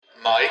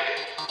Mike,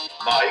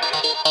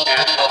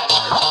 and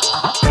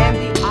Oscar.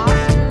 And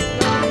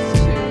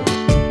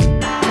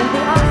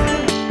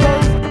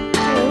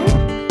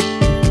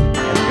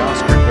the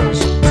Oscar goes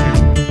to...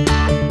 And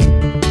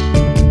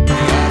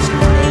the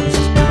Oscar goes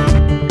to...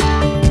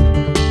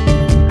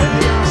 And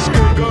the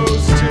Oscar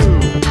goes to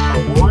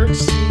award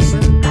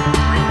season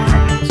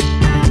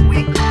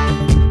week.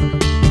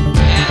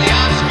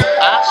 And the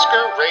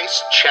Oscar race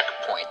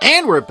checkpoint.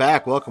 And we're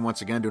back. Welcome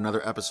once again to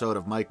another episode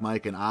of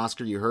Mike, and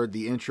Oscar. You heard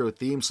the intro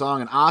theme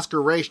song, and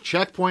Oscar race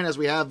checkpoint, as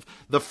we have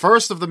the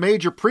first of the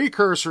major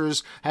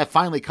precursors have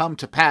finally come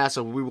to pass.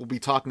 So we will be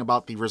talking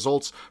about the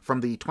results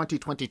from the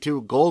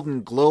 2022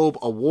 Golden Globe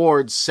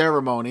Awards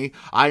ceremony.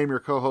 I am your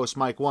co-host,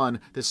 Mike One.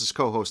 This is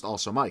co-host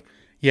also Mike.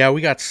 Yeah,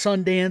 we got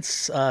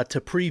Sundance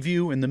to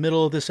preview in the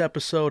middle of this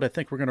episode. I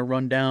think we're going to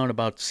run down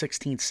about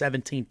 16,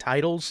 17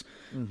 titles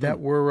that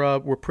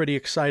we're pretty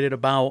excited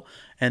about.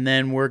 And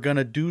then we're going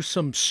to do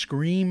some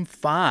Scream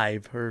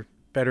 5, or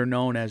better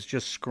known as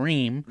just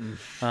Scream,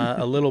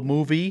 a little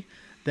movie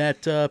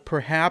that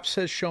perhaps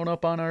has shown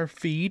up on our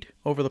feed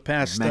over the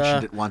past... I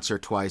mentioned it once or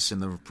twice in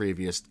the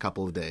previous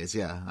couple of days.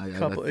 Yeah, I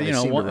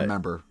seem to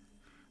remember.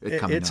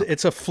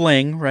 It's a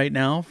fling right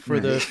now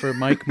for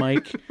Mike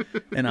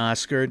and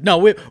Oscar. No,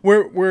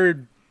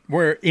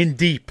 we're in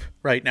deep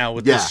right now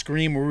with the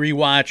Scream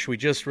rewatch. We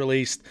just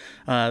released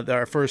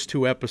our first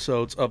two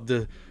episodes of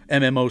the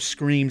MMO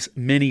Screams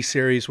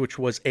miniseries, which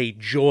was a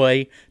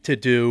joy to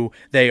do.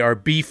 They are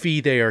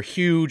beefy, they are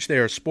huge, they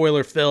are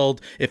spoiler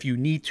filled. If you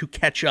need to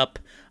catch up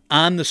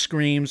on the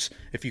Screams,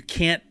 if you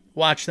can't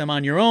watch them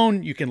on your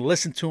own, you can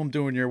listen to them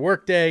during your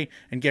workday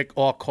and get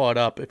all caught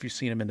up if you've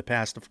seen them in the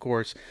past, of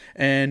course.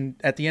 And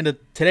at the end of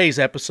today's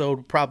episode,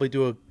 we'll probably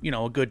do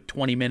a good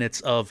 20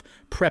 minutes of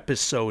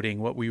prepisoding,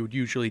 what we would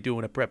usually do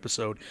in a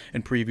prepisode,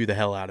 and preview the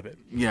hell out of it.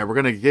 Yeah, we're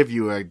going to give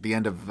you at the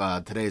end of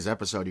today's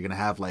episode, you're going to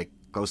have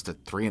close to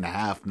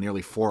 3.5,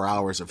 nearly 4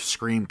 hours of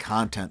Scream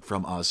content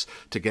from us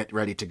to get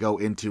ready to go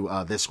into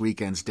this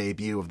weekend's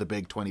debut of the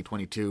big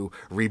 2022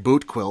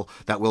 reboot quill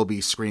that will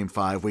be Scream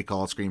 5. We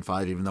call it Scream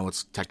 5, even though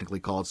it's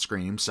technically called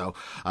Scream. So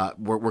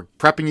we're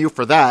prepping you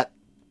for that.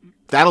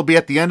 That'll be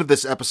at the end of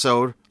this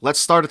episode. Let's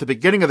start at the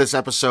beginning of this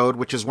episode,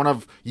 which is one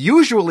of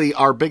usually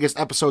our biggest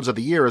episodes of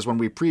the year, is when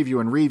we preview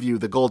and review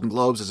the Golden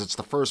Globes, as it's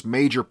the first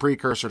major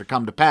precursor to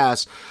come to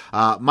pass.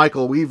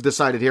 Michael, we've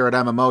decided here at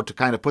MMO to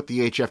kind of put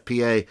the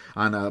HFPA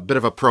on a bit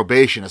of a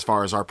probation as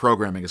far as our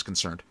programming is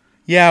concerned.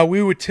 Yeah,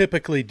 we would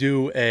typically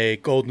do a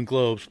Golden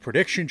Globes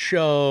prediction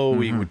show.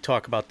 We would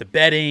talk about the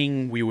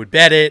betting. We would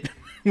bet it.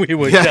 We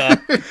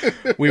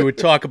would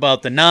talk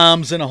about the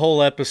noms in a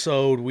whole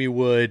episode. We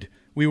would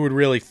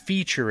really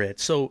feature it.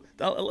 So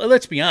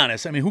let's be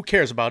honest. I mean, who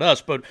cares about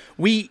us? But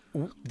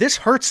this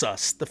hurts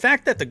us. The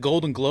fact that the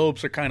Golden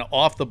Globes are kind of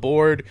off the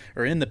board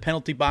or in the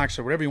penalty box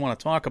or whatever you want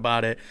to talk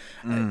about it,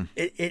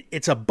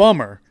 it's a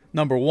bummer,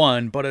 number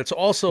one. But it's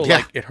also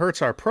it hurts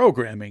our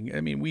programming.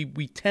 I mean,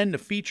 we tend to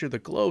feature the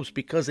Globes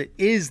because it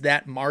is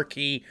that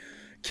marquee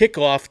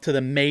kickoff to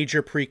the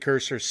major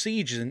precursor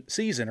season,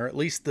 or at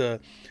least a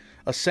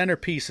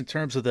centerpiece in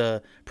terms of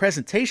the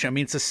presentation. I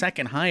mean, it's the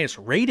second highest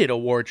rated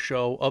award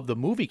show of the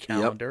movie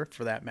calendar,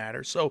 for that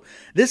matter. So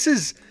this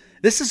is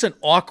an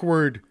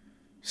awkward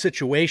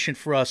situation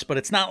for us, but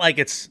it's not like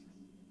it's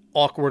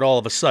awkward all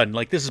of a sudden.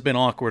 Like, this has been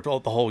awkward the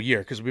whole year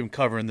because we've been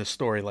covering this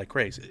story like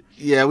crazy.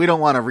 Yeah, we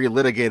don't want to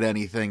relitigate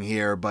anything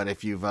here, but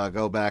if you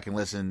go back and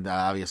listen,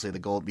 obviously the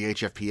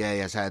HFPA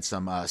has had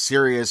some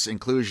serious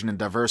inclusion and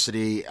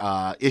diversity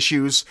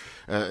issues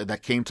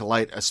that came to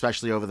light,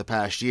 especially over the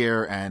past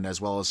year, and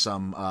as well as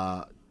some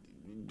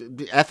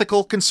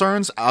ethical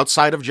concerns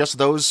outside of just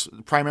those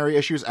primary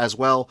issues as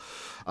well.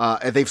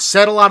 They've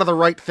said a lot of the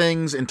right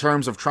things in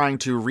terms of trying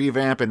to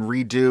revamp and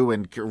redo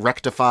and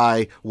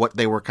rectify what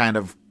they were kind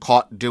of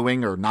caught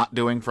doing or not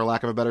doing, for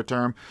lack of a better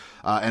term.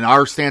 And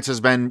our stance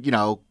has been,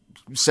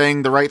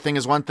 saying the right thing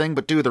is one thing,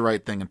 but do the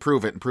right thing and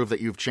prove it and prove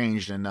that you've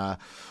changed. And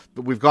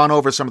we've gone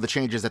over some of the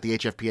changes that the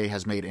HFPA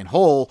has made in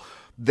whole.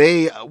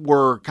 They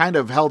were kind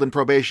of held in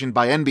probation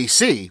by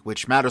NBC,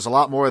 which matters a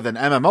lot more than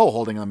MMO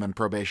holding them in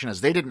probation,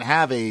 as they didn't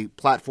have a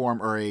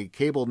platform or a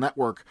cable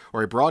network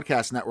or a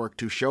broadcast network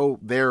to show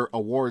their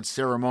awards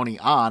ceremony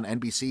on.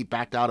 NBC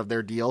backed out of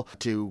their deal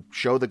to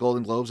show the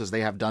Golden Globes, as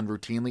they have done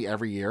routinely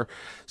every year.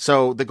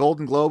 So the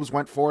Golden Globes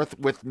went forth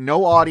with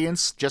no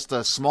audience, just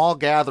a small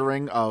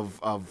gathering of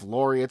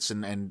laureates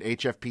and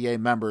HFPA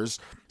members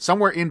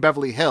somewhere in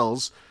Beverly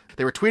Hills.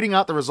 They were tweeting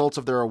out the results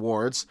of their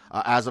awards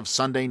as of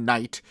Sunday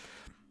night.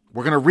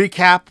 We're going to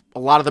recap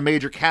a lot of the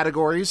major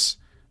categories.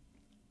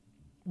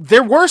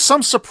 There were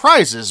some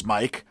surprises,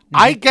 Mike.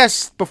 I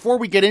guess before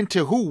we get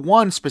into who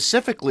won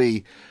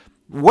specifically,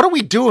 what are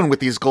we doing with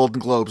these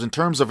Golden Globes in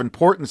terms of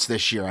importance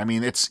this year? I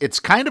mean, it's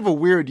kind of a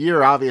weird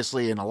year,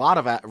 obviously, in a lot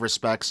of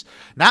respects,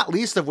 not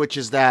least of which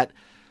is that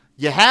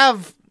you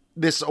have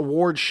this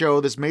award show,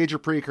 this major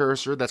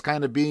precursor that's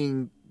kind of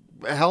being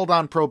held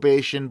on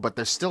probation, but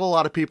there's still a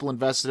lot of people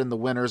invested in the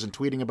winners and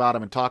tweeting about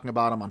them and talking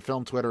about them on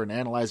film Twitter and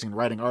analyzing and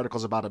writing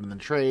articles about them in the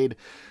trade.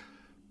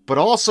 but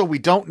also we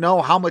don't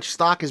know how much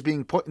stock is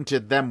being put into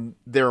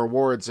their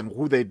awards and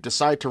who they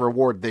decide to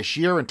reward this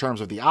year in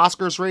terms of the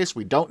Oscars race.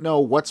 We don't know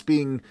what's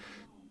being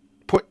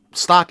put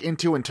stock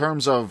into in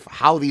terms of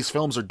how these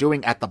films are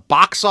doing at the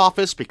box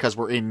office, because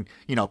we're in,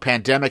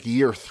 pandemic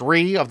year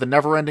 3 of the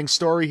never-ending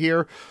story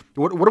here.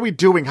 What are we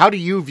doing? How do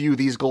you view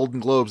these Golden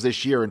Globes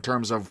this year in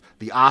terms of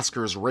the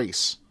Oscars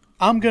race?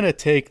 I'm going to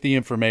take the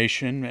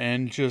information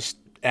and just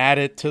add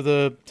it to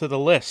the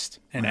list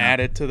and add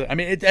it to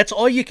the, that's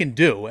all you can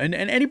do. And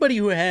anybody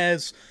who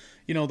has,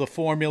 the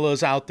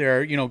formulas out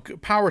there,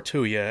 power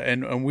to you.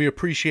 And we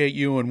appreciate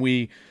you, and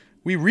we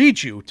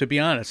read you, to be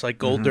honest, like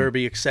Gold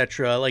Derby,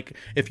 etc. Like,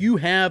 if you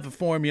have a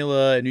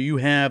formula and you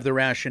have the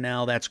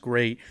rationale, that's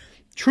great.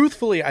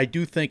 Truthfully, I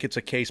do think it's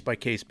a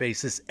case-by-case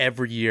basis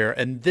every year,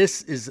 and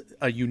this is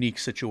a unique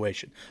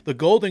situation. The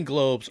Golden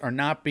Globes are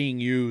not being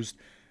used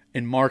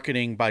in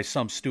marketing by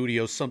some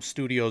studios. Some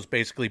studios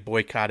basically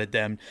boycotted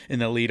them in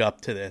the lead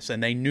up to this,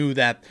 and they knew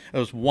that it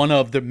was one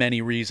of the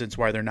many reasons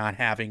why they're not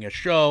having a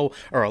show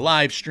or a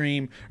live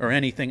stream or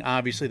anything.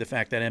 Obviously, the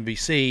fact that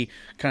NBC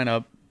kind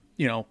of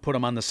put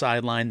them on the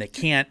sideline. They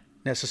can't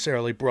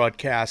necessarily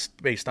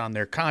broadcast based on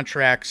their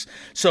contracts.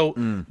 So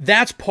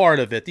that's part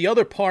of it. The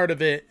other part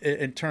of it,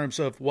 in terms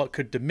of what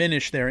could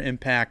diminish their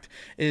impact,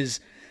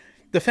 is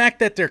the fact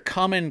that they're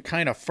coming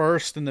kind of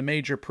first in the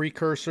major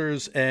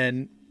precursors,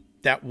 and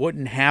that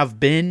wouldn't have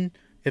been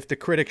if the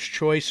Critics'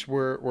 Choice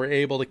were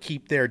able to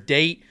keep their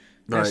date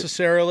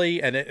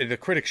necessarily. Right. And the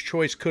Critics'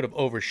 Choice could have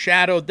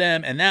overshadowed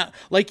them. And that,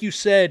 like you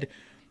said,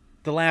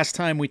 the last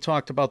time we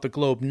talked about the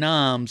Globe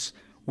noms,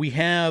 we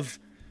have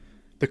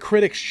the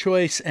Critics'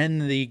 Choice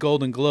and the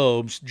Golden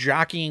Globes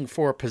jockeying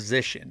for a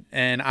position.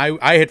 And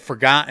I had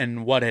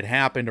forgotten what had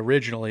happened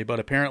originally, but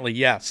apparently,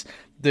 yes,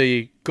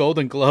 the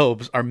Golden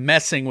Globes are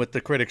messing with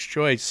the Critics'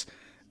 Choice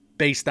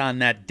based on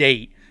that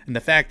date. And the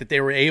fact that they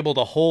were able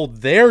to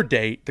hold their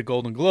date, the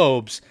Golden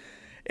Globes,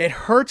 it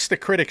hurts the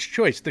Critics'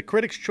 Choice. The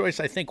Critics' Choice,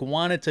 I think,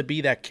 wanted to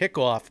be that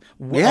kickoff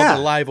of the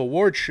live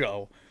award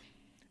show.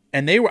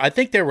 And I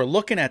think they were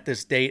looking at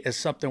this date as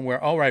something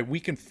where, all right, we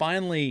can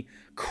finally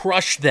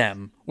crush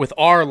them with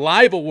our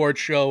live award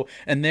show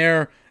and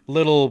their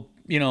little,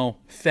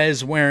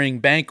 fez-wearing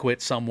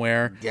banquet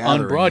somewhere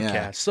on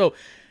broadcast. So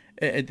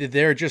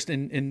they're just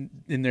in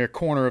their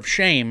corner of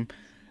shame.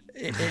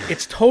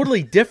 It's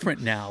totally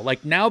different now.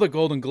 Like, now the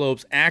Golden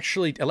Globes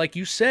actually, like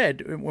you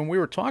said when we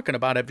were talking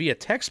about it via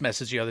text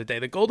message the other day,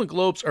 the Golden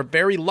Globes are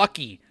very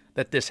lucky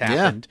that this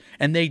happened,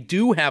 and they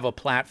do have a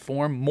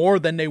platform more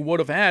than they would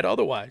have had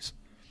otherwise.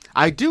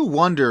 I do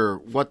wonder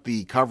what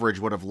the coverage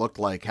would have looked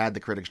like had the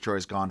Critics'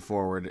 Choice gone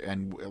forward.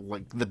 And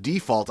like, the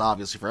default,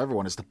 obviously, for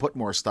everyone is to put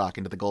more stock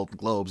into the Golden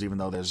Globes, even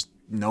though there's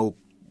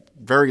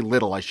very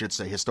little, I should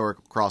say,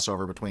 historical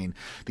crossover between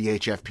the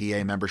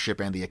HFPA membership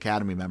and the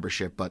Academy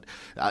membership. But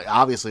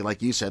obviously,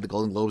 like you said, the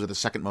Golden Globes are the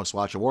second most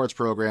watched awards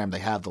program. They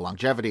have the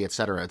longevity, et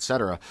cetera, et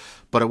cetera.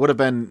 But it would have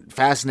been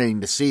fascinating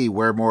to see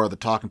where more of the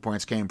talking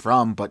points came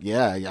from. But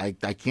yeah,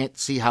 I can't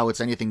see how it's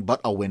anything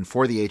but a win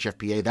for the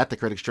HFPA that the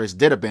Critics' Choice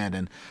did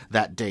abandon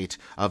that date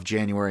of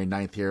January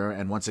 9th here.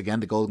 And once again,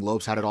 the Golden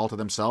Globes had it all to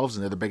themselves,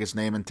 and they're the biggest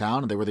name in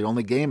town, and they were the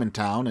only game in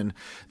town, and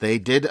they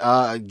did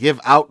give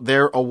out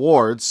their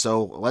awards.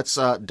 So let's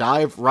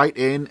dive right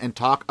in and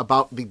talk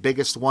about the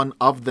biggest one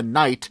of the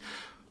night.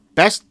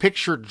 Best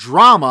Picture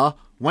Drama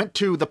went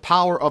to The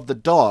Power of the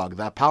Dog.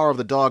 The Power of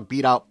the Dog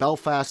beat out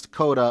Belfast,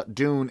 Coda,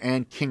 Dune,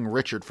 and King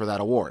Richard for that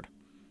award.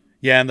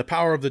 Yeah, and The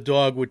Power of the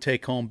Dog would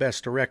take home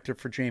Best Director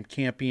for James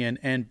Campion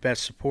and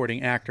Best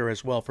Supporting Actor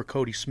as well for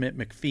Cody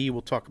Smith-McPhee.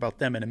 We'll talk about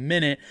them in a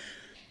minute.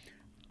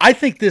 I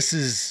think this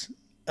is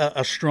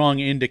a strong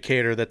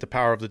indicator that The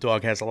Power of the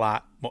Dog has a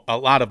lot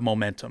of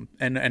momentum,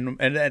 and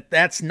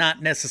that's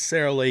not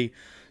necessarily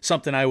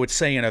something I would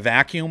say in a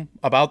vacuum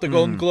about the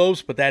Golden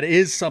Globes, but that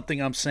is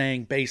something I'm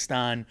saying based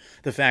on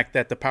the fact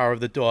that The Power of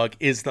the Dog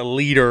is the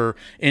leader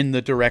in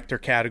the director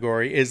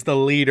category, is the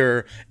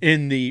leader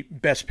in the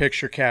Best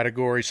Picture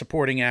category,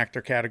 supporting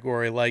actor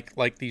category,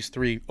 like these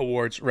three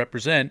awards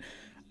represent,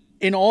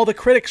 in all the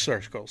critics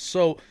circles.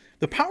 So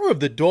The Power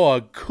of the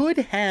Dog could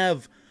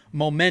have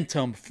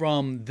momentum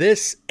from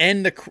this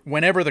and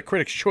whenever the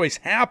Critics' Choice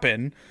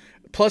happen.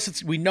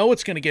 Plus, we know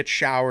it's going to get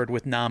showered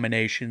with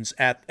nominations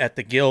at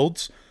the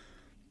guilds.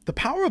 The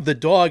Power of the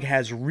Dog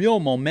has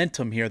real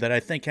momentum here that I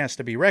think has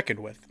to be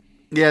reckoned with.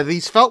 Yeah,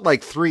 these felt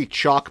like three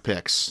chalk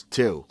picks,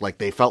 too. Like,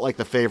 they felt like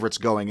the favorites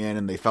going in,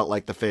 and they felt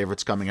like the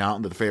favorites coming out,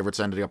 and the favorites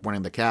ended up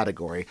winning the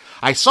category.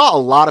 I saw a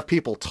lot of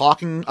people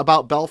talking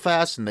about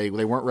Belfast, and they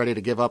weren't ready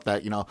to give up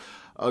that,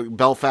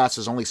 Belfast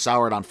is only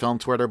soured on film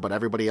Twitter, but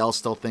everybody else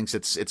still thinks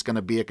it's going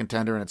to be a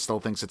contender, and it still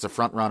thinks it's a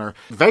front runner.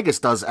 Vegas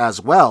does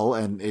as well,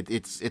 and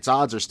its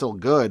odds are still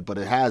good, but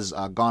it has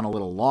gone a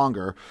little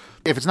longer.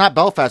 If it's not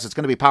Belfast, it's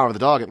going to be Power of the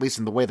Dog, at least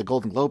in the way the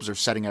Golden Globes are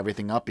setting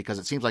everything up, because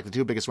it seems like the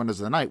two biggest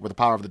winners of the night were The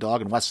Power of the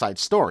Dog and West Side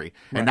Story.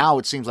 Right. And now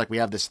it seems like we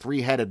have this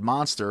three-headed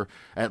monster,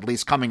 at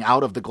least coming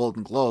out of the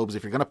Golden Globes.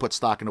 If you're going to put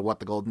stock into what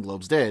the Golden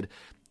Globes did,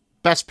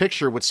 Best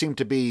Picture would seem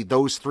to be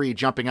those three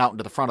jumping out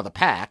into the front of the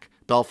pack: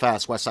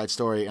 Belfast, West Side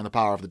Story, and The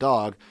Power of the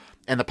Dog.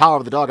 And The Power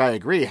of the Dog, I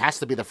agree, has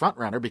to be the front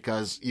runner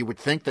because you would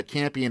think that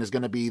Campion is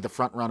going to be the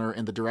front runner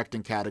in the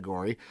directing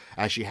category,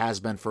 as she has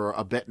been for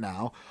a bit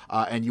now.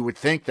 And you would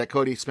think that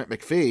Cody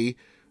Smith-McPhee,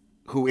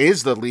 who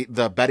is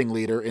the betting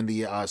leader in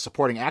the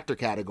supporting actor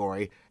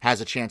category,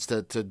 has a chance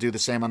to do the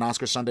same on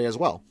Oscar Sunday as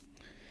well.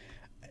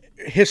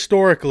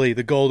 Historically,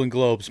 the Golden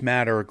Globes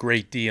matter a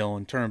great deal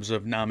in terms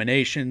of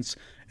nominations,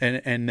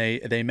 and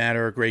they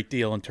matter a great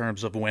deal in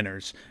terms of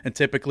winners. And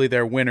typically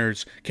their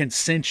winners can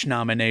cinch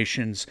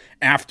nominations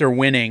after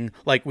winning,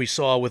 like we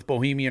saw with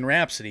Bohemian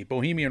Rhapsody.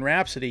 Bohemian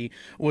Rhapsody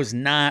was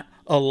not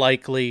a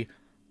likely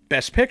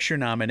Best Picture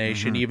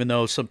nomination, even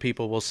though some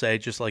people will say,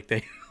 just like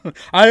they...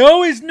 I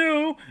always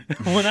knew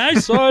when I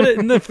saw it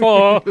in the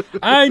fall,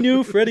 I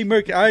knew Freddie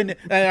Mercury. All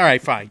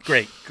right, fine,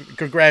 great.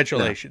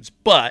 Congratulations. Yeah.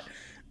 But...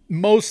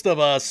 most of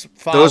us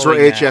those were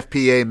that,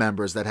 HFPA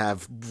members that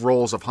have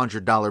rolls of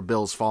 $100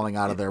 bills falling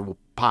out of their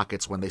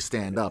pockets when they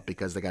stand up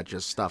because they got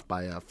just stuffed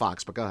by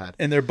Fox. But go ahead.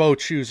 And their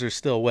boat shoes are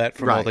still wet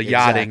from all the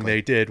yachting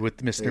they did with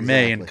Mr.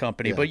 May and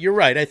company. Yeah. But you're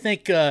right. I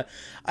think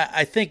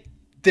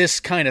this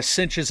kind of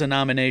cinches a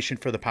nomination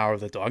for The Power of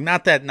the Dog.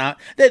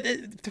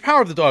 The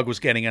Power of the Dog was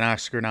getting an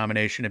Oscar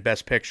nomination in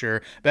Best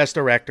Picture, Best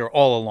Director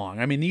all along.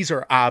 I mean, these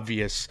are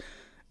obvious.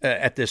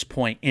 At this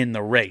point in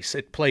the race.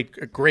 It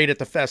played great at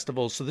the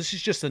festival, so this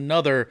is just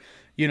another,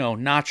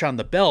 notch on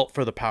the belt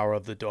for The Power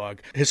of the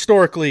Dog.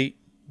 Historically,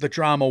 the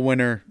drama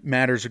winner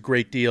matters a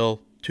great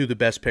deal to the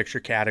Best Picture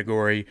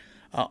category.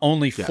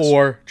 Only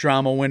 4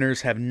 drama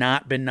winners have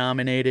not been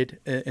nominated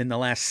in the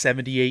last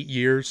 78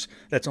 years.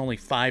 That's only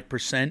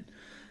 5%.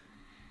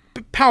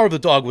 Power of the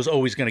Dog was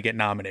always going to get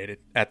nominated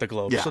at the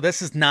Globes, so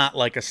this is not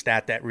like a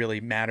stat that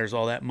really matters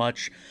all that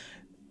much.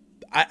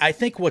 I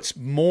think what's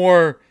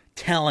more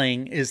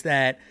telling is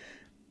that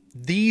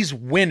these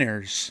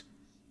winners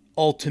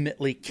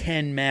ultimately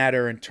can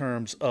matter in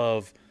terms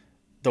of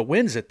the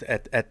wins at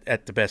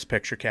the Best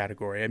Picture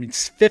category. I mean,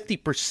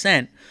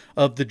 50%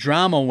 of the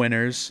drama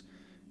winners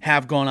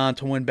have gone on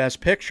to win Best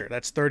Picture.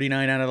 That's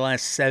 39 out of the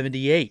last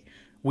 78.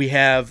 We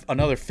have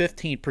another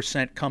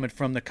 15% coming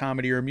from the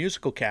comedy or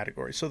musical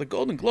category. So the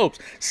Golden Globes,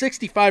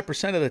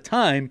 65% of the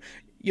time,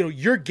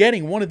 you're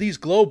getting one of these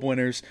Globe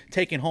winners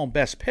taking home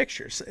Best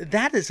Pictures.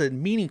 That is a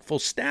meaningful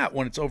stat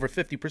when it's over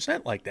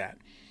 50% like that.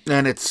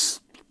 And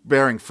it's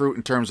bearing fruit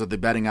in terms of the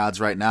betting odds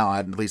right now,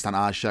 at least on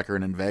Oddschecker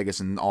and in Vegas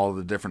and all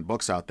the different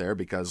books out there,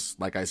 because,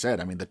 like I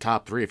said, I mean, the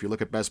top 3, if you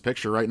look at Best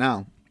Picture right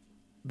now,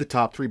 the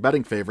top 3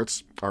 betting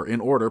favorites are in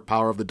order: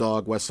 Power of the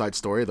Dog, West Side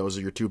Story. Those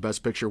are your 2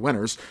 Best Picture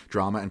winners,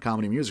 drama and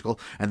comedy musical.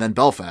 And then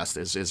Belfast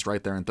is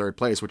right there in third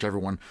place, which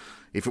everyone,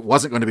 if it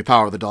wasn't going to be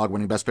Power of the Dog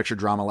winning Best Picture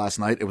drama last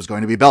night, it was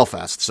going to be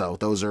Belfast. So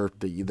those are,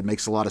 that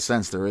makes a lot of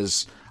sense. There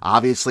is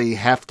obviously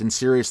heft and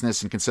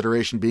seriousness and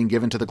consideration being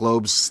given to the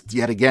Globes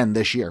yet again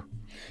this year.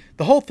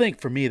 The whole thing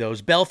for me, though,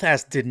 is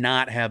Belfast did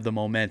not have the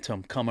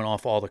momentum coming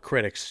off all the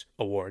Critics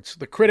Awards.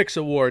 The Critics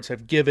Awards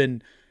have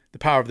given The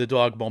Power of the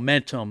Dog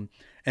momentum,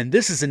 and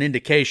this is an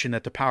indication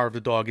that The Power of the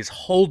Dog is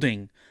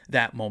holding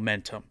that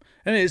momentum.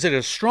 And is it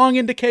a strong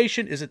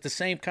indication? Is it the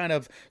same kind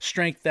of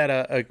strength that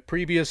a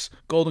previous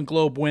Golden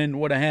Globe win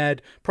would have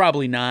had?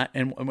 Probably not,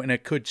 and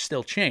it could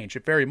still change.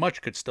 It very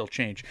much could still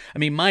change. I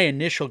mean, my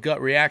initial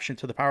gut reaction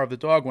to The Power of the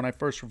Dog when I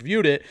first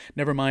reviewed it,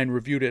 never mind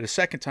reviewed it a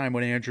second time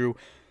with Andrew,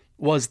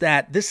 was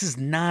that this is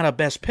not a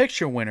Best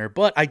Picture winner,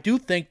 but I do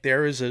think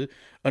there is an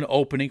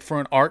opening for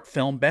an art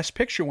film Best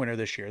Picture winner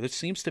this year. That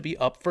seems to be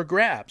up for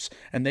grabs,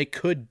 and they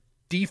could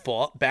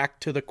default back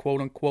to the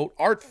quote-unquote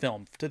art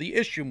film, to the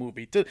issue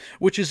movie,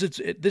 which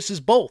is this is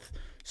both.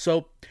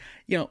 So,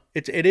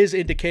 it is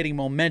indicating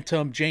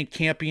momentum. Jane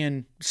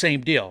Campion,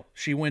 same deal.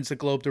 She wins the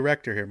Globe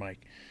Director here,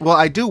 Mike. Well,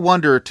 I do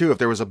wonder, too, if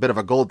there was a bit of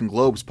a Golden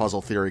Globes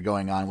puzzle theory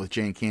going on with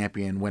Jane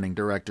Campion winning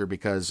director,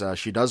 because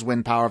she does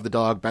win Power of the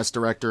Dog, Best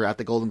Director at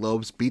the Golden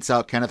Globes, beats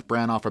out Kenneth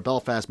Branagh for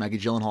Belfast, Maggie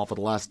Gyllenhaal for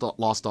The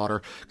Lost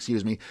Daughter,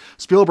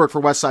 Spielberg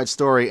for West Side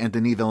Story, and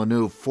Denis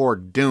Villeneuve for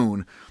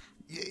Dune.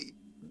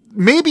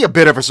 Maybe a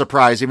bit of a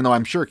surprise, even though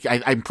I'm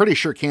pretty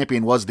sure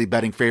Campion was the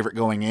betting favorite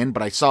going in,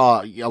 but I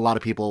saw a lot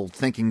of people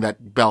thinking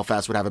that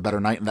Belfast would have a better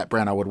night and that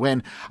Branagh would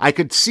win. I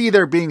could see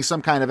there being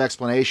some kind of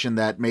explanation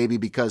that maybe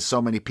because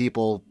so many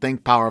people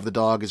think Power of the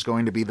Dog is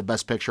going to be the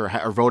Best Picture,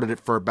 or voted it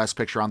for Best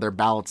Picture on their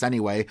ballots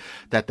anyway,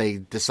 that they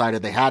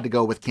decided they had to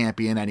go with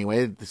Campion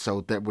anyway,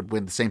 so that would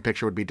win the same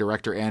picture would be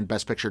director and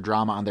Best Picture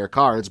drama on their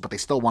cards, but they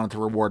still wanted to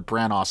reward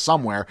Branagh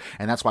somewhere,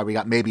 and that's why we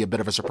got maybe a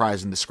bit of a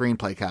surprise in the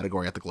screenplay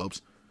category at the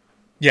Globes.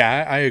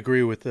 Yeah, I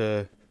agree with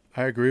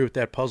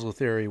that puzzle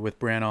theory with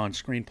Branagh and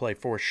screenplay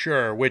for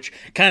sure, which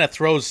kind of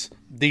throws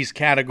these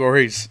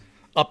categories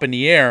up in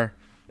the air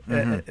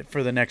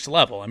for the next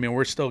level. I mean,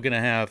 we're still going to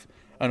have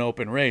an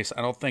open race.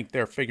 I don't think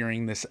they're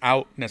figuring this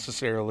out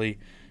necessarily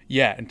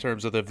yet in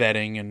terms of the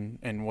vetting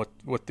and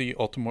what the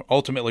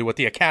ultimately what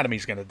the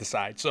Academy's going to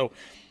decide. So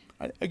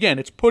again,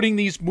 it's putting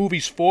these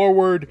movies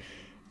forward,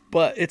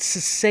 but it's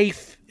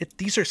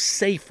these are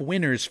safe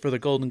winners for the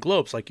Golden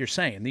Globes, like you're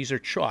saying. These are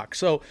chalk.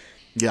 So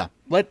yeah.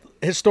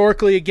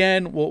 Historically,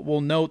 again,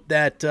 we'll note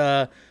that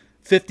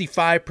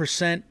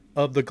 55%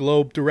 of the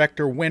Globe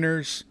Director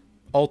winners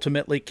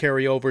ultimately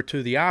carry over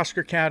to the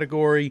Oscar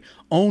category.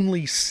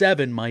 Only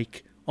 7,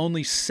 Mike.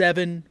 Only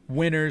 7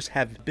 winners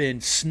have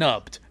been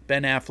snubbed.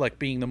 Ben Affleck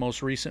being the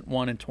most recent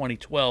one in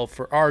 2012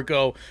 for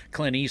Argo,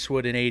 Clint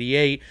Eastwood in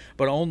 88,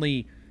 but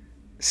only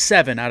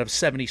 7 out of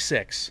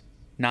 76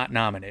 not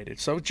nominated.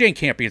 So Jane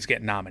Campion's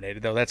getting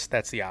nominated, though. That's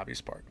the obvious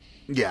part.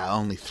 Yeah,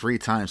 only 3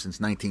 times since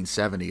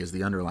 1970 is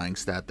the underlying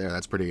stat there.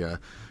 That's pretty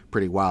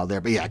wild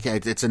there. But yeah,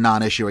 it's a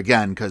non-issue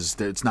again because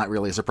it's not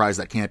really a surprise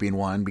that Campion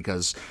won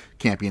because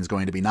Campion's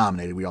going to be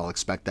nominated. We all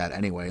expect that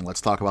anyway. And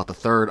let's talk about the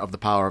third of the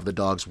Power of the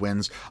Dogs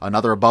wins.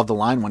 Another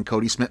above-the-line one.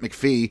 Cody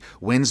Smith-McPhee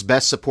wins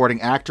Best Supporting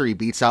Actor. He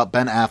beats out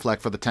Ben Affleck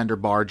for The Tender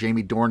Bar,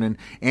 Jamie Dornan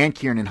and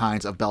Kieran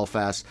Hines of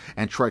Belfast,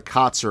 and Troy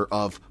Kotzer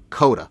of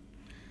Coda.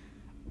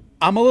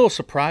 I'm a little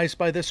surprised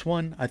by this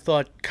one. I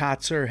thought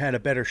Kotzer had a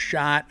better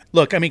shot.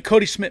 Look, I mean,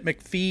 Cody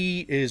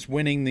Smith-McPhee is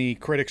winning the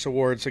Critics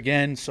Awards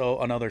again, so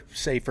another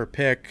safer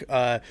pick.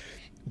 The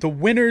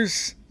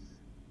winners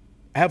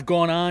have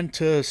gone on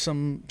to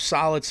some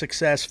solid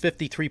success,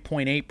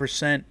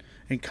 53.8%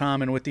 in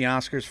common with the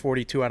Oscars,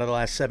 42 out of the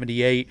last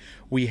 78.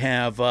 We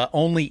have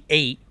only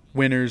 8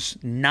 winners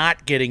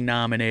not getting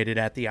nominated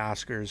at the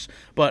Oscars.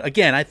 But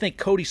again, I think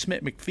Cody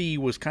Smith-McPhee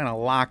was kind of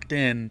locked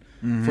in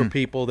for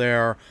people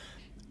there.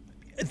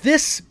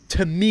 This,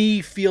 to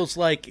me, feels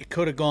like it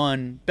could have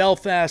gone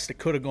Belfast. It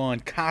could have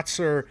gone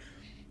Kotzer.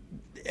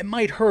 It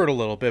might hurt a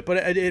little bit, but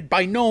it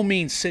by no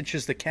means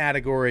cinches the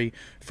category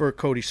for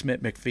Cody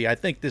Smith-McPhee. I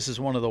think this is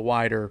one of the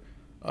wider,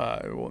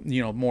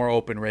 more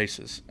open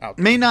races out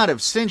there. May not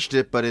have cinched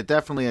it, but it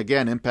definitely,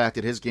 again,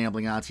 impacted his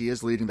gambling odds. He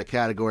is leading the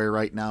category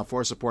right now.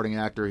 For supporting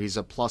actor, he's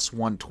a plus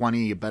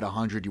 120. You bet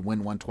 100, you win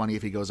 120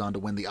 if he goes on to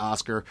win the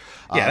Oscar.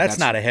 Yeah, that's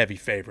not a heavy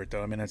favorite,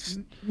 though. I mean, that's...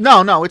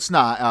 No, it's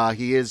not.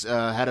 He is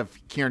ahead of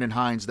Kieran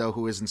Hines, though,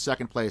 who is in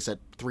second place at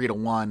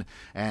 3-1,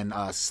 and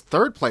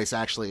third place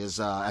actually is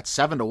at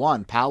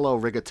 7-1. Paolo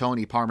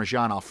Rigatoni,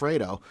 Parmesan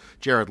Alfredo,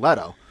 Jared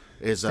Leto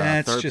is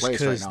that's third just place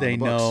right now. That's just because they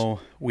know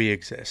we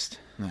exist.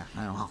 Yeah,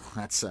 well,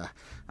 that's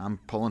I'm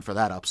pulling for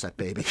that upset,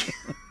 baby.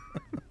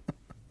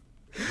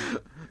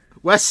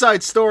 West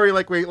Side Story,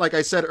 like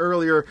I said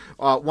earlier,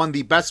 won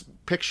the Best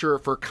Picture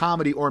for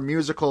Comedy or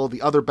Musical,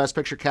 the other Best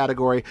Picture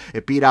category.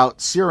 It beat out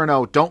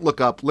Cyrano, Don't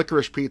Look Up,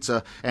 Licorice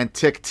Pizza, and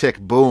Tick,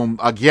 Tick, Boom.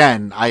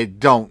 Again, I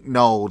don't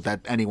know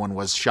that anyone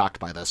was shocked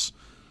by this.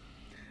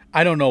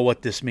 I don't know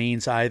what this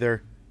means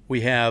either.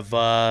 We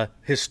have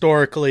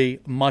historically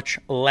much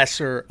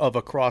lesser of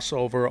a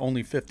crossover.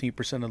 Only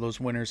 15% of those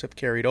winners have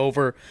carried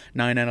over,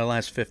 9 out of the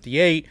last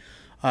 58.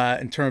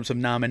 In terms of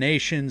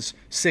nominations,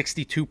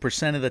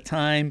 62% of the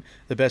time,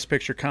 the Best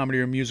Picture Comedy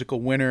or Musical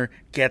winner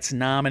gets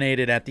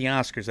nominated at the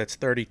Oscars. That's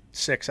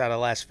 36 out of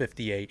the last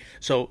 58.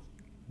 So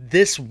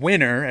this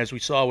winner, as we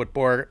saw with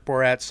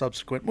Borat's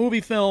subsequent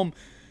movie film,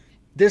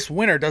 this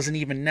winner doesn't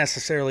even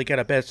necessarily get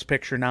a Best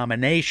Picture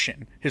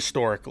nomination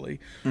historically.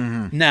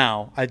 Mm-hmm.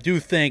 Now, I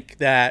do think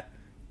that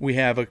we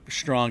have a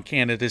strong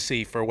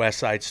candidacy for West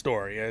Side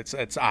Story.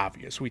 It's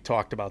obvious. We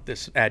talked about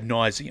this ad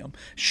nauseum.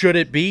 Should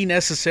it be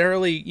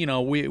necessarily?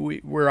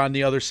 We're on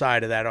the other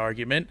side of that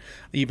argument,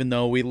 even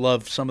though we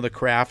love some of the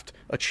craft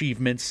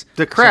achievements.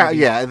 The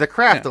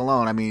craft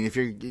alone. I mean, if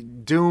you're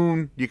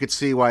Dune, you could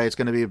see why it's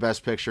going to be a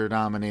Best Picture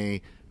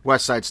nominee.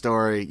 West Side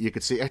Story, you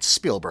could see it's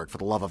Spielberg, for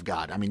the love of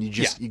God. I mean, you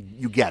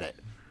you get it.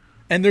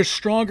 And there's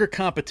stronger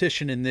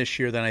competition in this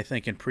year than I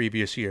think in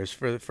previous years.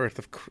 For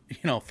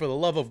the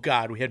love of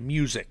God, we had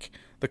Music,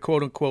 the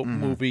quote unquote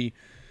movie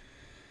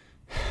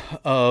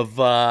of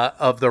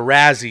the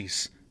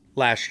Razzies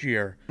last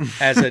year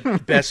as a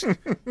Best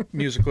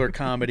Musical or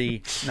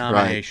Comedy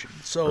nomination.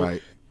 Right. So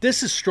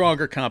this is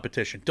stronger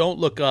competition. Don't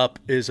Look Up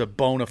is a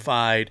bona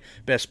fide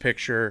Best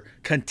Picture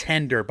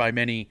contender by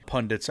many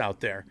pundits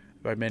out there.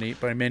 By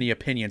many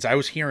opinions. I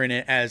was hearing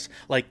it as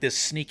like this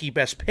sneaky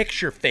Best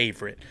Picture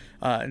favorite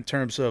in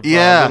terms of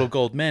Little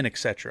Gold Men,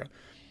 etc.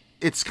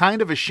 It's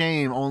kind of a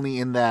shame only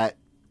in that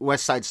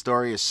West Side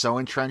Story is so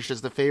entrenched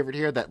as the favorite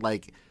here that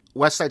like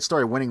West Side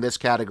Story winning this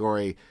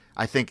category,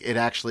 I think it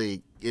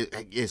actually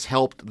is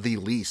helped the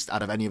least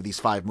out of any of these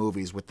 5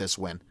 movies with this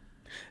win.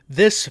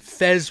 This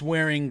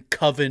fez-wearing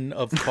coven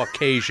of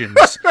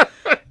Caucasians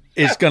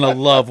is going to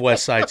love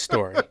West Side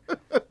Story.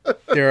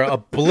 They're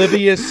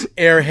oblivious,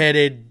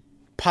 airheaded,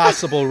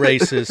 possible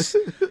racists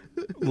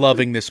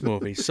loving this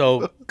movie.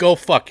 So go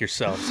fuck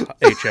yourselves,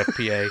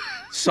 HFPA.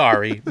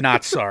 Sorry,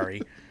 not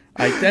sorry.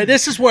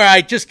 This is where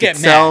I just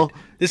get mad.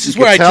 This is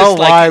where I just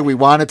why we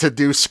wanted to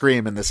do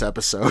Scream in this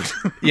episode.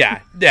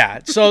 Yeah.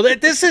 So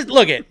this is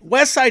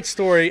West Side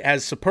Story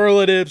as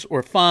superlatives.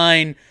 We're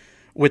fine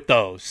with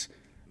those.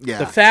 Yeah.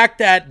 The fact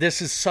that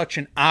this is such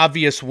an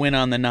obvious win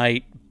on the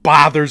night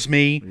bothers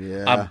me.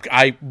 Yeah.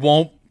 I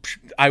won't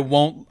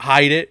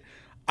hide it.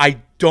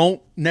 I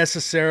don't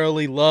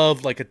necessarily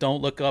love a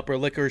Don't Look Up or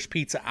Licorice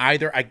Pizza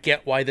either. I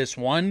get why this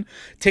won.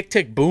 Tick,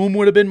 Tick, Boom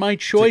would have been my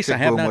choice. Tick,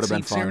 Tick, I have Boom not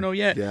seen Cyrano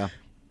yet. Yeah.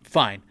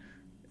 Fine.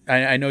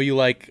 I know you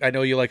like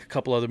a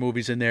couple other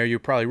movies in there. You're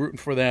probably rooting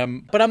for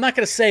them, but I'm not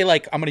going to say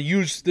like I'm going to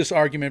use this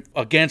argument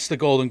against the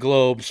Golden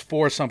Globes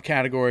for some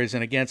categories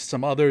and against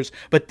some others.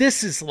 But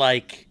this is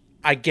like,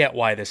 I get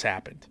why this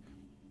happened.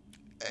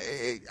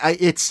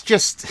 It's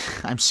just,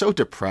 I'm so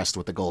depressed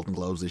with the Golden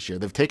Globes this year.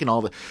 They've taken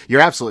all the,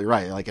 you're absolutely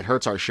right. Like, it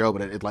hurts our show,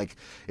 but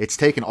it's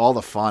taken all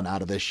the fun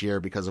out of this year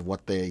because of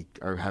what they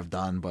have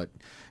done. But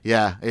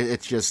yeah,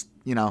 it's just,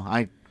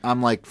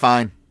 I'm like,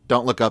 fine.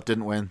 Don't Look Up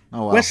didn't win. Oh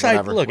well,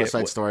 whatever. West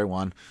Side Story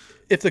won.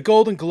 If the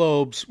Golden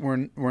Globes were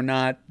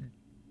not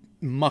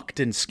mucked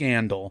in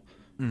scandal,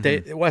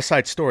 West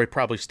Side Story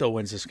probably still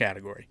wins this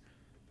category.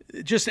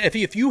 Just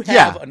if you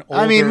have an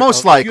older,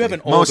 most likely, if you have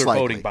an older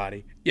voting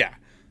body,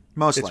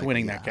 most it's likely,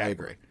 winning that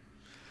category.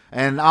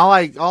 I agree. And all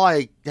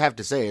I have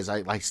to say is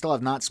I still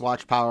have not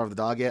watched Power of the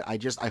Dog yet. I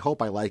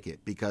hope I like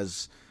it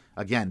because,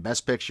 again,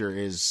 Best Picture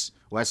is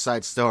West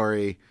Side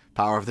Story,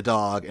 Power of the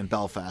Dog, and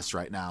Belfast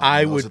right now.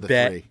 I would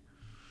bet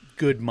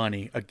good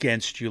money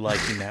against you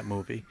liking that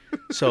movie.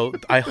 So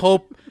I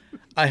hope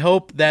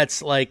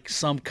that's like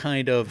some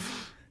kind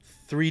of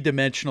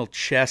three-dimensional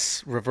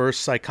chess reverse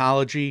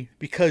psychology,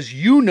 because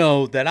you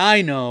know that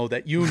I know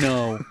that you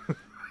know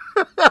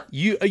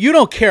you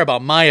don't care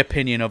about my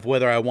opinion of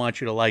whether I want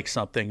you to like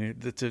something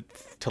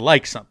to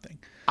like something.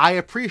 I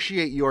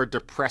appreciate your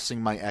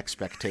depressing my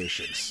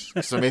expectations,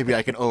 so maybe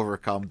I can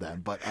overcome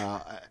them. But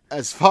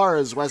as far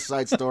as West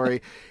Side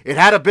Story, it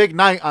had a big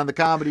night on the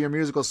comedy or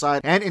musical side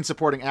and in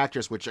supporting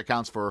actress, which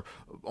accounts for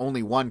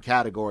only one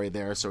category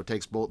there, so it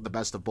takes the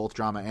best of both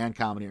drama and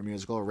comedy or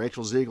musical.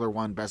 Rachel Ziegler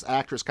won Best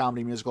Actress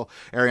Comedy Musical.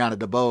 Ariana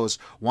DeBose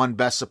won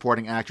Best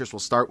Supporting Actress.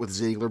 We'll start with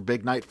Ziegler.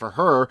 Big night for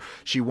her.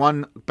 She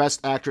won Best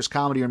Actress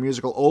Comedy or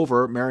Musical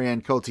over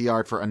Marianne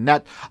Cotillard for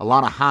Annette,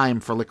 Alana Haim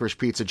for Licorice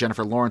Pizza,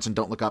 Jennifer Lawrence and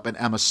Don't Look Up, and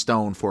Emma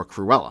Stone for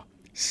Cruella.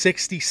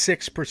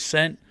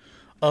 66%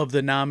 of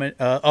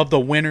the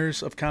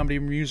winners of comedy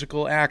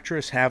musical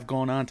actress have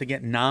gone on to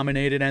get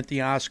nominated at the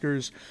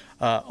Oscars.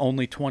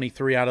 Only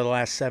 23 out of the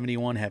last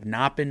 71 have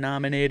not been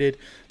nominated.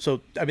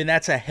 So, I mean,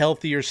 that's a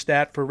healthier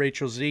stat for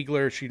Rachel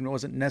Ziegler. She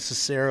wasn't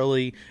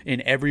necessarily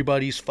in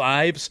everybody's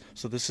fives,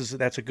 so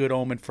that's a good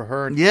omen for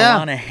her. Yeah.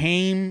 Alana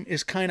Haim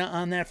is kind of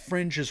on that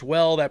fringe as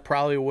well. That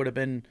probably would have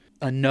been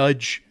a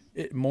nudge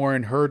more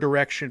in her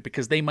direction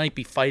because they might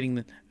be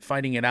fighting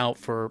it out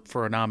for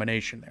a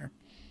nomination there.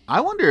 I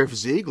wonder if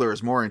Ziegler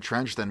is more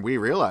entrenched than we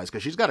realize,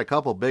 because she's got a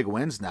couple big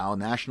wins now,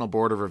 National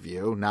Board of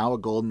Review, now a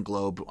Golden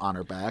Globe on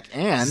her back,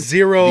 and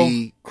zero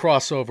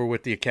crossover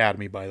with the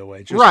Academy, by the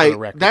way. Just right, for the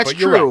record. That's but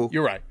true.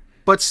 You're right.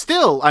 But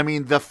still, I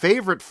mean, the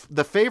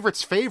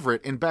favorite's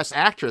favorite in Best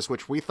Actress,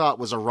 which we thought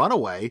was a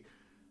runaway,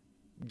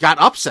 got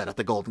upset at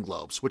the Golden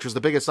Globes, which was the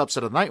biggest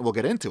upset of the night. We'll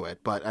get into it.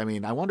 But, I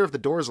mean, I wonder if the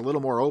door is a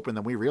little more open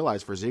than we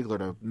realized for Ziegler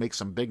to make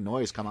some big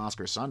noise come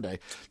Oscar Sunday.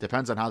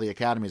 Depends on how the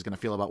Academy is going to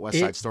feel about West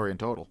Side Story in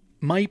total.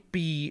 Might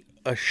be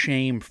a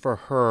shame for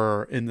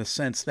her in the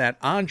sense that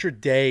Andra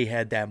Day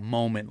had that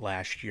moment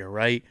last year,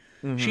 right?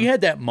 Mm-hmm. She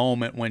had that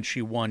moment when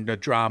she won the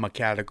drama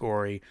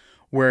category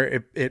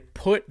where it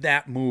put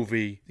that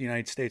movie, The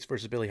United States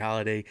versus Billie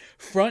Holiday,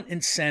 front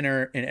and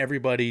center in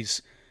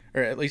everybody's,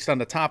 or at least on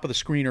the top of the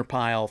screener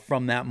pile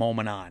from that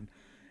moment on.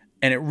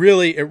 And it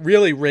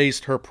really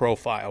raised her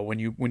profile when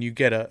you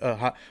get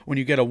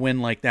a win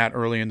like that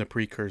early in the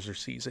precursor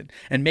season.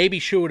 And maybe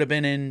she would have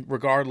been in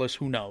regardless,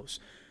 who knows.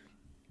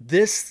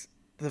 The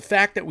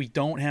fact that we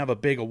don't have a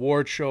big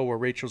award show where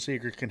Rachel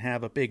Ziegler can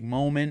have a big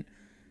moment,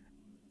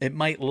 it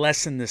might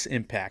lessen this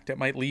impact. It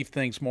might leave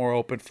things more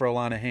open for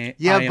Alana Haim.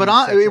 Yeah, but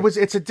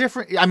it's a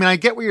different. I mean, I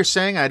get what you're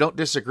saying. I don't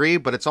disagree,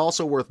 but it's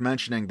also worth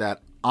mentioning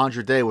that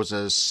Andra Day was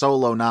a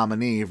solo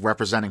nominee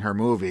representing her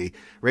movie.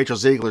 Rachel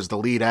Ziegler is the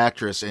lead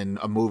actress in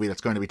a movie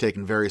that's going to be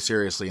taken very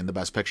seriously in the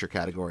Best Picture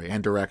category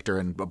and director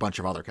and a bunch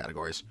of other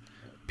categories.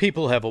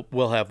 People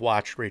will have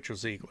watched Rachel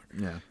Ziegler.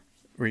 Yeah.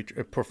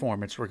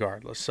 Performance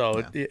regardless.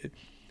 So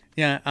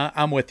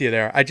I'm with you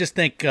there. I just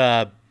think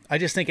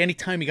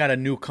anytime you got a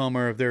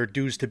newcomer, there are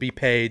dues to be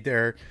paid.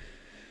 There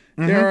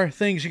are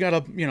things you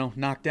got to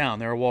knock down.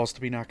 There are walls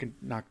to be knocked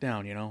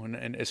down.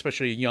 And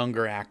especially a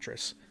younger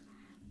actress.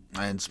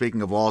 And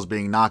speaking of walls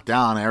being knocked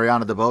down,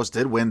 Ariana DeBose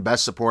did win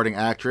Best Supporting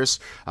Actress.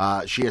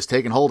 She has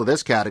taken hold of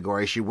this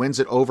category. She wins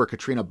it over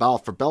Katrina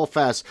Balfe for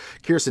Belfast,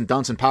 Kirsten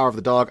Dunst in Power of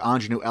the Dog,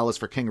 Anjanou Ellis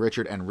for King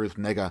Richard, and Ruth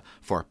Negga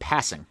for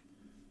Passing.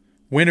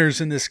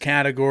 Winners in this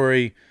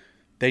category,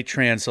 they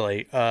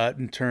translate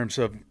in terms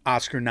of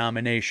Oscar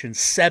nominations.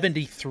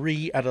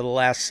 73 out of the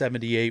last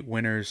 78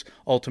 winners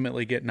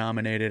ultimately get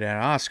nominated at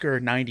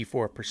Oscar,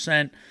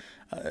 94%.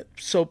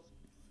 So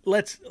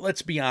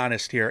let's be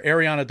honest here.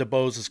 Ariana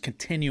DeBose is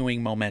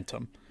continuing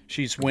momentum.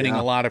 She's winning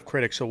a lot of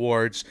critics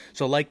awards.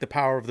 So like the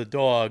Power of the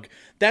Dog,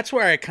 that's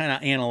where I kind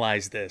of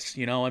analyze this.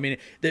 I mean,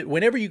 that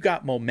whenever you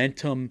got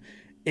momentum,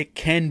 it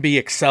can be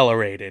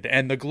accelerated,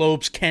 and the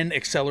Globes can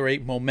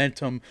accelerate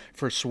momentum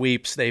for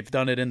sweeps. They've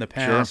done it in the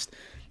past. Sure.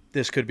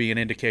 This could be an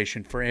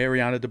indication for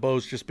Ariana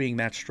DeBose just being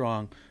that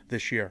strong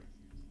this year.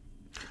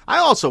 I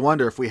also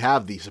wonder if we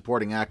have the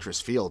supporting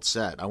actress field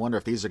set. I wonder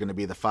if these are going to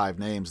be the 5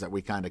 names that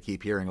we kind of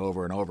keep hearing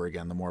over and over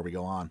again the more we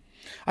go on.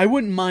 I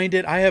wouldn't mind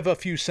it. I have a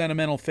few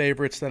sentimental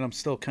favorites that I'm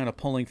still kind of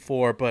pulling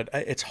for, but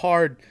it's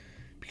hard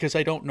because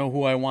I don't know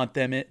who I want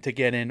them to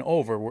get in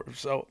over.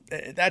 So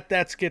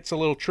that gets a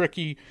little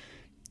tricky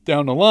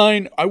down the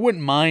line. I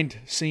wouldn't mind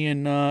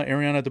seeing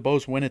Ariana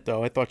DeBose win it,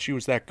 though. I thought she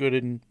was that good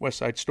in West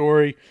Side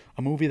Story,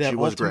 a movie that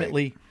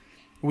ultimately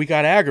we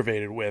got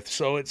aggravated with.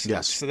 So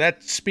so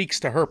that speaks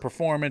to her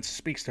performance,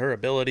 speaks to her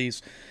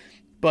abilities.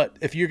 But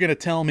if you're going to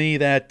tell me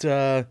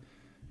that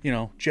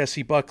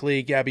Jessie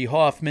Buckley, Gabby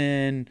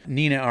Hoffman,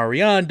 Nina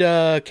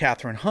Arianda,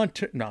 Catherine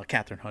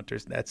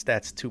Hunter's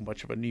that's too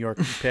much of a New York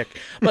pick.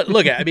 But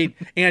look,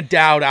 Ann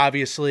Dowd,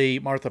 obviously,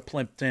 Martha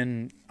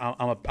Plimpton.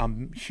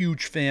 I'm a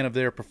huge fan of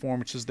their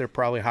performances. They're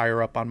probably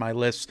higher up on my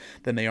list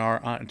than they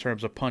are in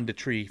terms of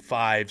punditry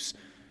 5s.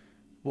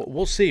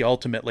 We'll see.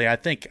 Ultimately, I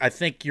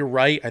think you're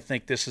right. I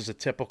think this is a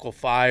typical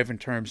 5 in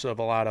terms of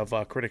a lot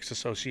of critics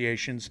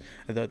associations,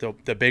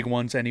 the big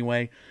ones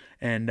anyway.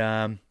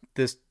 And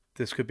this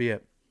could be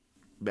it.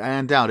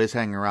 Ann Dowd is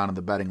hanging around in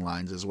the betting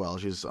lines as well.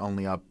 She's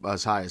only up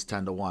as high as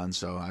 10-1.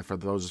 So for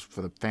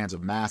the fans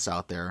of Mass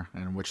out there,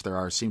 and which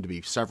there seem to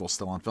be several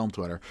still on Film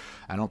Twitter,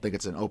 I don't think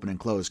it's an open and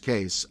closed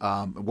case.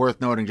 Worth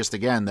noting just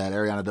again that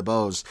Ariana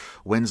DeBose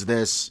wins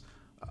this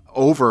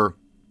over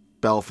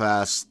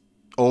Belfast,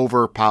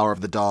 over Power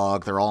of the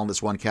Dog. They're all in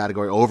this one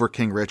category. Over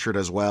King Richard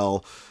as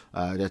well.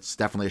 It's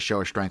definitely a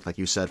show of strength, like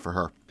you said, for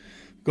her.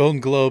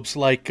 Golden Globes,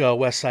 like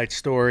West Side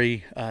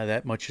Story,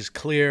 that much is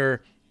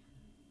clear.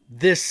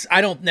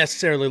 I don't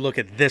necessarily look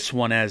at this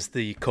one as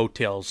the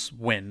coattails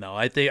win, though.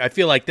 I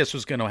feel like this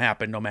was going to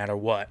happen no matter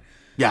what.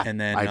 Yeah, and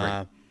then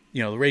I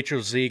agree.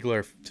 Rachel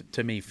Ziegler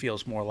to me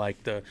feels more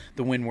like the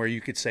win where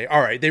you could say, all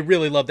right, they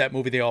really love that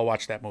movie. They all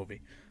watched that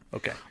movie.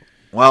 Okay.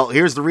 Well,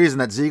 here's the reason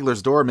that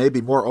Ziegler's door may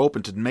be more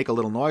open to make a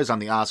little noise on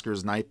the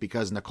Oscars night,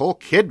 because Nicole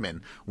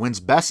Kidman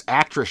wins Best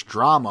Actress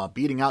Drama,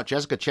 beating out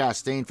Jessica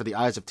Chastain for The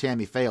Eyes of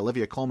Tammy Faye,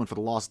 Olivia Colman for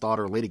The Lost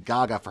Daughter, Lady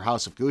Gaga for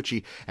House of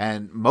Gucci,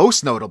 and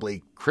most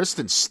notably,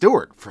 Kristen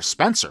Stewart for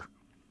Spencer.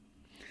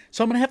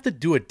 So I'm going to have to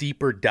do a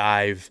deeper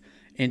dive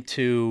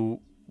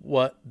into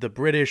what the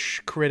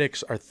British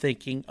critics are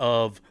thinking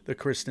of the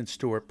Kristen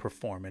Stewart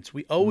performance.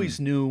 We always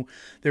knew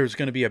there was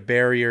going to be a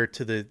barrier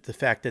to the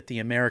fact that the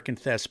American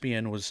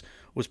thespian was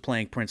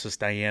playing Princess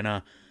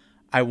Diana.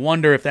 I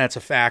wonder if that's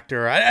a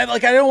factor. I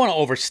don't want to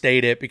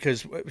overstate it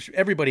because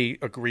everybody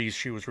agrees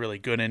she was really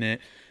good in it.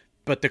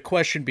 But the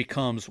question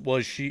becomes,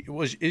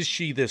 is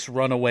she this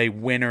runaway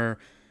winner?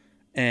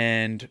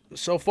 And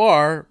so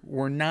far,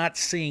 we're not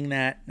seeing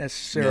that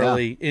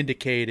necessarily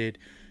indicated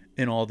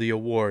in all the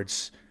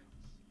awards.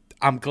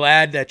 I'm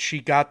glad that she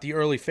got the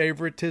early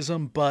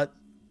favoritism, but,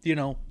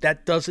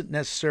 that doesn't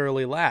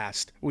necessarily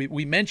last.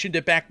 We mentioned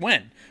it back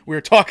when. We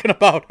were talking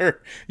about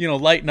her,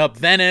 lighting up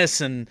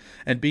Venice and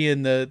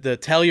being the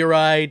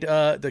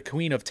Telluride, the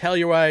queen of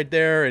Telluride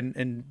there,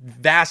 and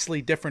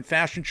vastly different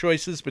fashion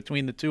choices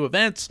between the two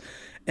events.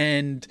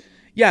 And,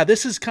 yeah,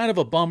 this is kind of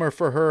a bummer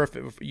for her.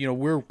 If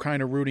we're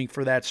kind of rooting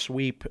for that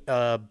sweep.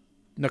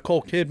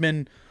 Nicole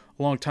Kidman,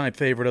 longtime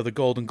favorite of the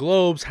Golden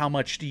Globes. How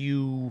much do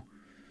you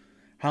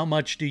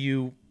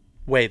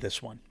weigh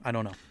this one? I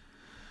don't know.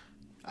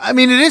 I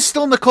mean, it is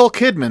still Nicole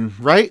Kidman,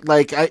 right?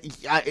 Like,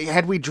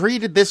 had we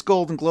treated this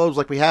Golden Globes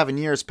like we have in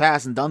years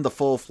past and done the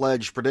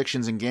full-fledged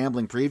predictions and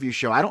gambling preview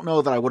show, I don't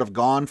know that I would have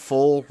gone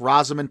full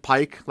Rosamund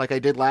Pike like I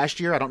did last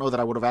year. I don't know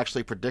that I would have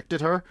actually predicted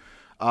her.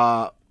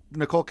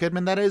 Nicole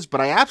Kidman, that is.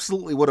 But I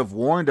absolutely would have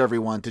warned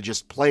everyone to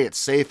just play it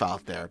safe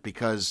out there,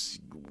 because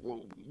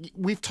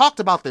we've talked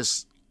about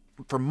this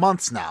for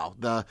months now.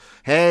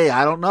 Hey,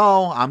 I don't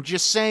know, I'm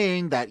just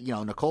saying that,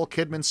 Nicole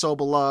Kidman's so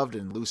beloved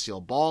and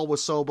Lucille Ball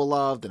was so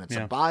beloved, and it's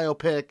a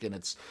biopic, and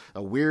it's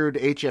a weird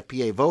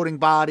HFPA voting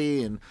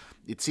body, and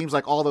it seems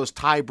like all those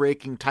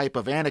tie-breaking type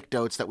of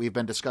anecdotes that we've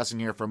been discussing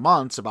here for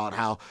months about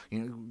how,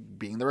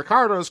 being the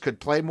Ricardos could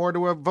play more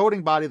to a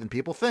voting body than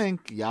people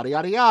think, yada,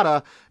 yada,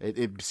 yada.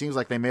 It seems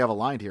like they may have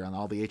aligned here on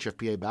all the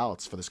HFPA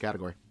ballots for this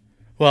category.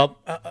 Well,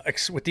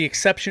 with the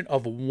exception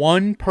of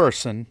one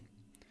person,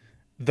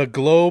 the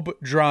Globe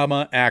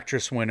Drama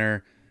Actress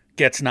winner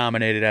gets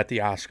nominated at the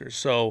Oscars.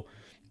 So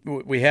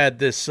we had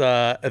this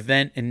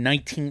event in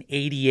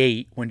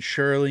 1988 when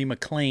Shirley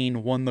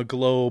MacLaine won the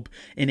Globe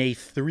in a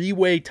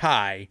 3-way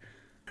tie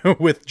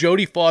with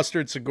Jodie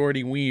Foster and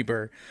Sigourney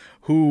Weaver,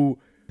 who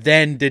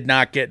then did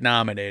not get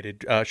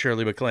nominated.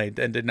 Shirley MacLaine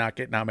then did not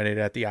get nominated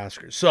at the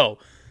Oscars. So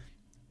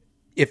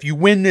if you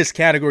win this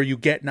category, you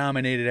get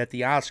nominated at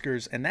the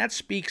Oscars, and that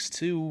speaks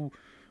to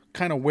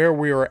kind of where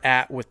we were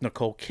at with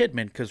Nicole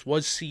Kidman, because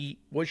was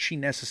she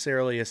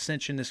necessarily a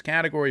cinch in this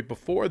category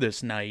before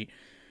this night?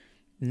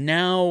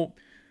 Now,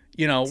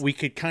 we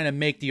could kind of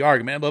make the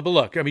argument. But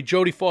look,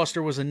 Jodie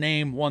Foster was a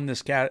name, won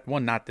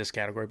not this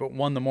category, but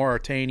won the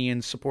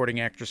Mauritanian Supporting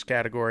Actress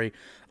category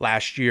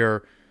last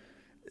year.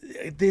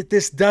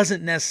 This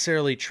doesn't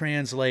necessarily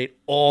translate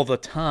all the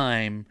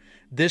time.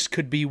 This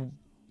could be,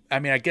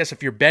 I guess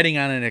if you're betting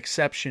on an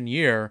exception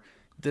year,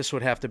 this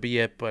would have to be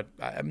it, but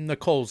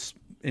Nicole's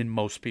in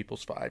most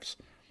people's fives.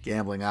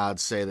 Gambling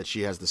odds say that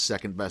she has the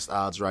second best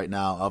odds right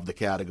now of the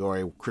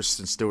category.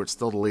 Kristen Stewart's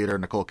still the leader.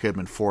 Nicole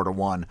Kidman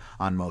 4-1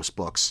 on most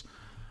books.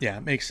 Yeah,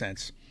 it makes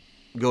sense.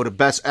 Go to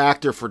Best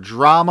Actor for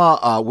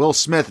Drama. Will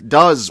Smith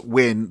does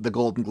win the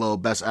Golden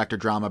Globe Best Actor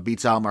Drama.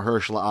 Beats out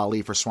Mahershala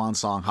Ali for Swan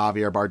Song,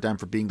 Javier Bardem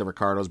for Being the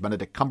Ricardos,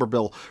 Benedict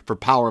Cumberbatch for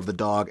Power of the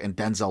Dog, and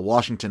Denzel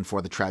Washington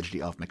for The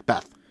Tragedy of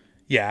Macbeth.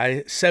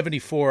 Yeah,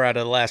 74 out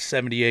of the last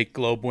 78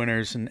 Globe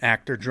winners in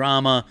actor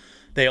drama.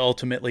 They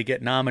ultimately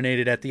get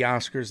nominated at the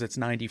Oscars. That's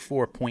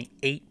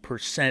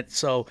 94.8%.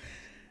 So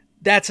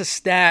that's a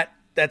stat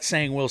that's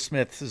saying Will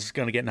Smith is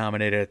going to get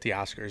nominated at the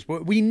Oscars.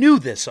 We knew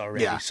this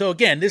already. Yeah. So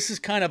again, this is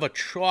kind of a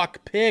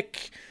chalk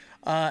pick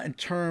in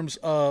terms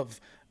of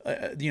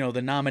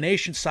the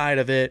nomination side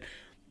of it.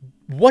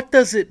 What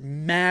does it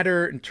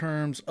matter in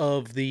terms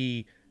of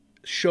the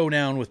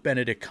showdown with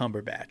Benedict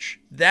Cumberbatch?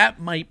 That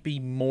might be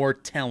more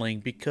telling,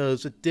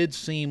 because it did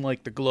seem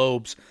like the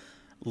Globes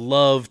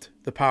loved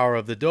The Power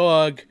of the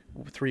Dog.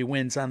 3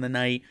 wins on the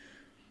night.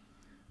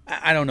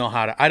 I don't know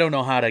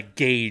how to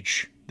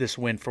gauge this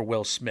win for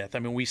Will Smith. I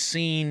mean, we've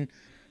seen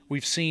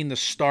the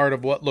start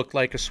of what looked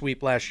like a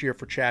sweep last year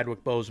for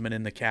Chadwick Boseman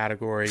in the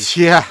category.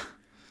 Yeah.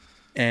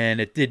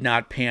 And it did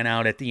not pan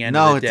out at the end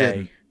of the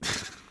day.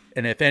 Didn't.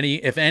 And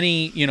if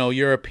any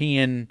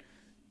European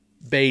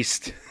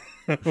based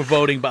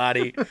voting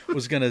body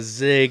was going to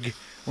zig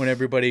when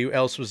everybody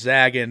else was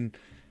zagging,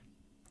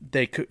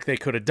 they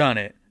could have done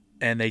it,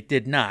 and they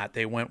did not.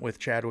 They went with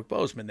Chadwick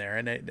Boseman there,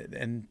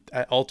 and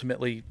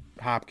ultimately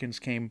Hopkins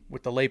came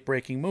with the late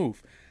breaking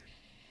move.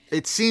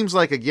 It seems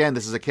like, again,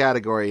 this is a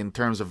category in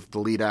terms of the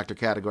lead actor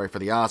category for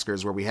the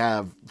Oscars where we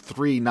have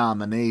 3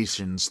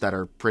 nominations that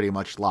are pretty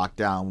much locked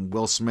down.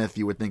 Will Smith,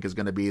 you would think, is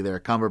going to be there.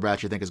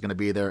 Cumberbatch, you think, is going to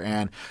be there.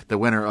 And the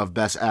winner of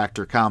Best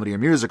Actor Comedy or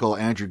Musical,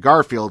 Andrew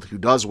Garfield, who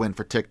does win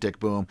for Tick, Tick,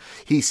 Boom,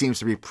 he seems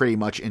to be pretty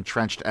much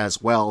entrenched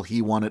as well. He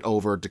won it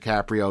over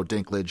DiCaprio,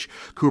 Dinklage,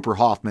 Cooper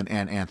Hoffman,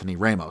 and Anthony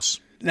Ramos.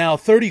 Now,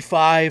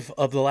 35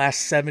 of the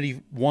last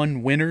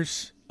 71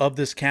 winners of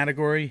this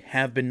category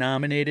have been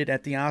nominated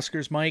at the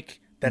Oscars, Mike.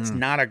 That's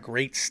not a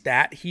great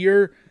stat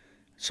here.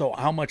 So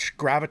how much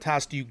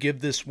gravitas do you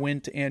give this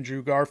win to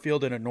Andrew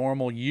Garfield in a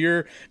normal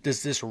year?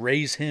 Does this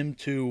raise him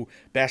to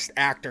Best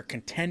Actor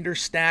contender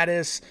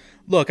status?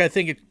 Look, I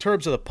think in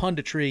terms of the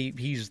punditry,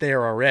 he's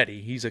there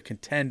already. He's a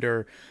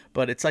contender,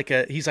 but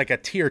he's like a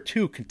tier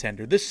 2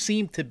 contender. This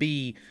seemed to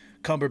be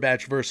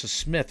Cumberbatch versus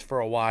Smith for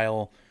a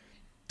while.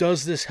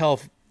 Does this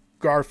help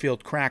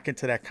Garfield crack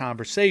into that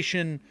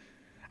conversation?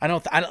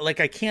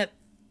 I can't.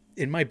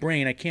 In my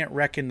brain, I can't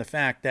reckon the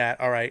fact that,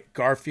 all right,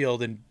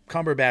 Garfield and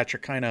Cumberbatch are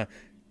kind of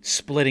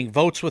splitting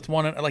votes with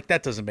one another. Like,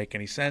 that doesn't make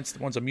any sense.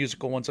 One's a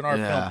musical, one's an art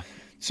film.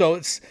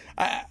 So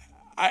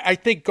I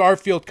think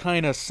Garfield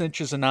kind of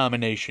cinches a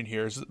nomination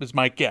here, is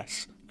my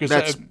guess.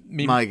 That's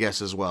my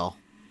guess as well.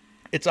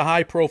 It's a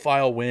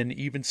high-profile win,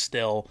 even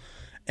still,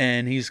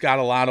 and he's got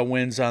a lot of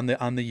wins on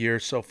the year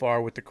so far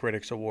with the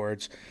Critics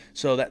Awards.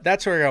 So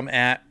that's where I'm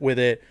at with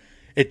it.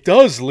 It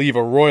does leave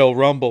a Royal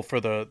Rumble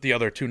for the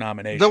other 2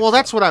 nominations. Well,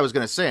 that's what I was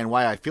going to say, and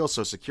why I feel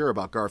so secure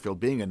about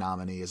Garfield being a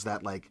nominee is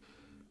that, like,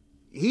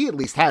 he at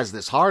least has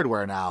this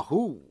hardware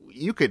now.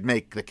 You could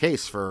make the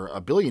case for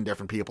a billion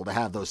different people to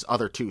have those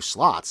other 2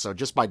 slots. So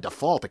just by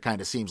default, it kind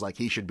of seems like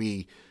he should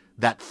be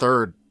that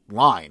third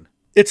line.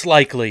 It's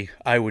likely,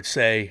 I would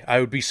say. I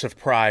would be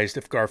surprised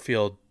if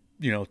Garfield,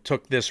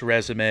 took this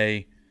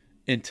resume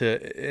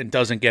and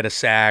doesn't get a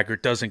SAG or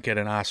doesn't get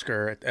an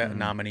Oscar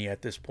nominee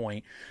at this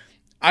point.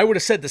 I would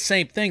have said the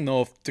same thing,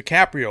 though, if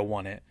DiCaprio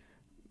won it,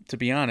 to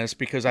be honest,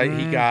 because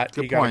he got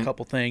a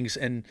couple things.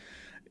 And,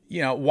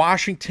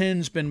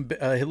 Washington's been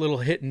a little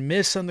hit and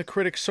miss on the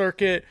critic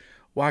circuit.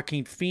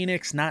 Joaquin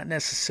Phoenix not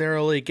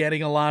necessarily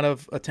getting a lot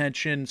of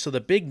attention. So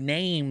the big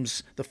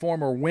names, the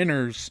former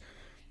winners,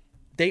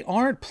 they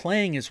aren't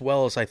playing as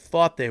well as I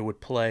thought they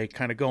would play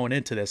kind of going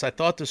into this. I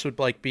thought this would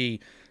be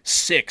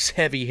 6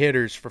 heavy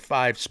hitters for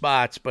 5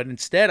 spots, but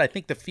instead I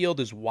think the field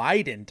is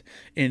widened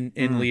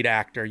in lead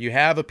actor. You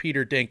have a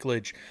Peter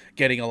Dinklage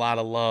getting a lot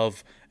of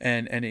love,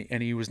 and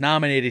he was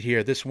nominated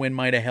here. This win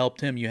might have helped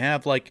him. You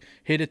have like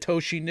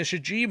Hidetoshi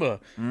Nishijima,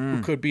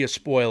 who could be a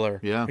spoiler.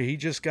 Yeah.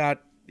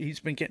 He's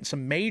been getting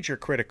some major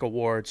critic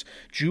awards.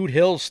 Jude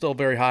Hill's still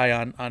very high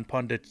on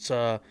pundits'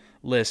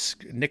 lists.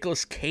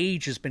 Nicolas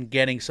Cage has been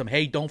getting some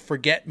 "Hey, don't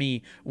forget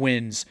me"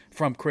 wins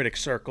from critic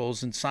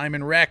circles, and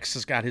Simon Rex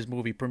has got his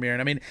movie premiere.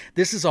 And I mean,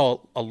 this is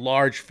all a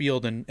large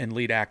field in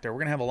lead actor. We're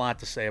gonna have a lot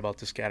to say about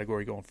this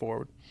category going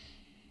forward.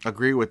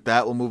 Agree with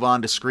that. We'll move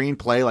on to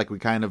screenplay. Like we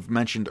kind of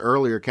mentioned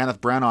earlier, Kenneth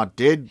Branagh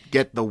did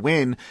get the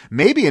win.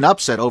 Maybe an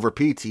upset over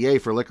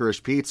PTA for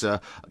Licorice Pizza,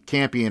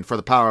 Campion for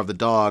The Power of the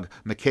Dog,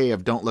 McKay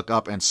of Don't Look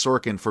Up, and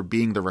Sorkin for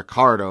Being the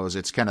Ricardos.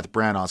 It's Kenneth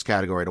Branagh's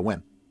category to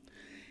win.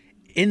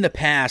 in the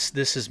past,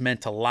 this has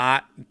meant a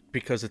lot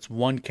because it's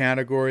one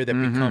category that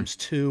becomes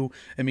two.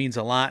 It means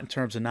a lot in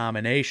terms of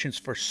nominations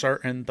for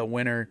certain. The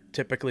winner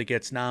typically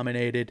gets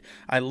nominated.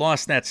 I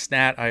lost that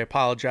stat. I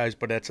apologize,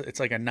 but it's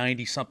like a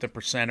 90-something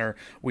percenter.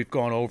 We've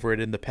gone over it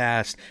in the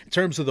past. In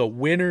terms of the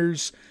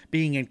winners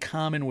being in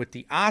common with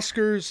the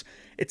Oscars,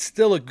 it's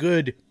still a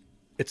good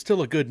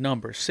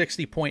number.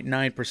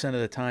 60.9% of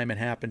the time it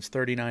happens,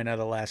 39 out of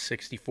the last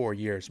 64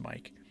 years,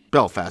 Mike.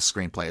 Belfast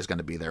screenplay is going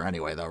to be there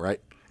anyway, though, right?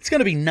 It's going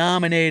to be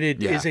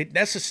nominated. Yeah. Is it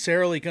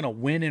necessarily going to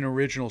win an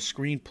original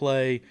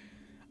screenplay?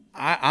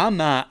 I'm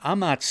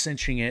not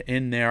cinching it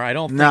in there. I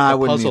don't think I the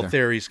wouldn't puzzle either.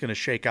 theory is going to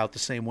shake out the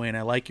same way, and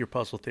I like your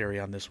puzzle theory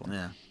on this one.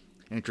 Yeah.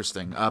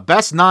 Interesting.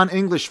 Best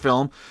non-English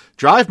film,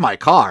 Drive My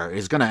Car,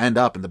 is going to end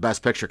up in the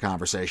Best Picture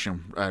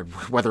conversation,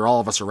 whether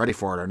all of us are ready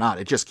for it or not.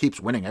 It just keeps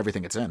winning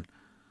everything it's in.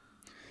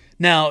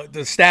 Now,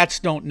 the stats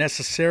don't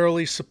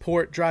necessarily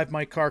support Drive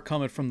My Car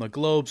coming from the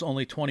Globes.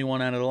 Only 21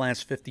 out of the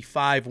last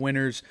 55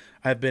 winners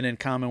have been in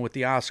common with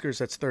the Oscars.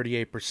 That's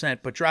 38%.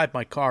 But Drive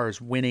My Car is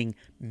winning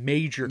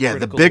major Yeah, the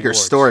critical bigger awards.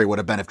 story would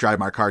have been if Drive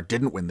My Car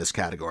didn't win this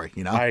category,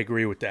 you know? I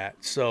agree with that.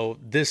 So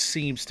this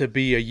seems to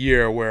be a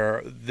year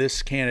where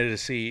this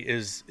candidacy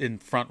is in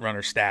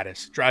front-runner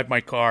status. Drive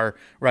My Car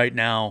right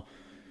now,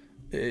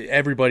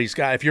 everybody's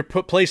got. If you're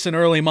placing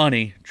early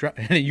money,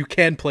 you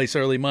can place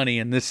early money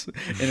in this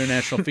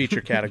international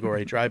feature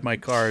category. Drive My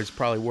Car is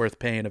probably worth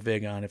paying a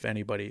vig on if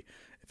anybody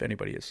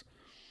is.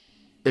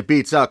 It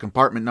beats out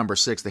compartment number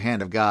 6, The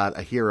Hand of God,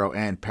 A Hero,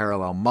 and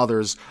Parallel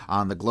Mothers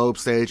on the Globe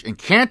stage.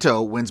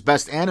 Encanto wins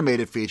Best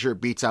Animated Feature,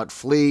 beats out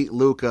Flea,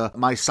 Luca,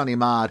 My Sunny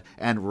Maud,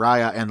 and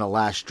Raya and the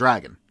Last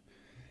Dragon.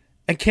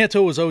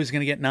 Encanto was always going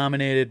to get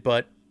nominated,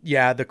 but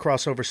yeah, the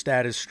crossover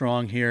stat is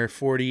strong here.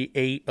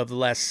 48 of the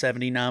last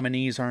 70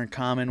 nominees are in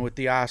common with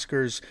the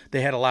Oscars.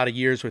 They had a lot of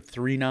years with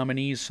 3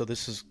 nominees, so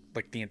this is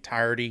like the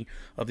entirety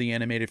of the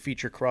animated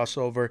feature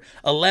crossover.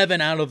 11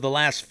 out of the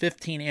last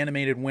 15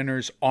 animated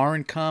winners are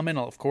in common.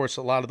 Of course,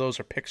 a lot of those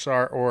are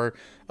Pixar or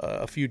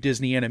a few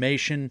Disney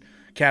animation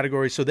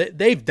categories. So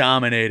they've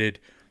dominated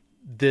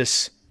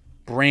this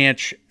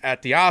branch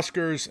at the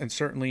Oscars and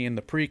certainly in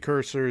the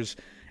precursors.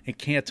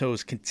 Encanto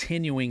is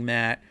continuing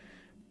that,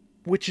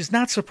 which is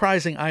not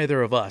surprising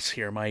either of us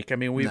here, Mike. I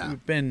mean,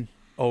 we've been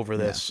over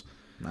this.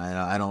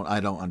 I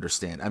don't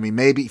understand. I mean,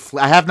 maybe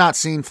I have not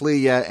seen Flea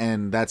yet,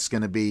 and that's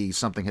going to be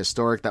something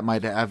historic that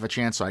might have a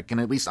chance. So I can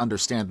at least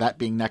understand that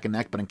being neck and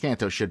neck. But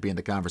Encanto should be in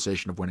the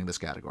conversation of winning this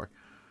category.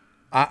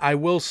 I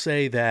will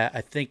say that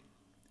I think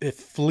if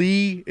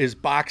Flea is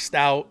boxed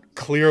out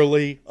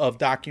clearly of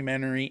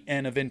documentary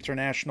and of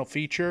international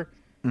feature,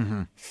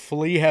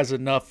 Flea has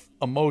enough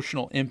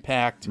emotional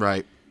impact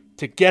Right.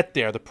 to get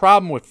there. The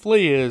problem with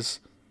Flea is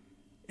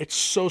it's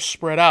so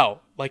spread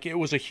out. Like, it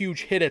was a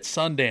huge hit at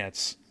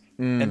Sundance,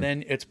 and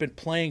then it's been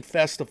playing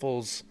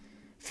festivals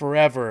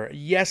forever.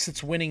 Yes,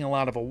 it's winning a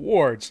lot of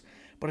awards,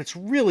 but it's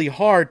really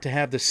hard to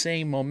have the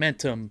same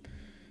momentum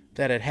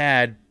that it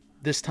had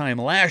this time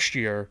last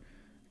year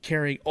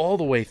carry all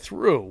the way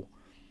through.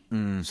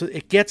 So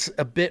it gets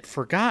a bit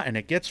forgotten.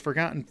 It gets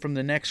forgotten from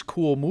the next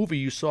cool movie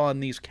you saw in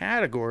these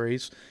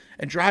categories.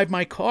 And Drive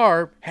My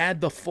Car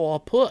had the fall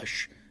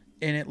push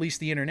in at least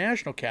the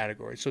international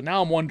category. So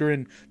now I'm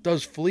wondering,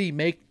 does Flea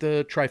make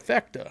the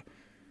trifecta?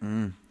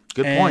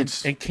 Good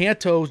points. And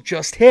Encanto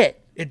just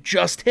hit. It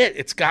just hit.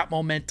 It's got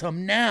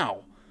momentum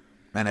now.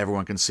 And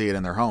everyone can see it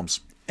in their homes.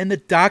 And the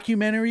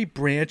documentary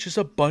branch is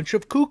a bunch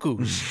of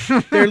cuckoos.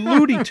 They're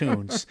Looney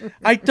Tunes.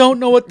 I don't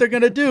know what they're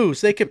going to do.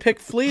 So they could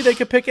pick Flea. They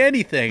could pick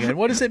anything. And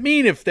what does it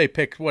mean if they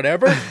pick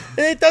whatever?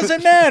 It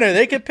doesn't matter.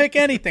 They could pick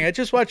anything. I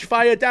just watched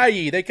Faya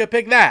Dai. They could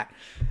pick that.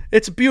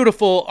 It's a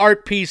beautiful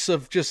art piece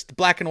of just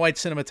black and white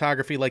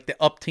cinematography, like the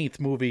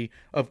Upteenth movie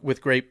with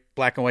great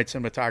black and white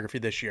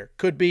cinematography this year.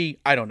 Could be.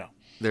 I don't know.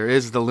 There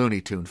is the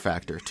Looney Tune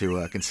factor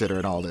to consider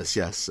in all this.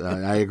 Yes,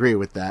 I agree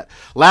with that.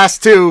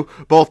 Last two,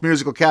 both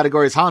musical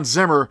categories. Hans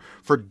Zimmer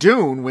for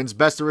Dune wins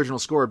Best Original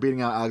Score,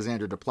 beating out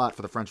Alexandre Desplat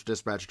for The French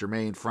Dispatch,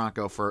 Jermaine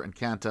Franco for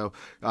Encanto,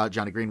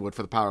 Johnny Greenwood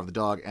for The Power of the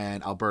Dog,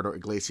 and Alberto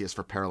Iglesias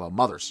for Parallel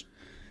Mothers.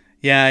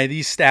 Yeah,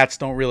 these stats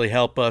don't really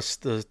help us.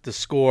 The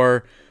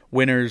score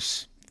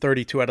winners,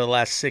 32 out of the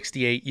last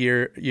 68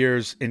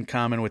 years in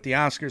common with the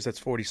Oscars. That's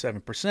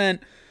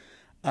 47%.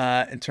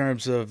 In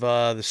terms of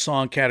the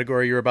song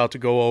category you're about to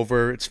go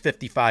over, it's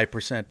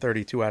 55%,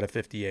 32 out of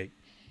 58.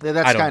 Yeah,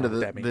 that's kind of know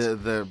what that means.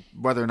 the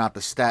whether or not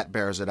the stat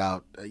bears it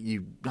out.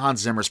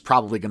 Hans Zimmer's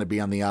probably going to be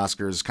on the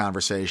Oscars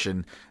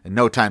conversation. And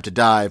No Time to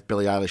Die,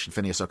 Billie Eilish and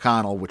Phineas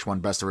O'Connell, which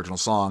won Best Original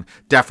Song,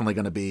 definitely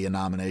going to be a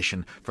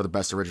nomination for the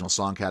Best Original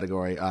Song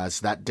category.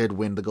 So that did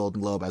win the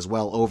Golden Globe as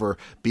well over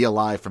Be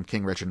Alive from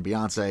King Richard and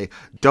Beyonce,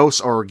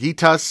 Dos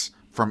Oruguitas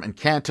from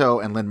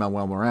Encanto and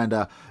Lin-Manuel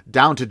Miranda,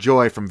 Down to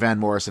Joy from Van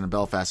Morrison and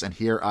Belfast, and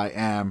Here I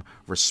Am,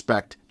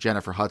 Respect,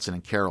 Jennifer Hudson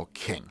and Carole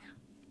King.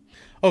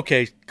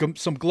 Okay,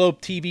 some Globe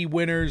TV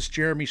winners: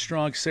 Jeremy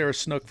Strong, Sarah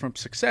Snook from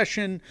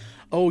Succession,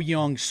 Oh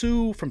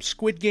Young-soo from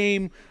Squid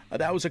Game.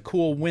 That was a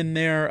cool win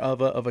there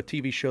of a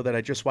TV show that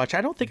I just watched.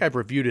 I don't think I've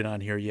reviewed it on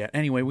here yet.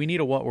 Anyway, we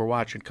need a What We're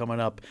Watching coming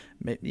up.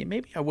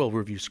 Maybe I will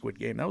review Squid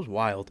Game. That was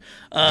wild.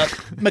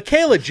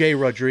 Michaela J.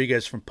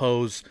 Rodriguez from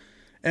Pose.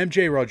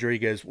 MJ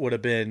Rodriguez would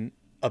have been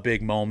a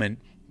big moment.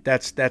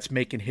 That's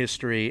making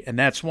history, and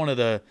that's one of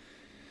the...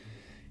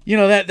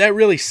 that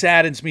really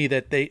saddens me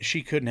that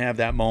she couldn't have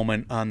that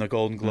moment on the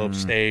Golden Globe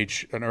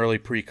stage, an early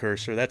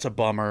precursor. That's a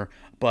bummer,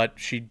 but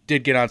she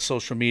did get on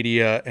social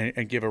media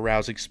and give a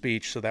rousing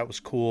speech, so that was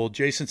cool.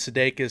 Jason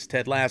Sudeikis,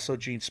 Ted Lasso,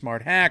 Gene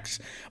Smart Hacks,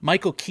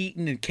 Michael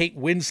Keaton and Kate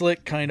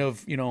Winslet, kind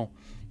of,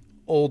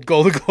 old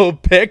Golden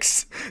Globe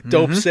picks.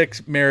 Dope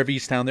Sick, Mayor of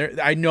Easttown. There,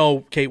 I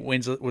know Kate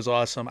Winslet was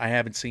awesome. I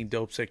haven't seen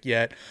Dope Sick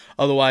yet.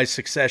 Otherwise,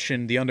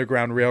 Succession, The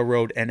Underground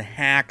Railroad, and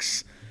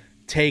Hacks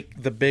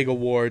take the big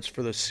awards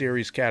for the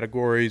series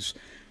categories.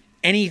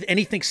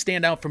 Anything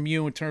stand out from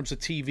you in terms of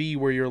TV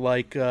where you're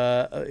like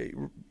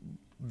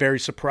very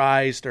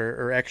surprised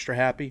or extra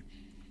happy?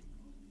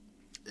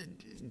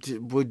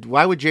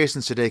 Why would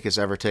Jason Sudeikis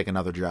ever take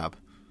another job?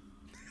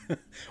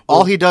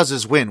 All he does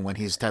is win when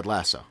he's Ted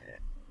Lasso.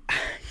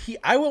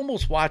 I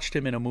almost watched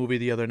him in a movie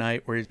the other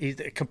night where he's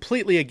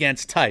completely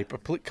against type,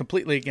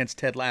 completely against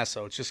Ted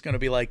Lasso. It's just going to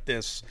be like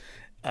this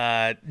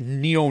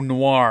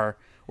neo-noir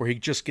where he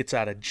just gets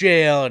out of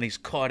jail and he's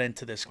caught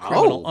into this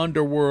criminal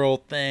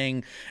underworld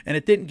thing, and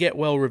it didn't get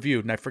well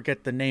reviewed, and I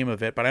forget the name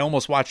of it, but I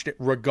almost watched it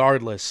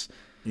regardless.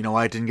 You know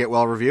why it didn't get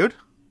well reviewed?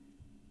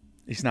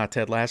 He's not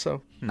Ted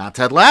Lasso? Not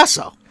Ted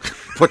Lasso.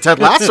 Put Ted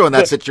Lasso in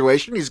that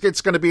situation,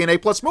 it's going to be an A+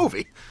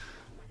 movie.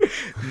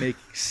 Make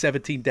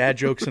 17 dad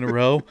jokes in a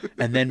row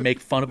and then make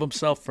fun of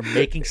himself for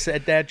making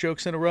said dad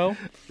jokes in a row.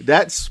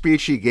 That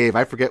speech he gave,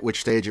 I forget which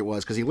stage it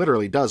was, because he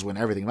literally does win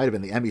everything. It might have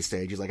been the Emmy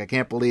stage. He's like, I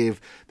can't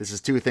believe this is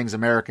two things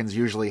Americans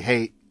usually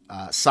hate,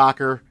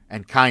 soccer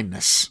and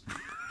kindness.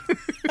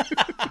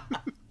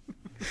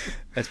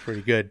 That's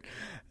pretty good.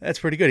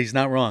 He's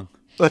not wrong.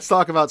 Let's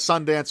talk about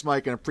Sundance,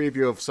 Mike, and a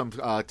preview of some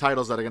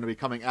titles that are going to be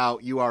coming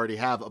out. You already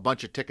have a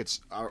bunch of tickets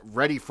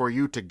ready for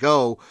you to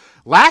go.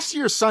 Last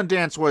year's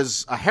Sundance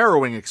was a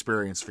harrowing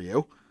experience for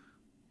you.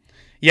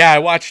 Yeah, I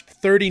watched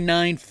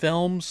 39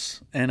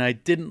 films, and I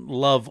didn't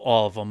love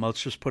all of them.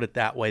 Let's just put it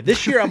that way.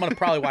 This year, I'm going to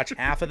probably watch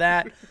half of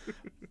that,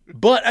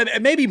 but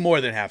maybe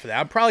more than half of that.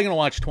 I'm probably going to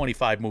watch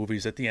 25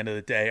 movies at the end of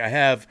the day. I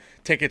have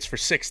tickets for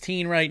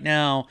 16 right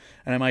now,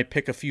 and I might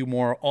pick a few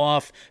more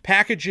off.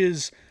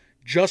 Packages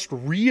just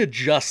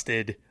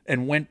readjusted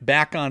and went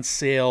back on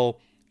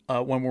sale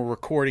when we're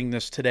recording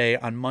this today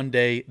on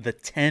Monday the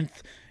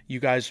 10th. You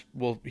guys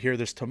will hear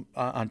this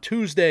on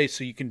Tuesday,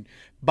 so you can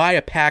buy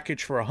a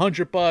package for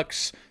 $100,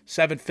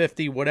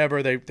 $750,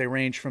 whatever. They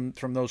range from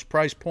those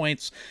price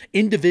points.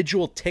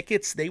 Individual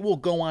tickets, they will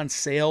go on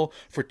sale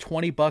for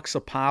 $20 a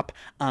pop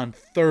on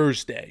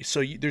Thursday.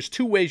 So there's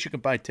two ways you can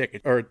buy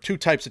tickets, or two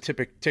types of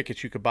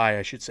tickets you could buy,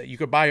 I should say. You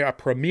could buy a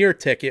premiere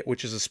ticket,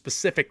 which is a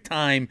specific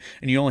time,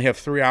 and you only have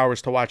 3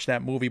 hours to watch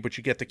that movie, but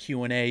you get the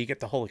Q&A, you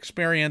get the whole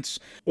experience.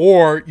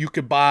 Or you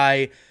could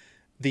buy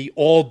the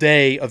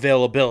all-day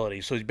availability.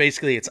 So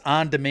basically, it's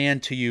on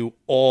demand to you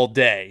all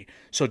day.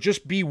 So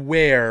just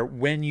beware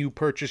when you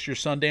purchase your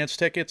Sundance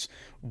tickets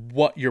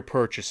what you're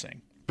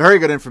purchasing. Very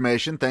good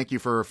information. Thank you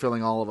for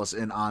filling all of us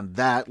in on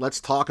that. Let's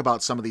talk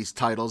about some of these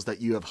titles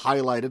that you have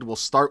highlighted. We'll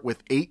start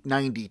with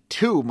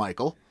 892,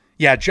 Michael.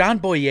 Yeah, John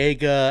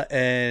Boyega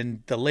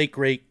and the late,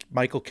 great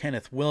Michael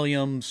Kenneth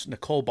Williams,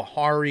 Nicole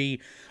Beharie,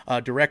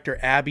 director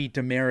Abby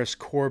Damaris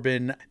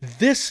Corbin.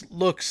 This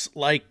looks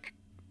like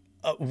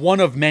one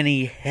of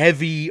many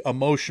heavy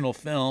emotional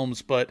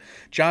films, but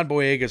John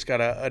Boyega's got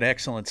an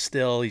excellent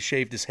still. He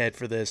shaved his head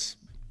for this.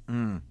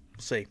 We'll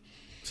see.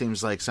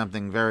 Seems like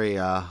something very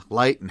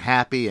light and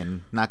happy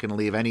and not going to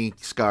leave any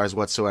scars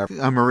whatsoever.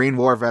 A Marine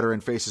War veteran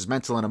faces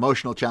mental and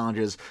emotional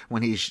challenges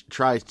when he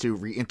tries to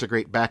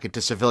reintegrate back into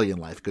civilian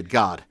life. Good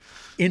God.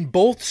 In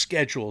both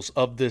schedules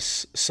of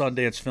this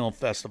Sundance Film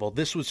Festival,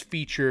 this was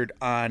featured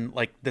on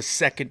like the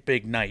second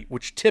big night,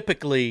 which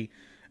typically,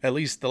 at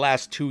least the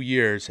last 2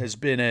 years, has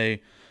been a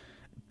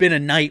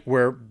night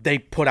where they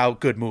put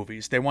out good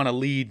movies. They want to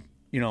lead,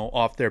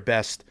 off their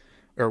best,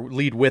 or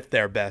lead with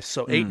their best.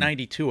 So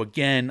 892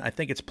 again, I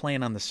think it's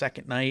playing on the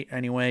second night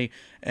anyway,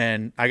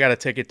 and I got a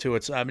ticket to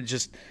it. So I'm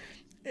just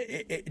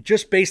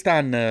based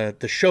on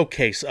the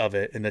showcase of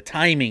it and the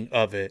timing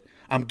of it,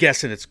 I'm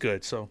guessing it's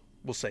good. So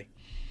we'll see.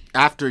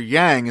 After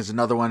Yang is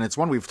another one. It's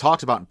one we've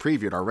talked about and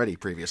previewed already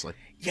previously.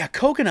 Yeah,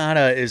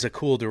 Kogonada is a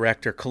cool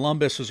director.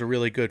 Columbus was a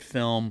really good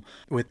film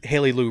with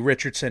Haley Lou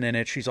Richardson in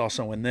it. She's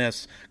also in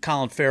this.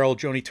 Colin Farrell,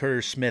 Joni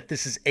Turner-Smith.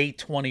 This is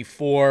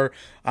 824.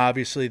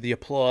 Obviously, the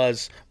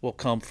applause will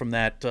come from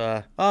that.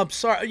 I'm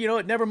sorry. You know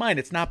what? Never mind.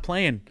 It's not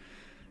playing.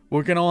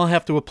 We're going to all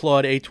have to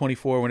applaud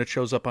 824 when it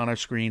shows up on our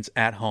screens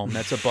at home.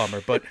 That's a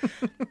bummer. But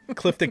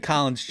Clifton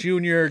Collins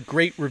Jr.,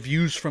 great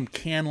reviews from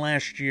Cannes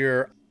last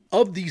year.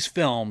 Of these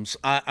films,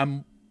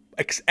 I'm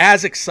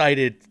as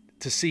excited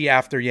to see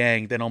after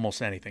Yang than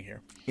almost anything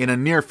here. In a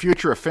near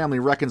future, a family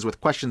reckons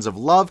with questions of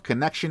love,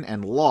 connection,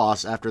 and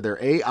loss after their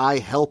AI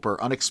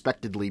helper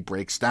unexpectedly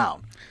breaks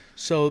down.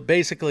 So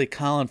basically,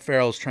 Colin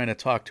Farrell's trying to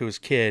talk to his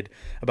kid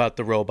about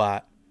the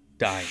robot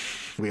dying.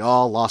 We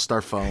all lost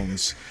our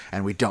phones,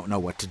 and we don't know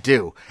what to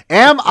do.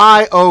 Am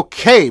I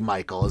okay,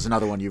 Michael, is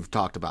another one you've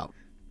talked about.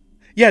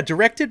 Yeah,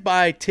 directed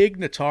by Tig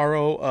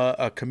Notaro,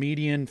 a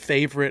comedian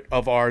favorite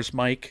of ours,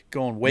 Mike,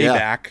 going way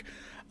back.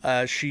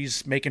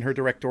 She's making her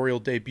directorial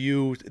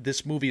debut.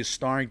 This movie is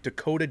starring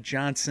Dakota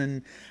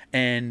Johnson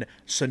and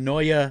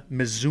Sonoya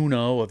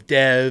Mizuno of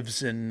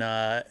Devs and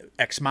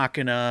Ex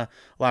Machina.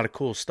 A lot of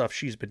cool stuff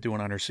she's been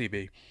doing on her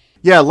CB.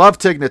 Yeah, love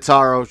Tig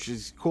Notaro.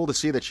 She's cool to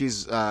see that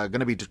she's going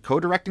to be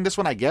co-directing this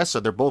one, I guess. So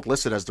they're both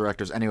listed as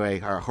directors. Anyway,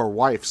 her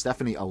wife,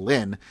 Stephanie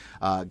Alin,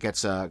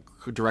 gets a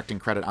directing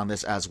credit on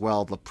this as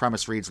well. The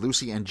premise reads,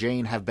 Lucy and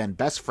Jane have been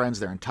best friends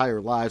their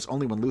entire lives.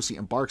 Only when Lucy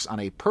embarks on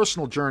a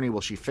personal journey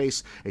will she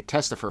face a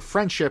test of her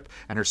friendship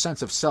and her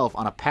sense of self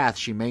on a path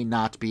she may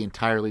not be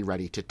entirely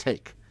ready to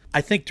take.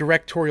 I think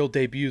directorial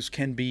debuts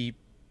can be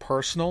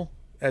personal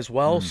as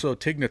well. So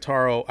Tig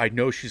Notaro, I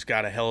know she's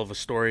got a hell of a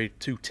story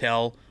to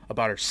tell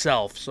about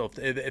herself. So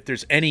if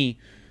there's any,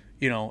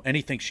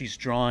 anything she's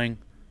drawing,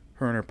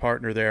 her and her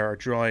partner there are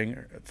drawing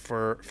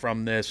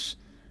from this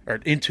or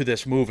into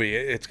this movie,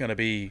 it's going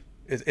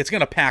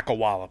to pack a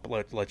wallop.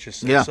 Let's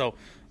just say. Yeah. So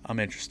I'm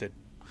interested.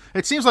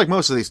 It seems like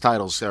most of these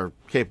titles are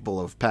capable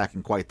of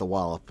packing quite the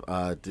wallop.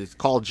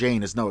 Call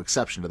Jane is no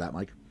exception to that,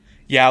 Mike.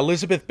 Yeah,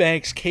 Elizabeth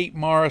Banks, Kate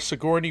Mara,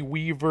 Sigourney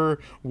Weaver,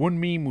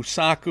 Wunmi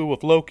Musaku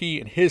of Loki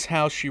and His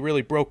House. She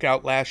really broke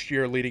out last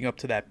year leading up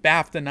to that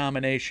BAFTA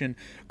nomination.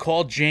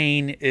 Call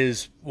Jane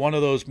is one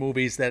of those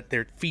movies that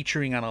they're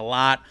featuring on a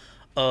lot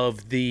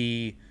of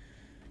the,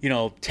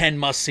 10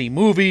 must-see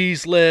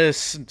movies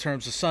lists in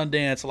terms of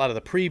Sundance. A lot of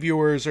the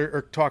previewers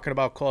are talking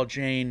about Call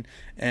Jane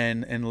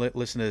and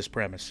listen to this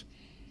premise.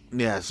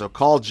 Yeah, so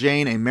Call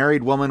Jane, a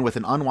married woman with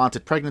an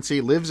unwanted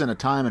pregnancy, lives in a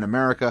time in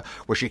America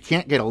where she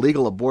can't get a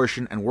legal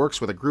abortion and works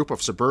with a group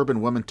of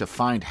suburban women to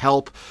find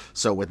help.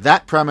 So with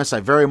that premise, I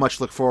very much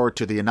look forward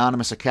to the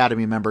anonymous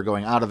Academy member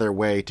going out of their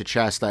way to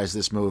chastise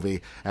this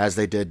movie, as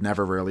they did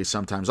Never, Rarely,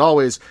 Sometimes,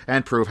 Always,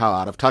 and prove how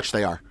out of touch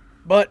they are.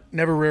 But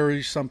Never,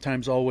 Rarely,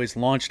 Sometimes, Always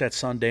launched at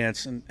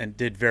Sundance and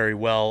did very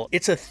well.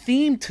 It's a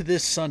theme to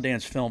this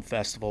Sundance Film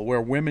Festival where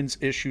women's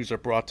issues are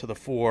brought to the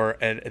fore,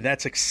 and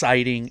that's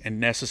exciting and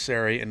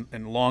necessary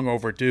and long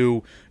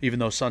overdue, even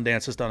though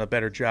Sundance has done a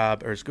better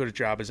job or as good a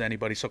job as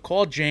anybody. So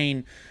Call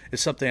Jane is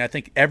something I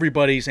think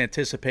everybody's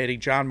anticipating.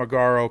 John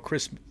Magaro,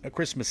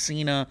 Chris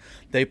Messina,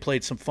 they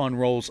played some fun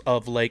roles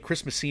of late.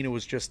 Chris Messina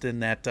was just in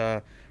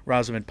that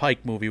Rosamund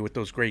Pike movie with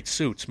those great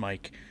suits,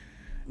 Mike.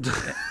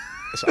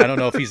 So I don't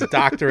know if he's a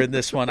doctor in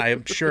this one. I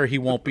am sure he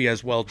won't be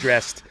as well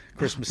dressed.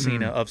 Chris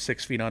Messina of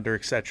 6 Feet Under,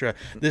 etc.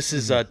 This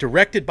is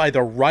directed by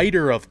the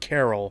writer of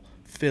Carol,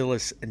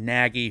 Phyllis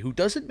Nagy, who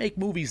doesn't make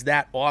movies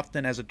that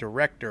often as a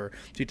director.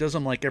 She does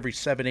them like every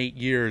 7-8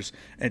 years,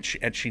 and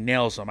she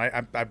nails them.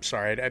 I'm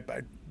sorry, I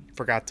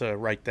forgot to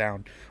write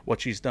down what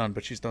she's done,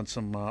 but she's done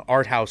some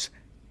art house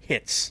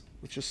hits,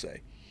 let's just say.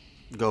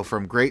 Go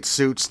from great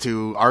suits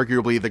to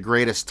arguably the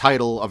greatest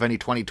title of any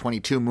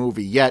 2022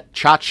 movie yet,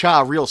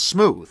 Cha-Cha Real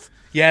Smooth.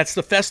 Yeah, it's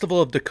the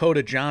Festival of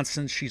Dakota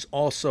Johnson. She's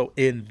also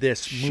in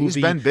this movie.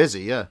 She's been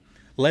busy, yeah.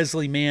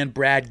 Leslie Mann,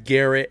 Brad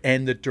Garrett,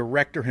 and the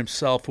director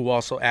himself, who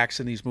also acts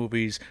in these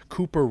movies,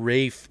 Cooper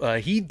Raiff.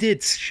 He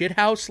did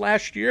Shithouse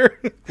last year.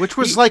 Which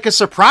was like a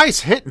surprise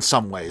hit in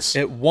some ways.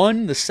 It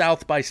won the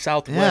South by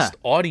Southwest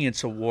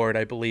Audience Award,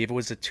 I believe.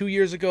 Was it 2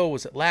 years ago?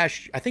 Was it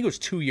last year? I think it was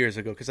 2 years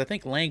ago, because I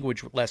think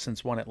Language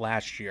Lessons won it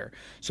last year.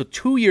 So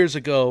 2 years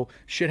ago,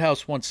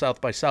 Shithouse won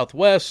South by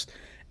Southwest,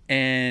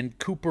 and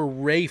Cooper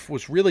Raiff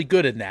was really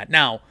good in that.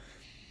 Now,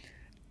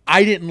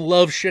 I didn't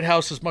love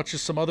Shithouse as much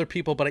as some other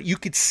people, but you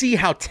could see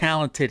how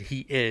talented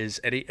he is.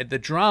 And the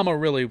drama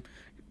really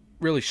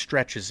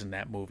stretches in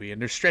that movie. And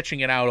they're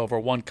stretching it out over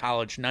one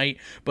college night.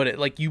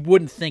 But you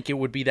wouldn't think it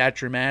would be that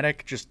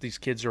dramatic. Just these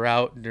kids are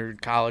out and they're in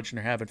college and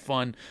they're having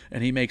fun.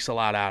 And he makes a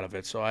lot out of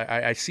it. So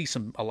I see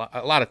a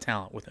lot of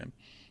talent with him.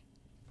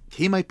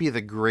 He might be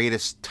the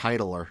greatest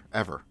titler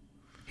ever.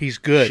 He's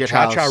good.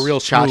 Shithouse, Cha-Cha Real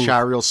Smooth. Cha-Cha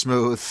Real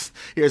Smooth.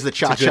 Here's the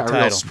Cha-Cha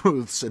Real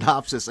Smooth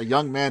synopsis. A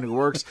young man who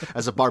works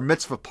as a bar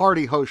mitzvah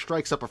party host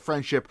strikes up a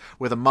friendship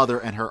with a mother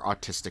and her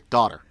autistic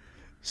daughter.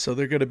 So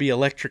they're going to be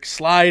electric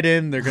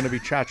sliding. They're going to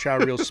be Cha-Cha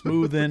Real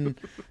Smoothing.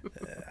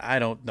 I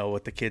don't know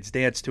what the kids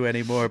dance to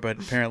anymore,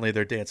 but apparently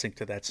they're dancing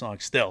to that song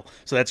still.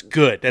 So that's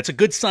good. That's a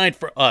good sign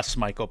for us,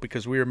 Michael,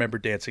 because we remember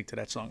dancing to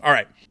that song. All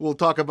right. We'll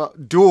talk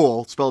about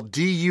Duel, spelled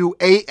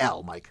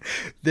D-U-A-L, Mike.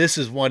 This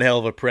is one hell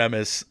of a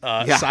premise.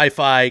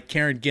 Sci-fi,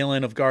 Karen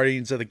Gillan of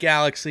Guardians of the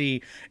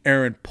Galaxy,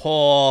 Aaron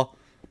Paul.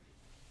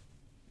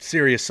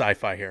 Serious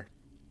sci-fi here.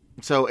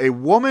 So a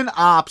woman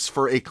opts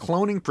for a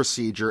cloning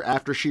procedure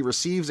after she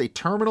receives a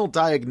terminal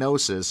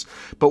diagnosis,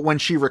 but when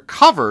she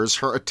recovers,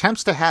 her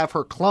attempts to have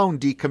her clone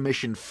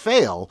decommissioned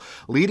fail,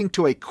 leading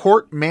to a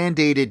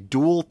court-mandated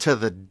duel to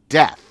the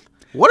death.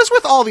 What is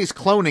with all these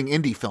cloning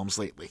indie films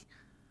lately?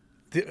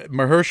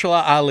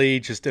 Mahershala Ali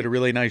just did a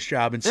really nice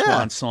job in Swan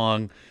Yeah.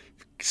 Song.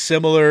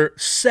 Similar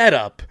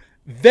setup,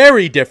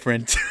 very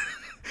different,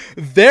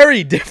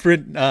 very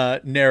different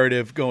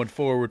narrative going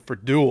forward for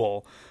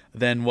Duel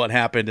than what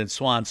happened in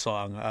Swan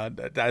Song.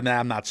 And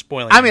I'm not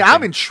spoiling. I mean, I'm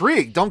anything.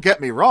 intrigued. Don't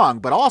get me wrong,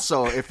 but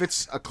also if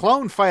it's a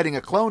clone fighting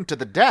a clone to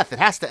the death, it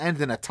has to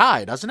end in a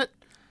tie, doesn't it?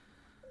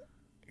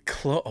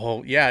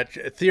 Oh yeah,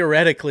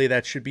 theoretically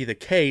that should be the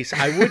case.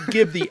 I would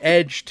give the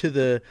edge to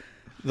the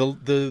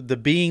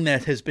being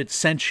that has been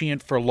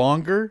sentient for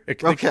longer.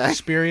 Okay.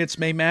 Experience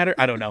may matter.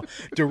 I don't know.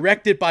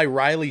 Directed by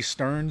Riley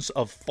Stearns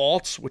of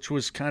Faults, which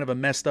was kind of a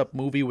messed up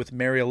movie with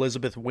Mary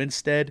Elizabeth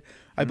Winstead,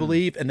 I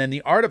believe, and then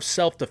The Art of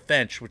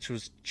Self-Defense, which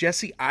was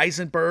Jesse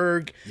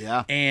Eisenberg.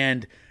 Yeah.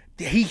 And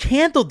he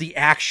handled the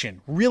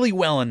action really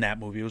well in that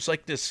movie. It was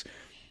like this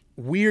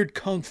weird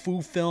kung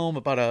fu film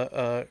about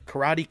a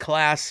karate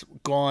class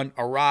gone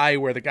awry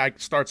where the guy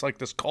starts like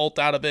this cult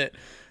out of it.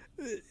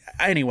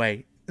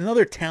 Anyway,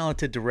 another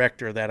talented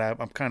director that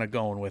I'm kind of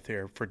going with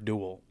here for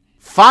Duel.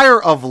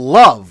 Fire of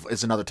Love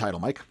is another title,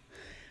 Mike.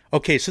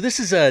 Okay, so this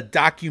is a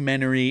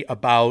documentary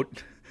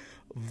about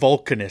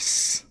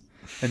Vulcanus,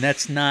 and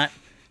that's not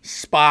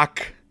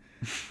Spock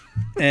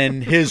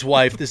and his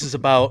wife. This is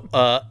about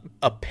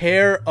a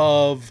pair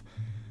of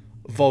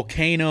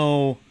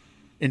volcano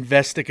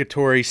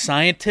investigatory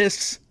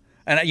scientists.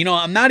 And, you know,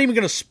 I'm not even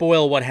going to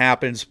spoil what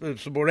happens,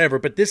 whatever,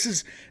 but this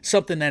is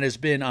something that has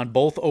been on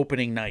both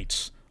opening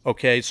nights.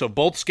 Okay, so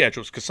both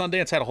schedules, because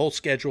Sundance had a whole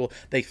schedule.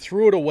 They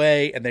threw it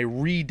away and they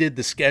redid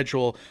the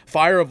schedule.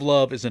 Fire of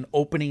Love is an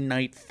opening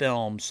night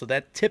film, so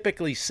that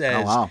typically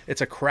says Oh, wow.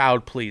 it's a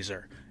crowd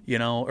pleaser, you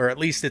know, or at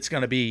least it's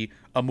going to be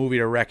a movie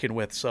to reckon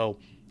with. So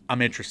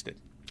I'm interested.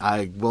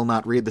 I will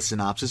not read the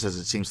synopsis as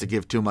it seems to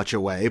give too much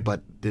away,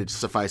 but it's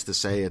suffice to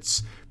say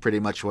it's pretty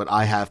much what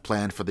I have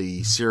planned for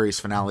the series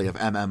finale of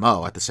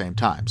MMO at the same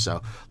time.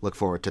 So look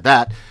forward to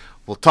that.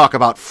 We'll talk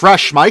about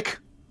Fresh, Mike.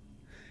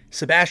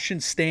 Sebastian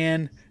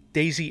Stan,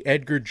 Daisy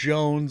Edgar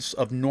Jones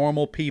of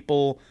Normal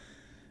People,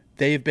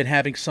 they've been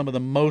having some of the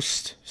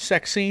most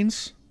sex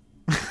scenes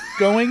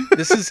going.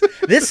 This is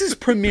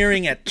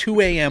premiering at 2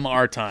 a.m.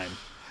 our time.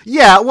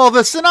 Yeah, well,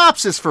 the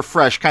synopsis for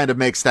Fresh kind of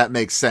makes that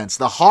make sense.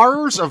 The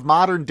horrors of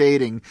modern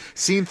dating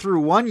seen through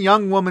one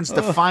young woman's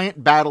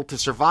defiant battle to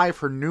survive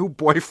her new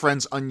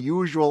boyfriend's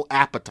unusual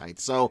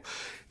appetite. So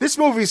this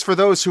movie's for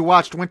those who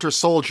watched Winter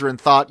Soldier and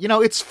thought, you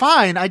know, it's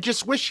fine. I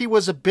just wish he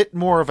was a bit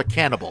more of a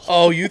cannibal.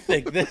 Oh, you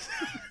think this?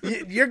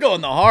 You're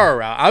going the horror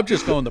route. I'm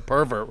just going the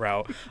pervert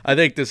route. I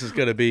think this is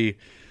going to be,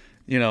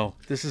 you know,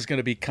 this is going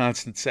to be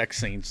constant sex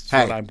scenes.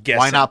 That's what I'm guessing.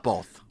 Why not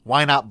both?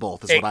 Why not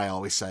both is what I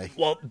always say.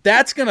 Well,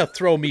 that's going to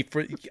throw me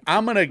for.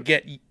 I'm going to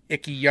get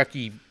icky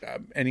yucky,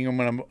 and I'm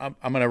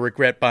going to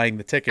regret buying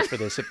the ticket for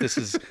this if this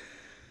is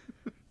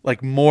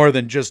like more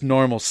than just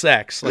normal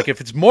sex. Like if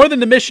it's more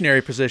than the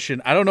missionary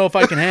position, I don't know if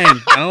I can hang.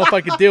 I don't know if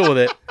I can deal with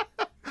it.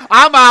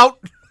 I'm out.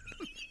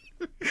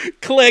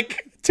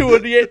 Click to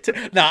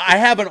it. Now I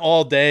have an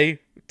all day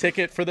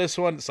ticket for this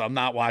one, so I'm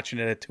not watching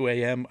it at 2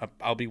 a.m.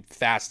 I'll be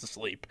fast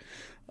asleep.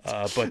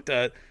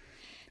 But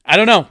I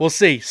don't know. We'll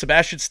see.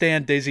 Sebastian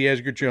Stan, Daisy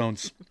Edgar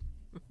Jones.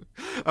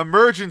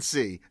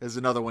 Emergency is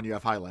another one you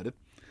have highlighted.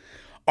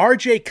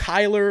 R.J.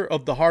 Kyler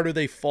of The Harder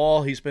They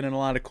Fall. He's been in a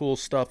lot of cool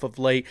stuff of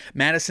late.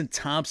 Madison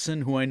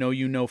Thompson, who I know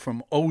you know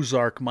from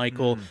Ozark,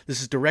 Michael.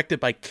 This is directed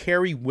by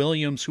Carrie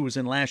Williams, who was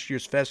in last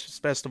year's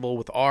festival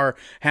with our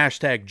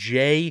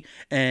 #J.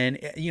 And,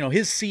 you know,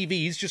 his CV,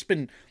 he's just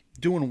been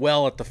doing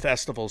well at the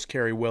festivals,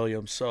 Carrie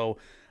Williams. So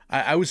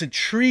I was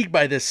intrigued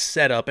by this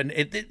setup. And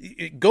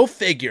it go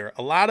figure.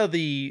 A lot of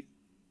the,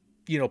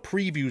 you know,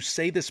 previews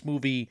say this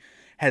movie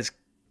has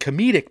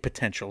comedic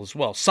potential as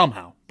well,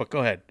 somehow. But go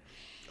ahead.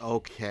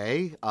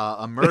 Okay,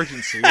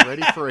 emergency.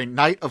 Ready for a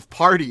night of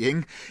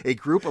partying? A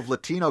group of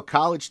Latino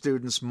college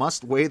students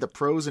must weigh the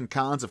pros and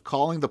cons of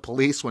calling the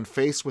police when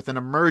faced with an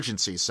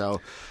emergency. So,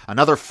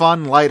 another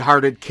fun,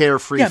 lighthearted,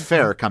 carefree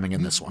fare coming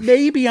in this one.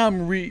 Maybe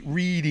I'm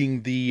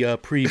reading the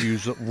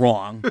previews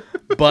wrong,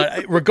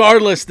 but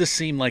regardless, this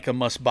seemed like a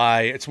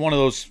must-buy. It's one of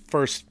those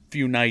first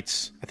few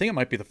nights. I think it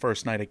might be the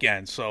first night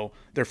again, so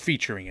they're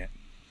featuring it.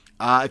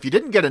 If you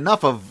didn't get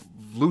enough of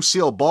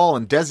Lucille Ball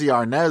and Desi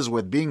Arnaz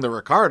with Being the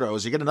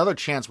Ricardos, you get another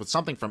chance with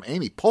something from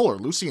Amy Poehler,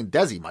 Lucy and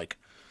Desi, Mike.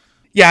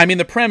 Yeah, I mean,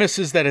 the premise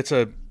is that it's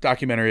a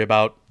documentary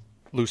about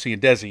Lucy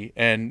and Desi,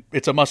 and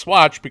it's a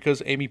must-watch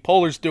because Amy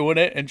Poehler's doing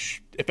it, and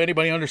if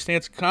anybody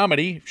understands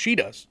comedy, she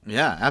does.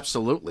 Yeah,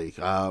 absolutely.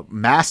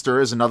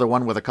 Master is another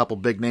one with a couple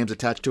big names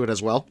attached to it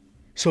as well.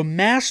 So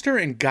Master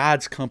and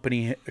God's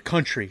Country,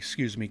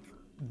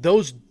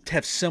 those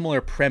have similar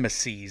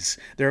premises.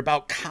 They're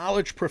about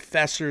college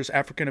professors,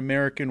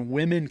 African-American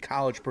women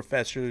college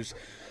professors.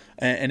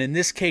 And in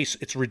this case,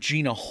 it's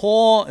Regina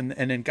Hall. And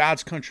in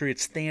God's Country,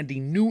 it's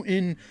Thandie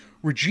Newton.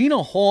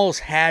 Regina Hall's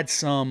had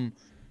some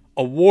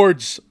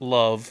awards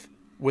love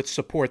with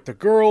Support the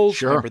Girls.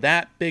 Sure. Remember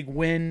that big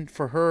win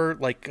for her?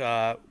 Like,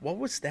 what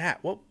was that?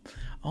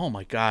 Oh,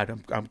 my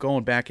God. I'm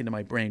going back into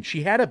my brain.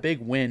 She had a big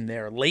win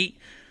there late,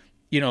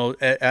 in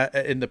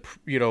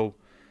the,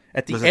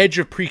 at the edge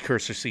of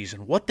precursor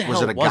season. What the hell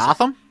Was was it a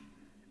Gotham?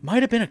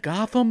 Might have been a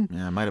Gotham.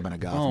 Yeah, it might have been a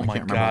Gotham. Oh I my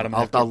can't God,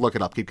 remember. I'll look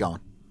it up. Keep going.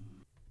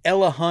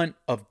 Ella Hunt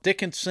of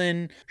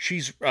Dickinson.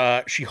 She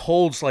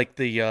holds like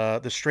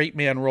the straight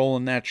man role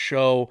in that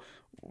show.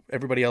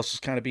 Everybody else is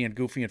kind of being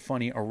goofy and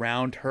funny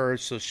around her,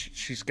 so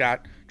she's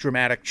got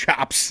dramatic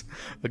chops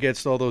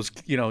against all those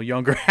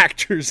younger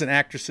actors and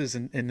actresses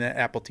in the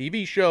Apple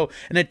TV show.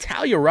 And then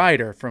Talia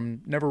Ryder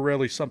from Never,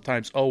 Rarely,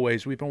 Sometimes,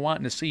 Always. We've been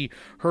wanting to see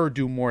her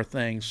do more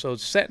things. So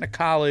it's set in a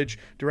college,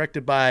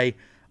 directed by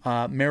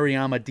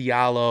Mariama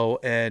Diallo,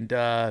 and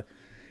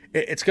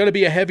it's going to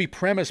be a heavy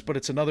premise, but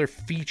it's another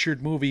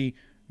featured movie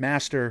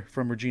master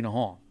from Regina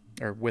Hall,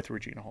 or with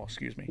Regina Hall,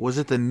 excuse me. Was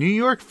it the New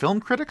York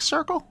Film Critics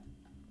Circle?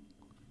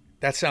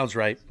 That sounds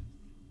right.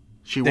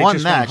 She They won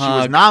just that. won She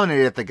was Hog.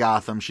 nominated at the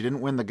Gotham. She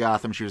didn't win the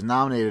Gotham. She was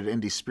nominated at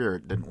Indie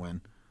Spirit. Didn't win.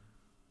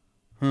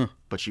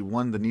 But she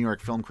won the New York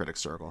Film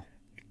Critics Circle.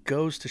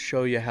 Goes to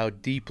show you how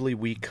deeply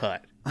we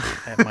cut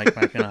at Mike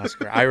and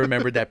Oscar. I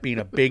remember that being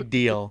a big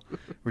deal.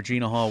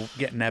 Regina Hall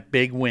getting that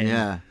big win.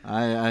 Yeah,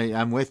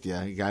 I'm with you.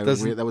 That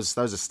was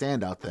a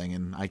standout thing,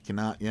 and I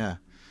cannot. Yeah.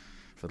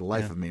 For the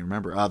life of me,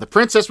 remember. The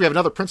Princess, we have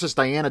another Princess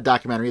Diana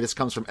documentary. This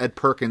comes from Ed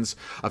Perkins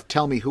of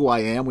Tell Me Who I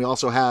Am. We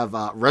also have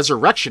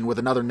Resurrection with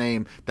another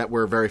name that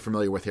we're very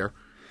familiar with here.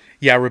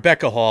 Yeah,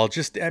 Rebecca Hall.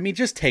 Just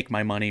take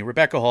my money.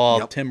 Rebecca Hall,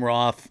 Yep. Tim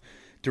Roth,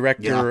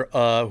 director,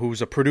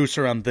 who's a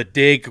producer on The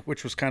Dig,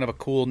 which was kind of a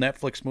cool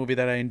Netflix movie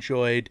that I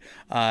enjoyed.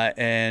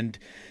 And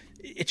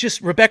it's just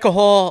Rebecca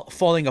Hall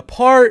falling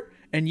apart,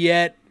 and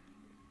yet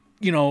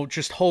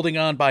just holding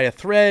on by a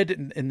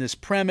thread in this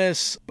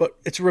premise. But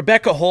it's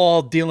Rebecca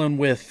Hall dealing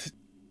with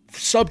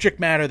subject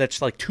matter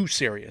that's like too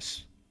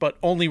serious, but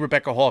only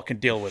Rebecca Hall can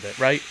deal with it,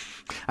 right?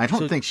 I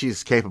don't think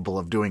she's capable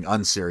of doing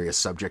unserious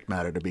subject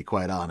matter, to be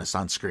quite honest,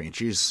 on screen.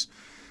 She's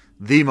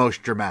the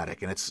most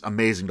dramatic, and it's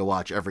amazing to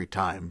watch every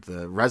time.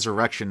 The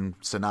Resurrection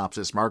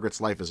synopsis: Margaret's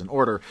life is in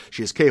order.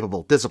 She is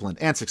capable, disciplined,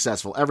 and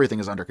successful. Everything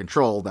is under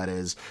control, that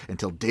is,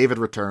 until David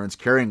returns,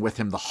 carrying with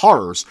him the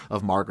horrors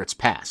of Margaret's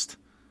past.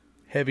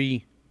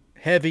 Heavy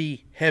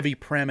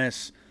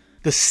premise.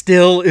 The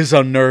still is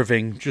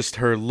unnerving, just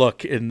her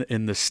look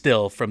in the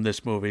still from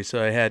this movie.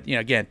 So I had,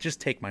 again,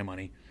 just take my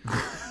money.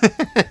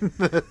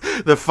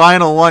 The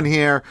final one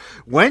here: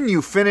 When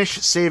You Finish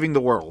Saving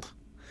the World.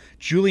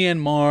 Julianne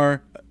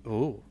Moore,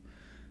 or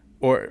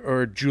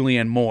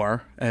Julianne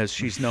Moore, as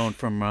she's known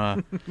from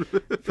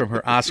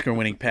her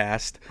Oscar-winning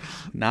past,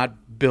 not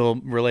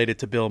related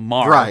to Bill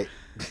Maher. Right.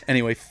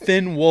 Anyway,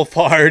 Finn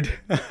Wolfhard,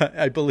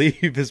 I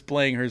believe, is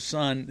playing her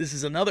son. This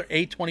is another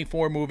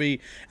A24 movie,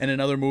 and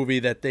another movie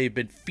that they've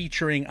been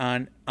featuring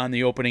on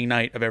the opening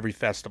night of every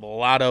festival.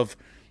 A lot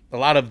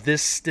of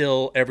this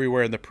still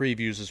everywhere in the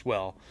previews as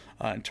well,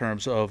 in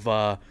terms of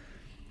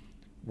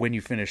When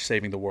You Finish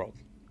Saving the World.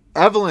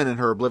 Evelyn and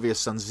her oblivious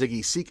son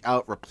Ziggy seek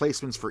out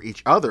replacements for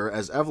each other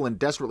as Evelyn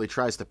desperately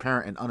tries to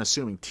parent an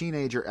unassuming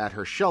teenager at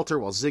her shelter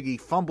while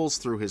Ziggy fumbles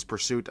through his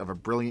pursuit of a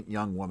brilliant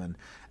young woman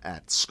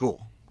at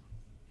school.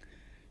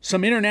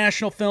 Some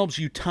international films,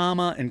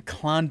 Utama and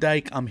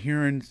Klondike. I'm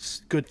hearing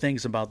good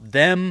things about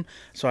them,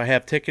 so I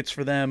have tickets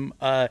for them.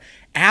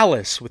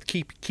 Alice with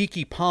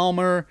Keke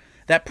Palmer.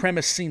 That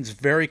premise seems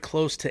very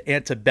close to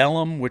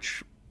Antebellum,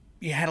 which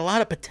had a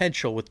lot of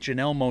potential with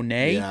Janelle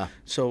Monáe. Yeah.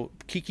 So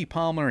Keke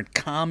Palmer and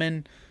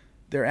Common,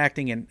 they're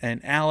acting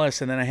in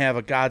Alice. And then I have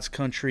a God's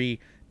Country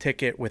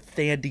ticket with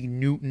Thandie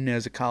Newton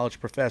as a college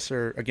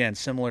professor. Again,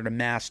 similar to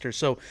Master.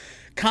 So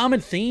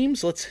common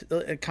themes,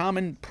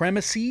 common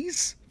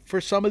premises for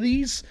some of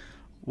these.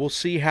 We'll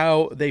see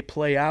how they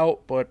play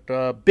out,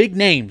 but big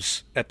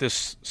names at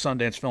this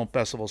Sundance Film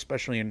Festival,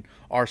 especially in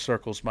our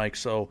circles, Mike.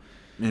 So,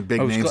 And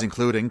big names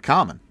including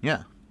Common,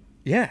 yeah.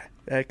 Yeah,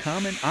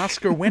 Common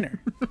Oscar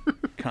winner,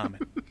 Common.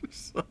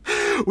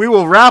 We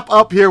will wrap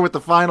up here with the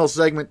final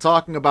segment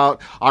talking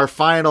about our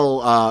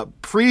final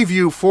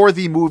preview for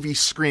the movie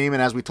Scream.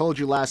 And as we told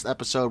you last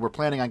episode, we're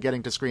planning on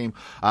getting to Scream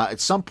at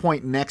some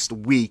point next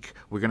week.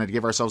 We're going to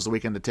give ourselves the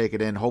weekend to take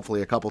it in,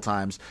 hopefully a couple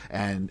times,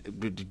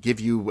 and give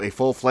you a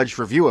full-fledged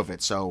review of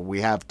it. So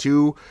we have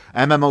 2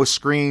 MMO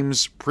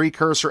Screams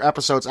precursor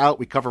episodes out.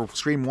 We cover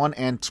Scream 1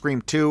 and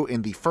Scream 2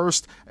 in the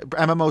first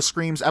MMO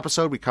Screams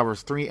episode. We cover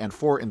 3 and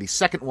 4 in the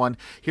second one.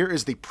 Here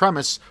is the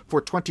premise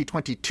for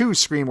 2022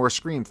 Scream, or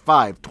Scream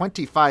 5.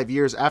 25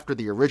 years after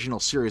the original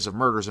series of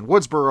murders in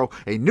Woodsboro,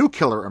 a new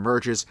killer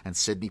emerges, and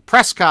Sidney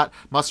Prescott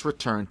must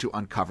return to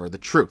uncover the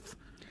truth.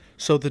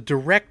 So the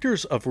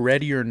directors of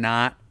Ready or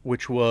Not,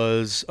 which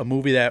was a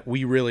movie that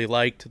we really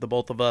liked, the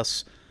both of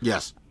us,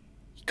 Yes.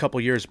 a couple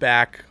years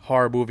back,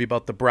 horror movie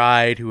about the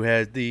bride who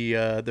had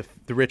the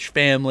rich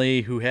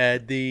family, who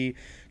had the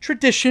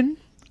tradition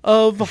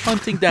of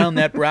hunting down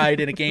that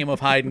bride in a game of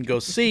hide and go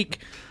seek.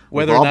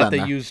 Whether We've or all not been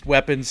they there. used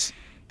weapons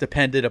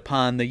depended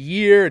upon the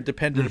year,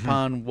 depended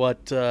upon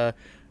what a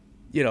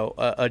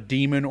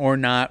demon or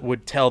not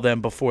would tell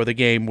them before the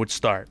game would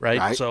start, right?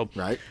 Right, So,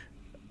 right.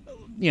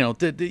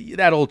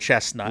 That old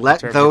chestnut. in Let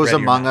terms of those Ready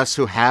or among Not. us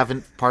who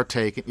haven't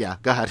partaken... Yeah,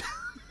 go ahead.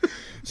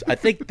 So I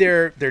think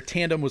their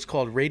tandem was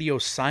called Radio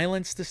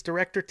Silence, this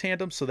director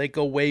tandem. So they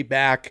go way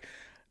back.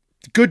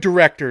 Good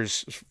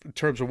directors in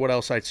terms of what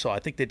else I saw. I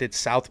think they did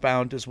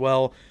Southbound as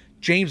well.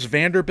 James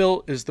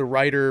Vanderbilt is the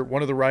writer,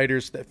 one of the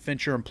writers that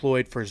Fincher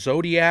employed for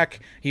Zodiac.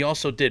 He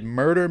also did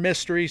murder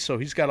mystery, so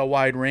he's got a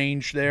wide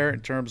range there in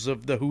terms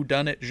of the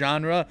whodunit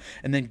genre.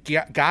 And then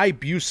Guy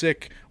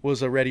Busick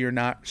was a Ready or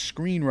Not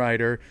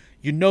screenwriter.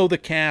 You know the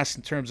cast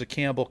in terms of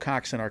Campbell,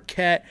 Cox, and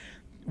Arquette.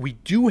 We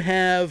do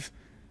have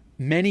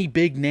many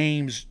big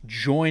names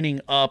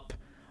joining up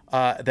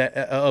that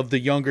of the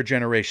younger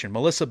generation.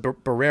 Melissa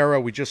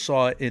Barrera, we just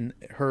saw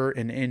her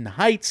in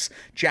Heights.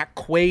 Jack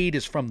Quaid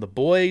is from The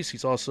Boys.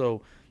 He's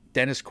also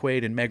Dennis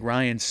Quaid and Meg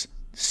Ryan's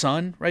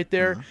son right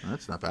there.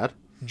 That's not bad.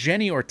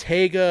 Jenny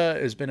Ortega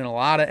has been in a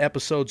lot of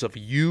episodes of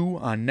You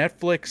on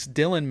Netflix.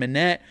 Dylan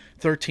Minnette,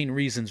 13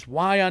 Reasons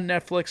Why on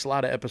Netflix. A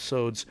lot of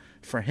episodes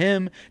for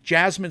him.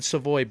 Jasmine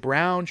Savoy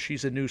Brown,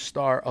 she's a new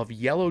star of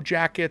Yellow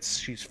Jackets.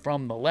 She's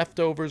from The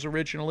Leftovers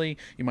originally.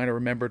 You might have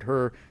remembered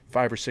her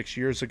 5 or 6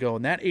 years ago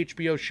in that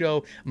HBO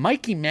show.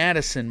 Mikey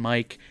Madison,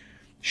 Mike,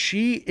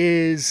 she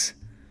is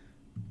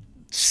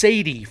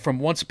Sadie from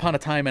Once Upon a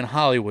Time in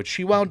Hollywood.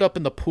 She wound up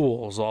in the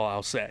pool is all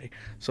I'll say.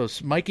 So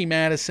it's Mikey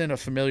Madison, a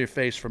familiar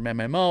face from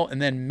MMO. And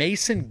then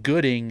Mason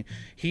Gooding,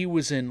 he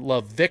was in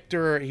Love,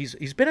 Victor.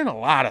 He's been in a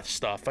lot of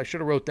stuff. I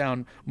should have wrote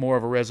down more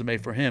of a resume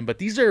for him. But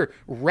these are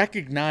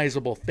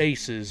recognizable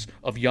faces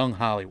of young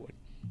Hollywood.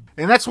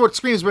 And that's what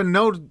Scream's been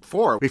known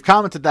for. We've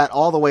commented that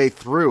all the way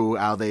through,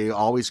 how they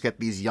always get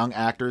these young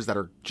actors that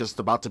are just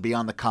about to be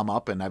on the come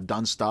up and have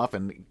done stuff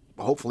and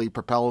hopefully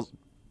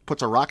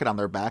puts a rocket on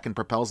their back and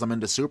propels them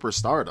into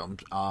superstardom.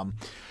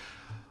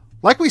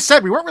 Like we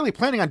said, we weren't really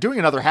planning on doing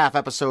another half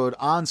episode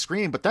on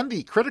Scream, but then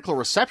the critical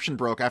reception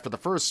broke after the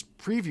first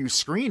preview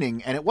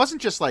screening, and it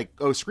wasn't just like,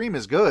 oh, Scream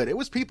is good. It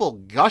was people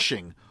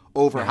gushing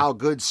over how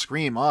good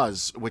Scream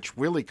was, which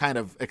really kind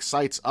of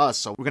excites us.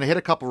 So we're going to hit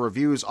a couple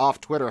reviews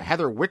off Twitter.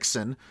 Heather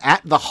Wixon,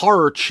 at The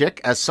Horror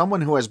Chick, as someone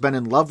who has been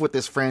in love with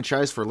this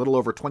franchise for a little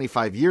over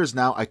 25 years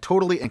now, I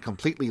totally and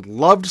completely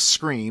loved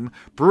Scream,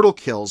 brutal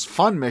kills,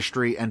 fun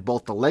mystery, and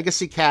both the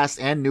legacy cast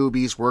and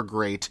newbies were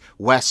great.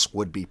 Wes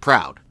would be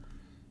proud.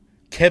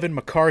 Kevin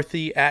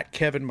McCarthy, at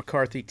Kevin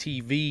McCarthy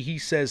TV, he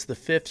says the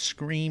fifth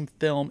Scream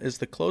film is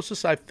the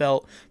closest I've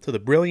felt to the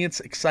brilliance,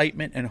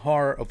 excitement, and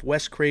horror of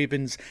Wes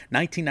Craven's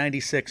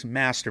 1996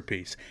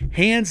 masterpiece.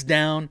 Hands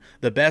down,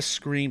 the best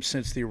Scream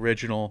since the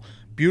original.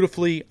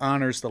 Beautifully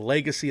honors the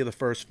legacy of the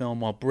first film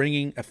while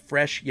bringing a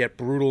fresh yet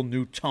brutal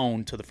new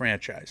tone to the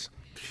franchise.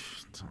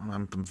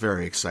 I'm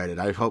very excited.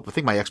 I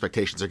think my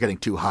expectations are getting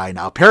too high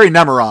now. Perry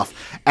Nemiroff,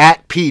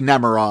 at P.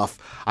 Nemiroff.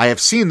 I have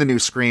seen the new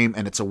Scream,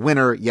 and it's a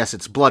winner. Yes,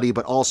 it's bloody,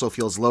 but also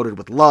feels loaded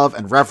with love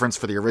and reverence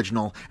for the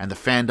original and the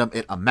fandom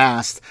it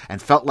amassed,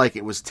 and felt like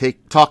it was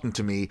talking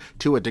to me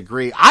to a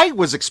degree. I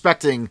was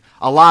expecting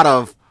a lot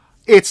of,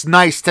 it's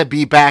nice to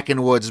be back in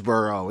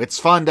Woodsboro. It's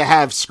fun to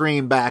have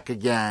Scream back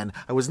again.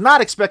 I was not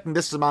expecting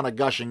this amount of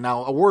gushing.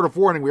 Now, a word of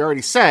warning, we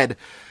already said,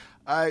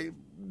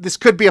 this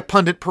could be a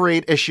pundit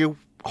parade issue.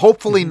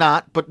 Hopefully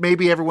not, but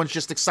maybe everyone's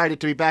just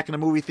excited to be back in a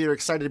movie theater,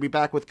 excited to be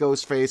back with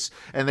Ghostface,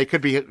 and they could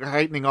be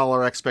heightening all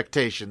our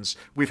expectations.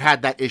 We've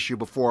had that issue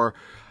before.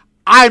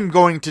 I'm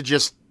going to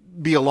just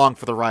be along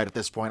for the ride at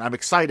this point. I'm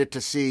excited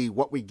to see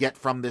what we get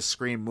from this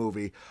Scream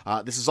movie.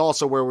 This is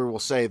also where we will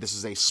say this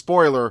is a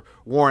spoiler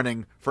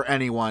warning for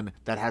anyone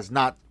that has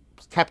not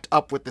kept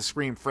up with the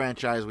Scream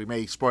franchise. We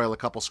may spoil a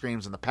couple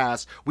Screams in the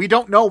past. We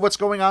don't know what's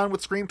going on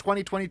with Scream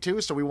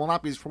 2022, so we will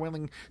not be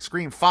spoiling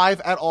Scream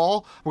 5 at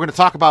all. We're going to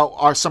talk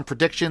about some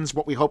predictions,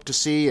 what we hope to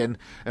see, and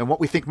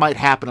what we think might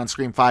happen on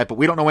Scream 5, but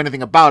we don't know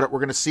anything about it. We're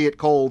going to see it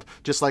cold,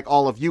 just like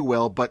all of you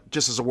will, but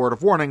just as a word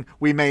of warning,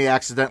 we may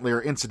accidentally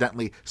or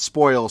incidentally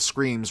spoil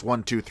Screams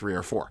 1, 2, 3,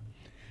 or 4.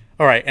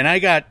 All right, and I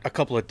got a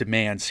couple of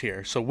demands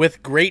here. So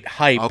with great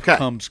hype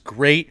comes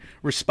great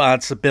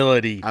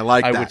responsibility,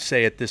 I would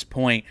say at this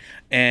point.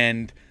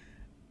 And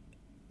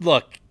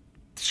look,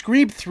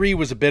 Scream 3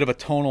 was a bit of a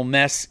tonal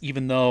mess,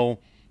 even though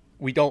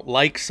we don't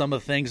like some of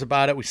the things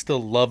about it. We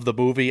still love the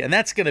movie, and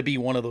that's going to be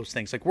one of those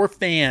things. Like, we're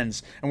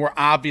fans, and we're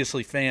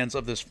obviously fans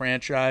of this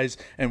franchise,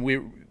 and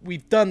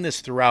we've done this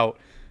throughout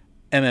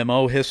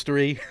MMO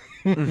history,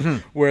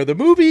 where the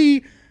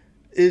movie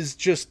is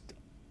just...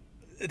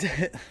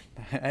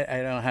 I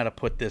don't know how to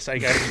put this. I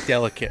got to be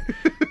delicate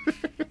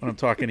when I'm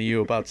talking to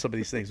you about some of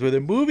these things. Where the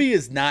movie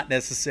is not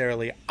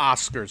necessarily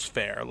Oscars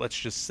fair, let's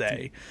just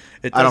say.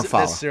 It doesn't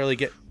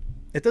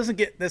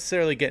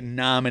necessarily get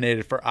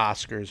nominated for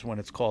Oscars when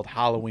it's called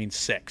Halloween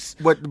 6.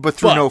 But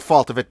through no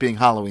fault of it being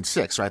Halloween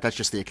 6, right? That's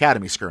just the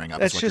Academy screwing up.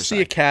 That's just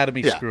the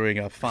Academy screwing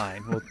up.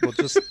 Fine.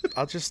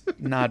 I'll just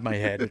nod my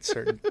head at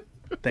certain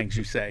things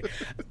you say.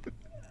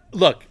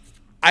 Look,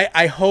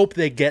 I hope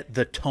they get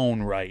the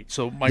tone right.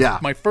 So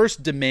my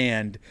first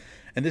demand,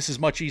 and this is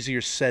much easier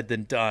said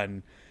than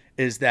done,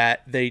 is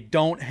that they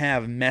don't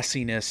have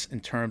messiness in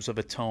terms of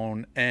a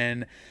tone.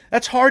 And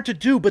that's hard to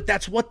do, but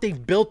that's what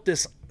they've built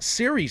this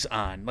series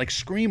on. Like,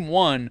 Scream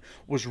 1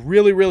 was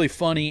really, really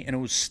funny, and it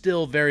was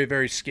still very,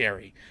 very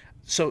scary.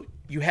 So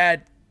you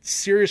had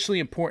seriously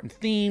important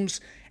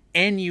themes,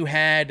 and you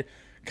had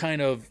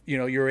kind of, you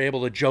were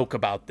able to joke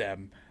about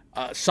them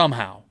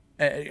somehow.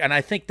 And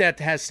I think that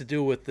has to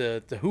do with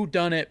the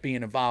whodunit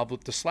being involved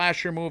with the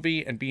slasher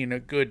movie and being a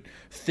good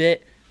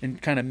fit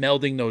and kind of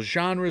melding those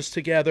genres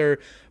together.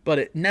 But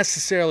it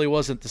necessarily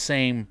wasn't the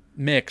same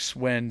mix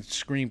when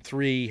Scream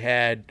 3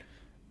 had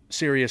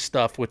serious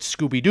stuff with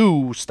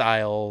Scooby-Doo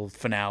style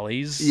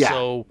finales. Yeah.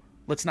 So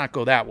let's not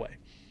go that way.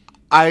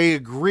 I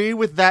agree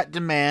with that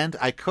demand.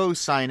 I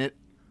co-sign it.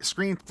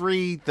 Scream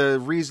 3, the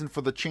reason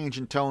for the change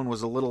in tone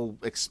was a little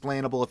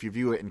explainable if you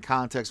view it in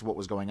context of what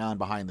was going on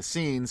behind the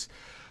scenes.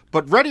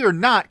 But Ready or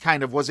Not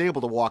kind of was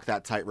able to walk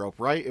that tightrope,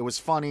 right? It was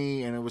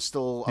funny and it was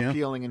still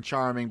appealing and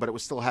charming, but it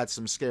was still had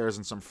some scares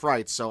and some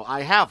frights. So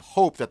I have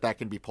hope that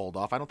can be pulled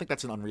off. I don't think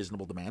that's an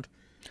unreasonable demand.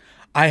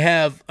 I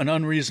have an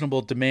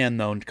unreasonable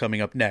demand, though,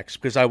 coming up next,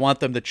 because I want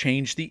them to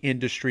change the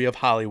industry of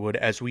Hollywood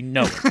as we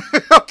know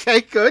it. Okay,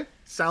 good.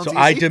 Sounds So easy.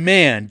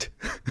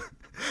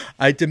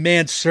 I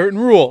demand certain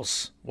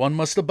rules one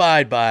must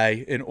abide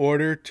by in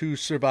order to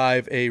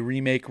survive a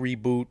remake,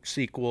 reboot,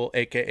 sequel,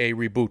 aka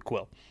Reboot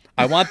Quill.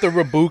 I want the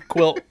Reboot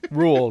Quill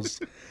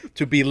rules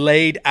to be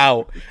laid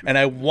out, and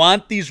I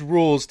want these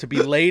rules to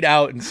be laid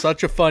out in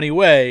such a funny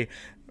way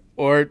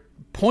or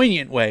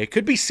poignant way. It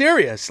could be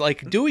serious,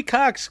 like Dewey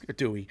Cox.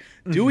 Dewey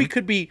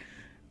could be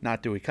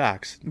not Dewey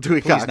Cox.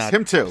 Dewey Please Cox, not.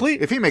 him too.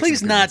 Please, If he makes an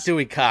please not appearance.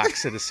 Dewey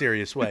Cox in a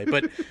serious way,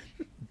 but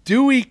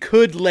Dewey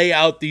could lay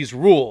out these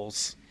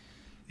rules.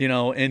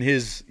 In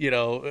his,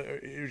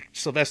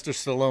 Sylvester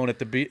Stallone at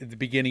the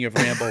beginning of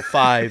Rambo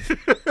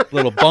 5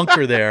 little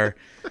bunker there,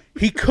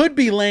 he could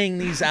be laying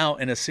these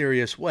out in a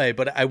serious way,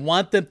 but I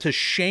want them to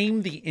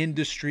shame the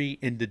industry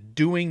into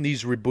doing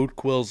these Reboot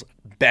Quills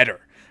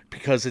better,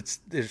 because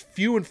there's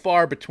few and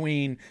far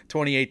between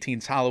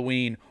 2018's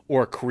Halloween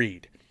or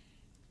Creed.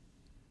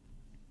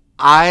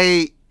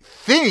 I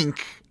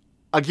think,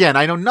 again,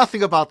 I know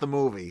nothing about the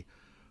movie,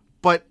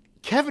 but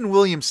Kevin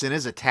Williamson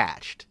is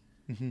attached.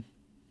 Mm-hmm.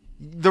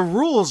 The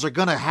rules are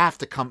going to have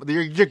to come.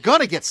 You're going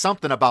to get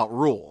something about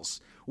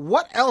rules.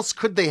 What else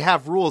could they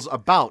have rules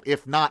about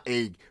if not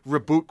a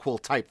Reboot Quill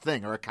type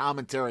thing or a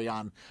commentary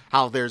on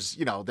how they're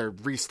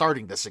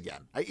restarting this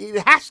again?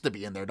 It has to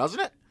be in there,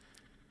 doesn't it?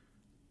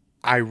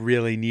 I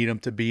really need him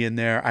to be in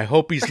there. I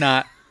hope he's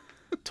not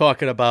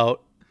talking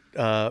about,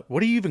 what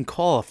do you even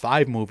call a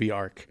 5-movie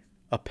arc?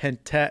 A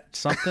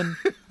something?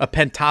 A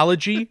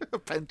pentology? A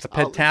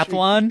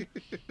pentathlon?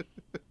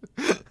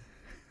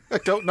 I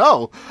don't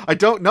know. I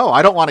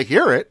don't want to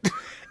hear it.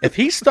 If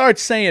he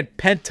starts saying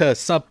penta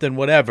something,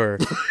 whatever,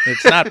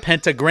 it's not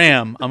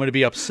pentagram, I'm going to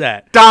be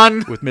upset.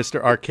 Done. With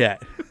Mr.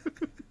 Arquette.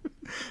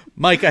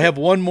 Mike, I have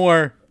one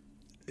more.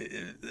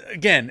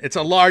 Again, it's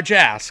a large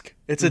ask.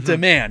 It's a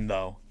demand,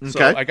 though. So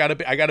Okay.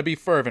 I gotta be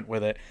fervent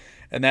with it.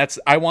 And that's,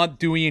 I want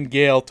Dewey and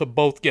Gale to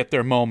both get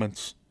their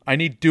moments. I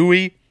need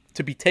Dewey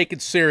to be taken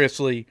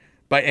seriously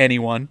by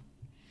anyone.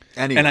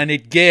 And I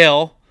need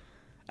Gale.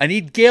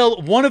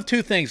 One of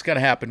two things got to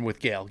happen with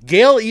Gale.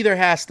 Gale either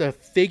has to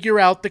figure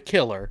out the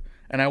killer,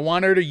 and I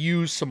want her to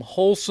use some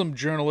wholesome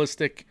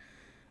journalistic,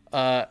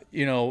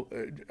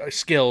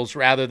 skills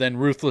rather than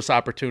ruthless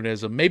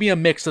opportunism. Maybe a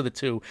mix of the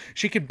two.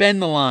 She could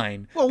bend the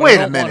line. Well, but I wait don't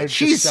a want her minute.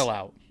 to just sell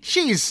out.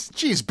 She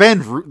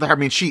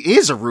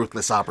is a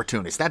ruthless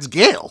opportunist. That's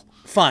Gale.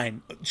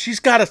 Fine. She's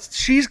got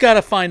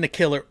to find the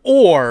killer,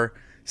 or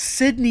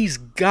Sydney's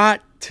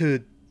got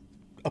to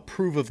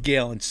approve of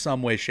Gale in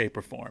some way, shape,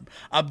 or form.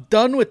 I'm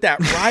done with that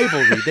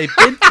rivalry. They've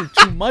been through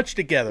too much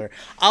together.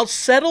 I'll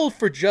settle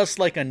for just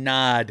like a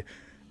nod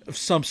of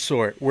some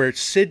sort where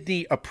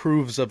Sydney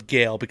approves of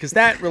Gale, because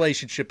that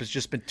relationship has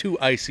just been too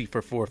icy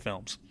for 4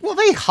 films. Well,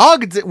 they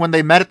hugged when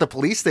they met at the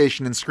police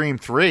station in Scream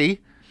 3.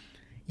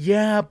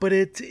 Yeah,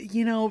 but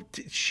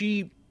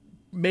she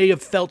may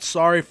have felt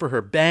sorry for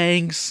her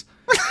bangs.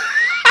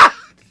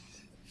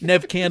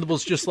 Nev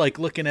Campbell's just like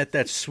looking at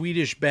that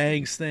Swedish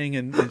bangs thing,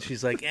 and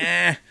she's like,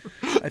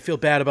 I feel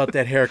bad about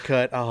that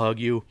haircut. I'll hug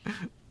you.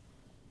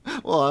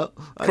 Well,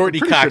 Courtney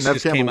Cox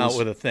just came out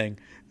with a thing.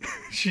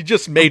 She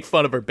just made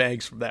fun of her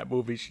bangs from that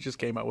movie. She just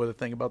came out with a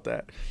thing about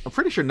that. I'm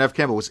pretty sure Nev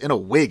Campbell was in a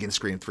wig in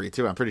Scream 3,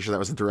 too. I'm pretty sure that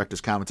was in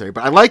director's commentary.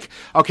 But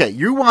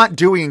you want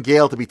Dewey and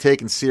Gale to be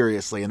taken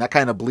seriously, and that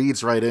kind of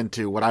bleeds right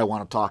into what I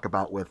want to talk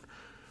about with.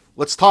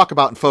 Let's talk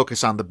about and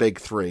focus on the big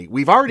 3.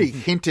 We've already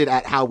hinted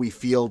at how we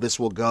feel this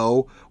will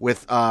go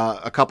with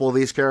a couple of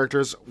these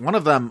characters. One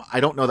of them, I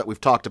don't know that we've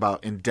talked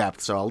about in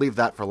depth, so I'll leave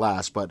that for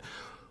last. But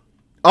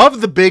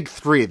of the big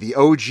 3, the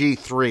OG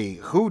 3,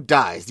 who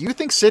dies? Do you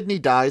think Sydney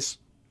dies?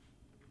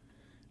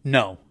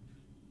 No.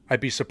 I'd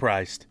be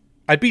surprised.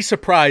 I'd be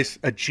surprised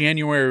a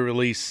January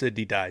release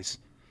Sydney dies.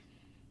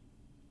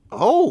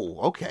 Oh,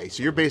 okay.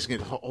 So you're basing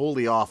it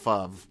wholly off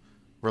of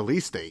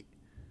release date.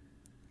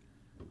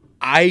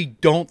 I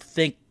don't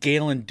think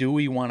Gale and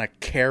Dewey want to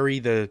carry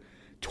the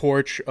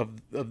torch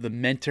of the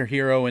mentor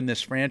hero in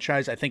this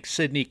franchise. I think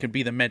Sydney could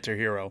be the mentor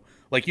hero.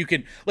 Like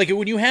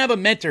when you have a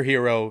mentor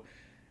hero,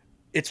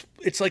 it's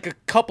like a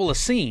couple of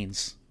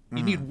scenes.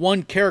 You need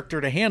one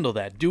character to handle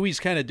that. Dewey's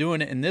kind of doing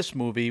it in this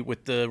movie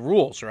with the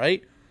rules,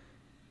 right?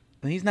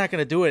 And he's not going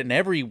to do it in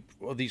every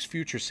of these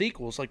future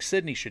sequels like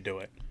Sidney should do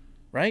it,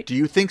 right? Do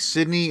you think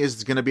Sidney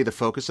is going to be the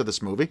focus of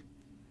this movie?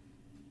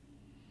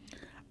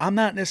 I'm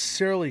not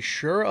necessarily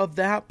sure of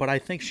that, but I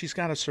think she's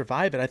got to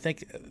survive it. I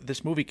think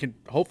this movie can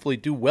hopefully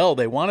do well.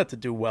 They want it to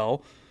do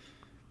well.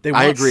 They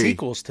want agree.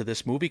 sequels to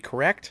this movie,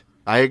 correct?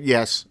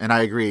 Yes, and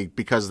I agree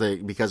because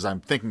I'm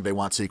thinking they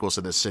want sequels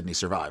to this. Sidney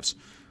survives.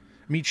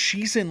 I mean,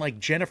 she's in like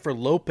Jennifer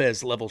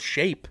Lopez level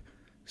shape.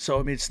 So,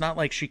 I mean, it's not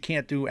like she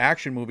can't do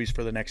action movies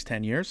for the next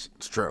 10 years.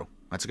 It's true.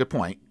 That's a good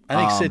point. I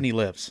think Sidney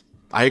lives.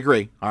 I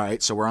agree. All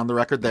right, so we're on the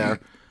record there.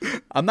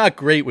 I'm not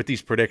great with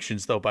these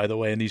predictions, though, by the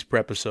way, in these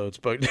episodes.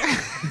 But,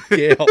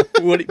 Gail,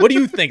 what do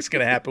you think's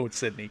going to happen with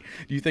Sidney?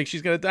 Do you think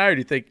she's going to die, or do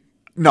you think...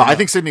 No, I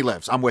think Sidney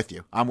lives. I'm with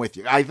you.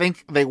 I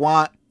think they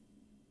want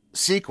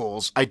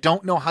sequels. I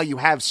don't know how you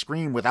have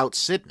Scream without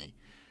Sidney.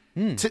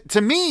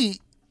 To me,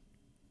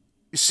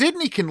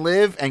 Sidney can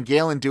live and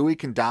Gale and Dewey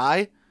can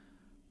die,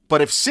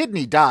 but if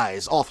Sidney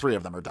dies, all three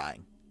of them are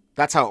dying.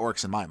 That's how it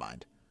works in my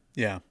mind.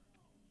 Yeah.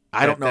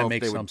 I don't know that if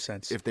makes they some would,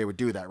 sense. if they would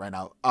do that right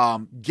now.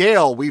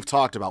 Gale, we've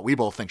talked about. We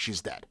both think she's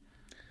dead.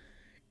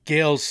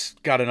 Gail's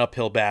got an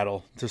uphill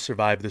battle to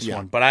survive this Yeah.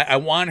 one, but I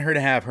want her to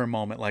have her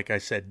moment, like I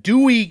said.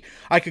 Dewey,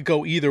 I could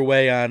go either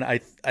way on. I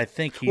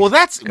think he's Well,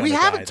 gonna we die,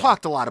 haven't though.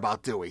 talked a lot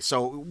about Dewey.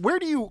 So where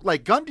do you,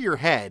 like, gun to your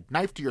head,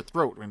 knife to your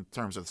throat in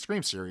terms of the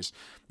Scream series,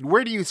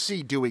 where do you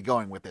see Dewey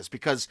going with this?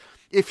 Because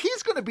if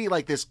he's going to be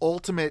like this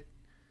ultimate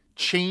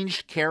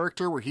changed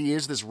character where he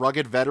is this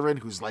rugged veteran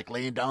who's like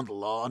laying down the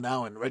law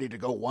now and ready to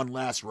go one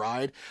last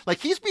ride, like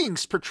he's being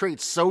portrayed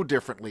so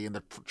differently in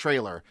the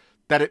trailer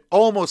that it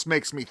almost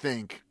makes me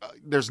think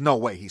there's no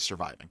way he's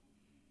surviving.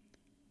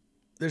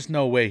 There's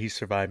no way he's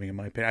surviving, in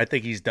my opinion. I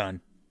think he's done.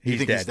 You He's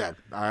think dead. he's dead?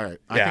 All right.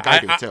 I Yeah,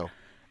 think I do too.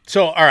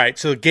 So, all right.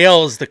 So,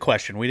 Gail is the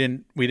question. We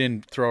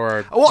didn't throw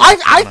our. Well,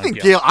 thoughts I on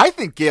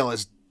think Gale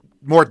is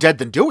more dead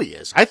than Dewey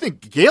is. I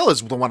think Gale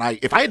is the one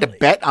if I had to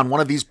bet on one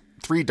of these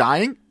three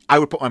dying, I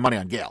would put my money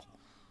on Gale.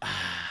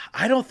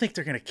 I don't think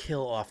they're gonna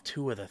kill off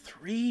two of the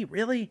three.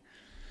 Really?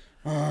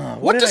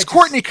 What did does I just-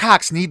 Courtney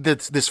Cox need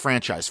this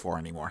franchise for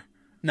anymore?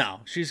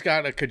 No, she's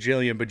got a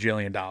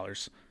bajillion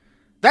dollars.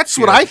 That's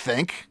what I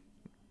think.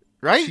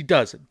 Right? She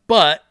doesn't.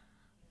 But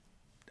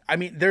I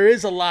mean, there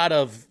is a lot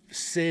of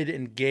Sid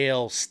and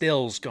Gail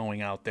stills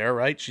going out there,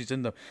 right?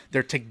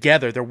 They're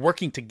together. They're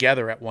working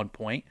together at one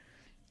point,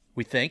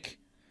 we think.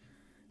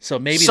 So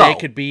maybe they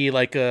could be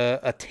like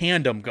a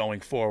tandem going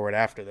forward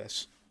after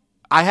this.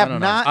 I have I don't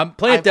know. not. I'm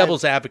playing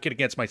devil's advocate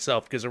against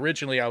myself because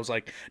originally I was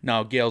like,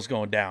 no, Gail's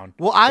going down.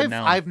 Well, But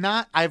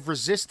now- I've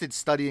resisted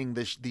studying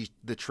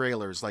the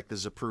trailers like the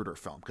Zapruder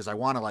film because I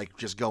want to like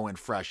just go in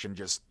fresh and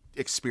just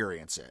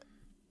experience it.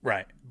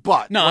 right.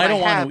 But No, what I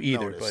don't have want to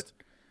either. noticed,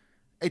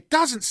 it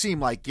doesn't seem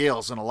like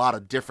Gale's in a lot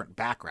of different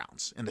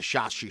backgrounds in the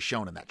shots she's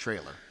shown in that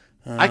trailer.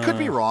 I could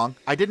be wrong.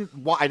 I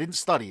didn't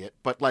study it,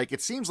 but like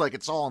it seems like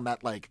it's all in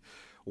that like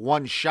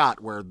one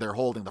shot where they're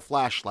holding the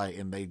flashlight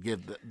and they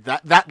give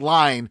that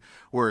line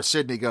where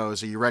Sidney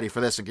goes, "Are you ready for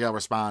this?" and Gale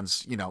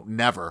responds,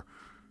 "Never."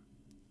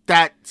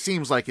 That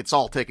seems like it's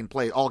all taking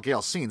place. All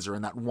Gale's scenes are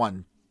in that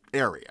one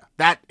area.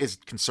 That is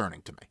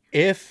concerning to me.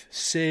 If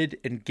Sid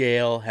and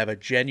Gail have a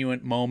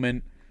genuine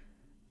moment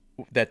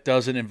that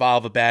doesn't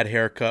involve a bad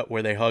haircut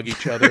where they hug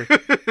each other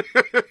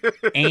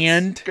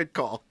and Good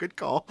call. Good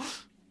call.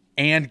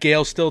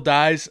 Gail still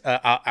dies,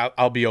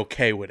 I'll be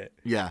okay with it.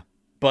 Yeah.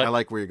 But I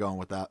like where you're going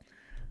with that.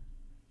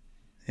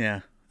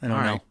 yeah, I don't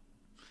All know. right.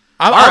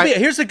 I'll be,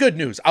 here's the good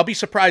news. I'll be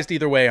surprised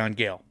either way on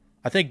Gail.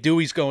 I think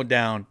Dewey's going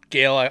down.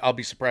 Gail, I'll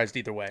be surprised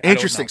either way. I don't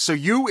Interesting. know. So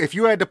if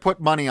you had to put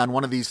money on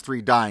one of these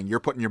three dying, you're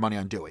putting your money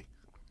on Dewey.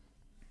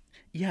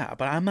 Yeah,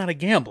 but I'm not a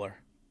gambler.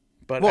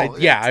 But Well,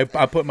 I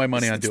put my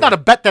money on It's Dewey. not a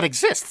bet that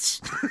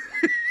exists.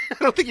 I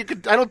don't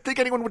think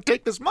anyone would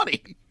take this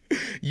money.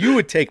 You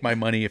would take my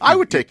money if I you-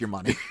 would take your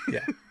money.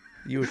 Yeah,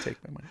 you would take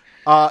my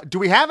money. Do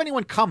we have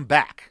anyone come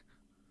back?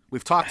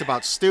 We've talked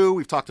about Stu.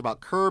 We've talked about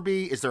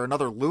Kirby. Is there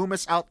another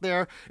Loomis out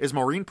there? Is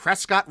Maureen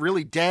Prescott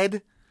really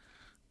dead?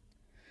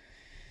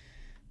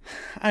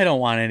 I don't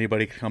want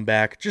anybody to come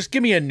back. Just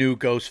give me a new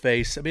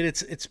Ghostface. I mean,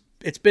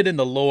 it's been in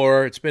the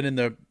lore. It's been in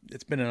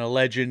a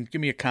legend.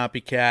 Give me a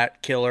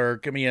copycat killer.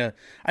 Give me a.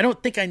 I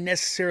don't think I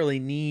necessarily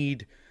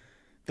need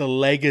the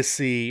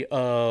legacy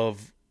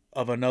of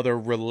another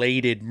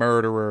related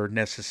murderer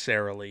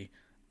necessarily.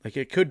 Like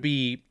it could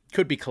be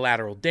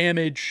collateral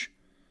damage.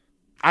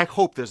 I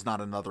hope there's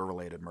not another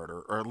related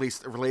murder, or at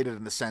least related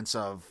in the sense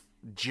of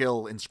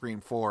Jill in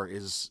Scream 4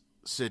 is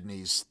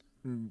Sidney's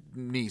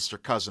niece or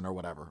cousin or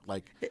whatever.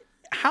 Like,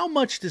 How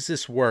much does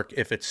this work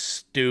if it's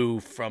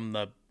Stu from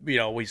the,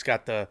 he's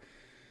got the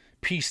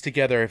piece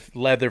together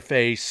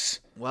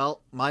Leatherface.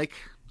 well, Mike,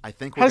 I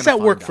think we're How does gonna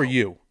that work find for out.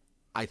 you?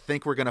 I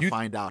think we're going to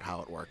find out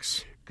how it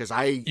works. Because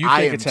I think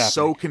am it's happening?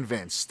 so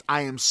convinced.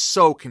 I am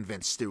so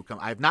convinced, Stu.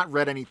 I have not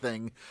read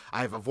anything.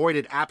 I have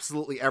avoided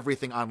absolutely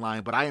everything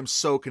online, but I am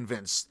so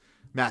convinced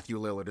Matthew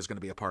Lillard is going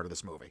to be a part of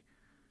this movie.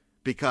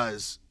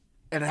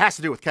 And it has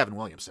to do with Kevin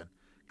Williamson.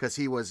 Because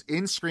he was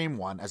in Scream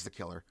 1 as the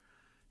killer.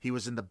 He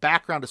was in the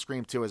background of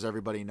Scream 2, as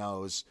everybody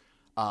knows.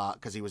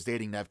 because he was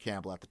dating Nev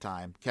Campbell at the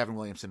time. Kevin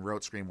Williamson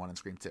wrote Scream 1 and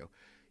Scream 2.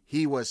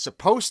 He was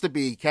supposed to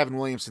be Kevin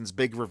Williamson's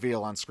big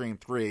reveal on Scream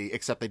 3,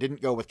 except they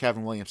didn't go with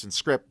Kevin Williamson's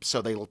script,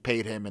 so they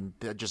paid him and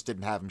just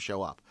didn't have him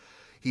show up.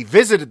 He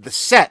visited the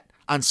set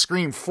on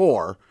Scream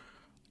 4,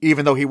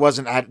 even though he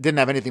didn't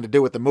have anything to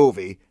do with the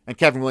movie, and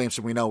Kevin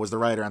Williamson, we know, was the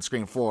writer on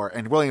Scream 4,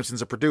 and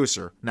Williamson's a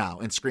producer now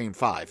in Scream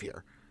 5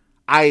 here.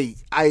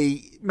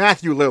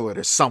 Matthew Lillard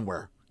is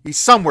somewhere. He's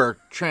somewhere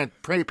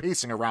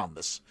pacing around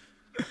this.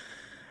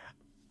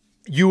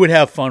 You would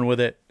have fun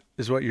with it,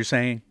 is what you're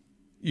saying?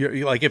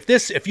 You're like,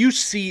 if you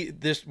see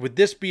this, would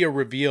this be a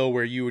reveal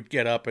where you would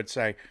get up and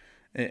say,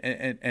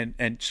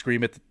 and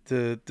scream at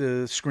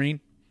the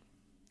screen,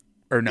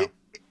 or no?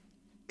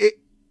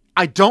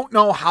 I don't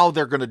know how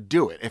they're going to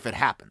do it if it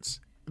happens.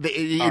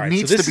 It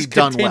needs to be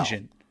done well.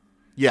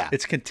 Yeah,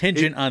 it's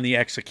contingent on the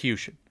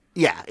execution.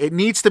 Yeah, it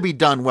needs to be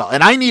done well,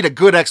 and I need a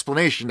good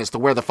explanation as to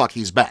where the fuck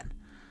he's been.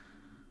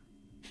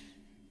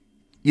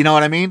 You know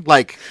what I mean?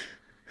 Like,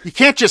 you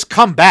can't just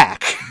come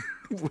back.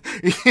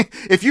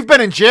 If you've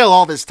been in jail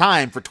all this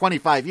time for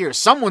 25 years,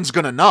 someone's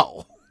going to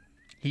know.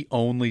 He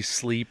only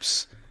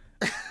sleeps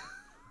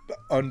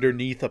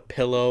underneath a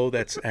pillow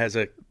that has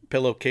a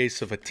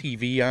pillowcase of a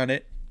TV on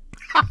it.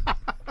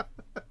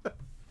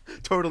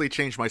 Totally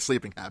changed my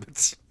sleeping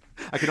habits.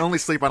 I can only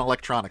sleep on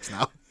electronics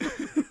now.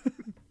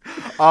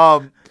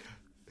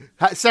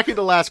 Second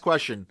to last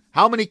question.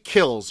 How many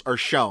kills are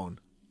shown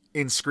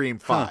in Scream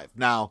 5?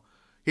 Now,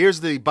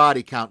 here's the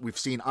body count we've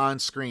seen on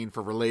screen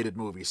for related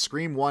movies.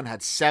 Scream 1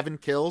 had 7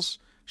 kills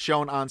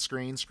shown on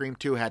screen. Scream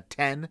 2 had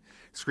 10.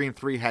 Scream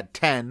 3 had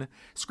 10.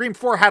 Scream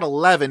 4 had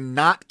 11,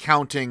 not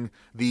counting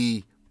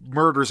the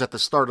murders at the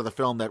start of the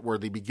film that were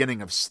the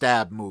beginning of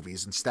Stab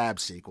movies and Stab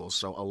sequels.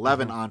 So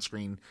 11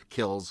 on-screen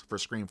kills for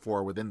Scream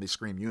 4 within the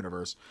Scream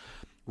universe.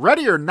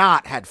 Ready or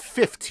Not had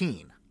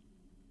 15.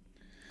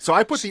 So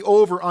I put the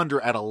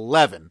over-under at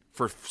 11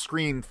 for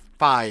Scream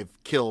 5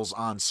 kills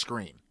on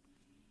screen.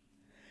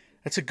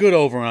 That's a good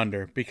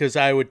over-under, because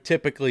I would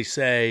typically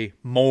say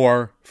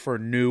more for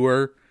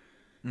newer.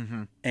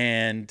 Mm-hmm.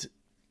 And,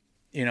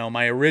 you know,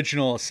 my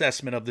original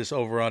assessment of this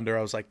over-under,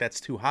 I was like, that's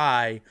too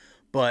high.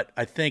 But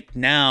I think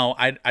now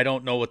I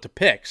don't know what to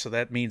pick, so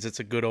that means it's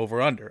a good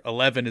over-under.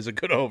 11 is a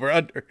good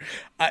over-under.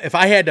 If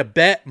I had to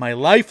bet my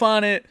life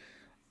on it,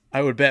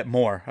 I would bet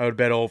more. I would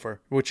bet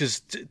over, which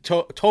is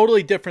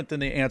totally different than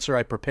the answer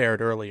I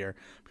prepared earlier,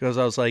 because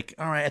I was like,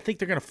 all right, I think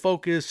they're going to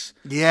focus.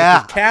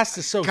 Yeah. The cast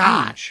is so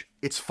huge.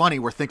 It's funny.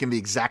 We're thinking the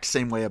exact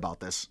same way about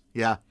this.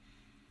 Yeah.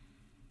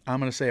 I'm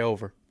going to say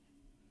over.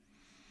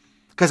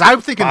 Because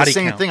I'm thinking Body the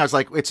same count. thing. I was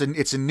like, it's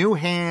a new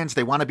hands.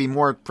 They want to be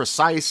more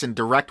precise and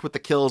direct with the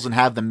kills and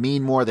have them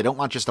mean more. They don't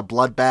want just a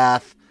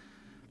bloodbath.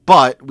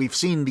 But we've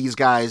seen these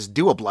guys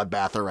do a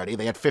bloodbath already.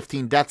 They had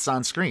 15 deaths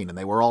on screen, and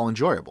they were all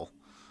enjoyable.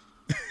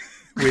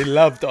 We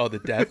loved all the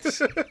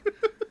deaths.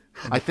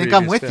 I think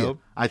I'm with you.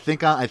 I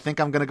think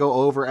I'm going to go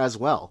over as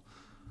well.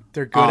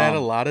 They're good at a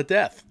lot of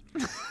death.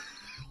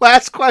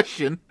 Last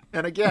question.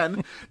 And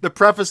again, the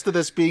preface to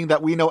this being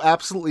that we know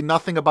absolutely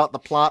nothing about the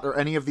plot or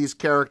any of these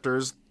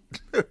characters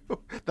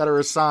that are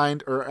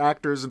assigned or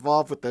actors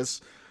involved with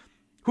this.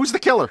 Who's the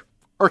killer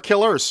or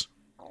killers?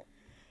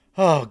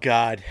 Oh,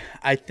 God.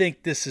 I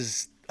think this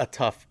is a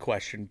tough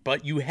question,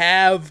 but you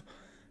have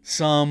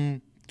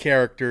some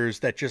characters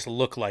that just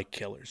look like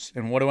killers.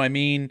 And what do I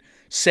mean?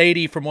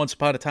 Sadie from Once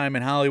Upon a Time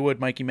in Hollywood,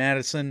 Mikey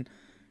Madison,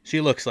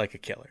 she looks like a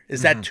killer.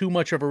 Is that too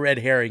much of a red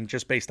herring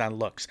just based on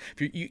looks?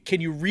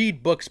 Can you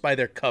read books by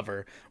their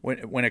cover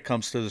when it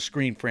comes to the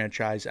Scream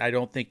franchise? I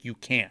don't think you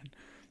can.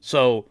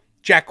 So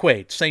Jack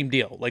Quaid, same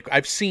deal. Like,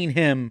 I've seen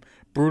him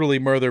brutally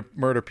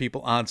murder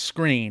people on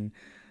screen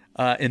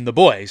in The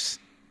Boys,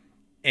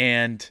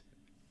 and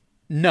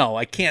no,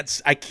 I can't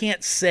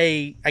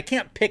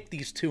pick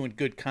these two in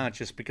good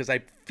conscience because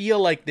I feel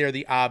like they're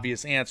the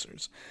obvious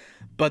answers,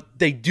 but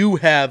they do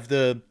have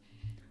the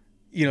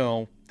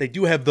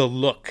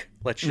look.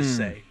 Let's just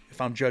say, if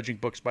I'm judging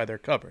books by their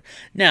cover.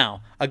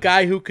 Now, a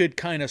guy who could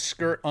kind of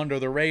skirt under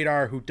the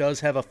radar, who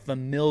does have a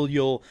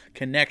familial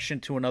connection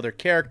to another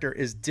character,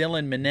 is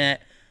Dylan Minnette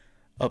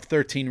of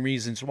 13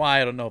 Reasons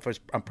Why. I don't know if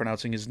I'm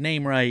pronouncing his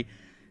name right.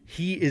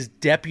 He is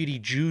Deputy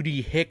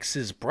Judy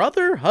Hicks's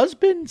brother,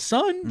 husband,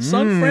 son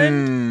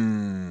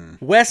friend.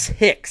 Wes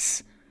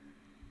Hicks.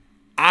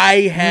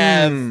 I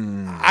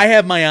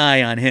have my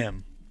eye on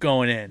him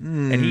going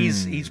in, and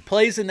he's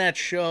plays in that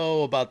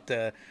show about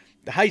the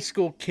high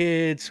school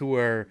kids who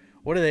are,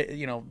 what are they?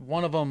 You know,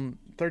 one of them,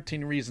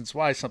 13 Reasons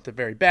Why, something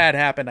very bad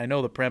happened. I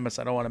know the premise.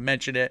 I don't want to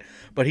mention it,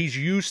 but he's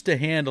used to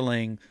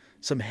handling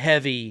some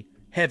heavy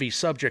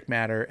subject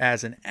matter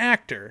as an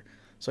actor.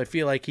 So I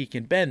feel like he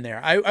can bend there.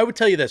 I would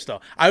tell you this,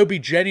 though. I would be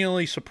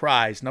genuinely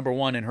surprised, number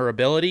one, in her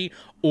ability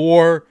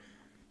or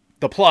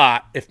the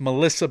plot, if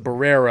Melissa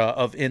Barrera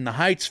of In the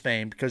Heights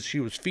fame, because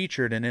she was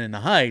featured in the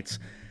Heights,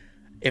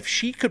 if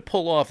she could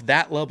pull off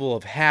that level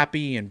of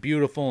happy and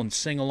beautiful and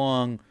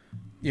sing-along,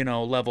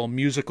 level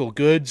musical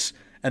goods,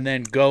 and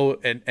then go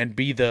and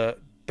be the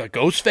the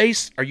ghost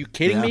face? Are you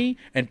kidding Yeah. me?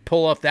 And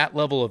pull off that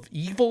level of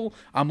evil?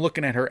 I'm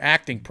looking at her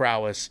acting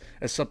prowess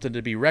as something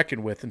to be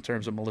reckoned with in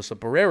terms of Melissa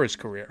Barrera's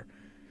career.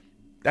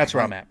 That's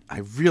where I'm at. I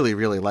really,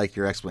 really like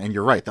your explanation. And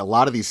you're right. A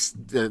lot of these,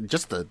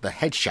 just the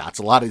headshots,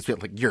 a lot of these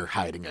people, like, you're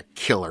hiding a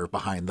killer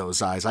behind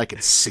those eyes. I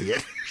can see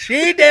it.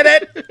 She did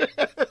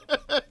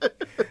it.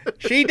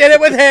 She did it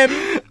with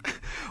him.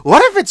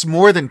 What if it's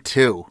more than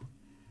two?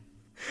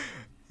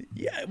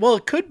 Yeah, well,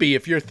 it could be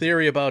if your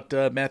theory about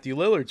Matthew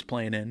Lillard's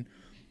playing in.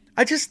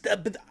 I just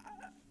but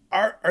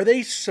are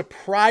they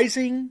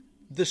surprising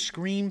the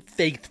Scream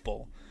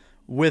faithful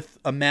with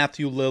a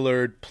Matthew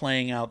Lillard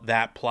playing out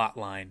that plot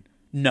line?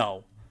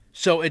 No.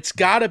 So it's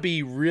got to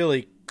be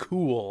really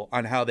cool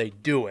on how they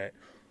do it.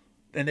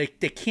 And they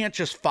can't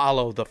just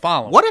follow the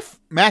following. What if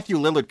Matthew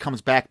Lillard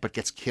comes back but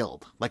gets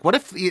killed? Like, what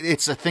if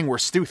it's a thing where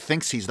Stu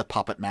thinks he's the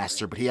puppet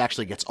master, but he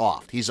actually gets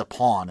offed? He's a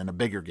pawn in a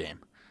bigger game.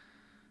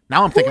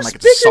 Now I'm thinking Who's like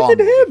it's a bigger Saw than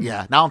movie. him?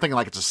 Yeah, now I'm thinking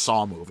like it's a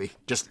Saw movie.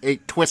 Just a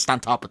twist on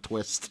top of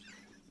twist.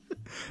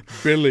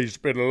 Billy's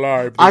been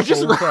alive I this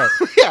just, whole time.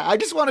 yeah, I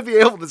just want to be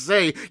able to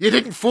say, you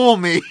didn't fool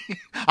me.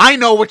 I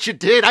know what you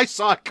did. I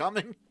saw it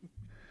coming.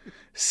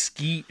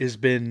 Skeet has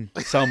been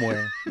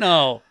somewhere.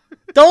 No.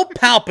 Don't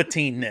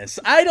Palpatine this.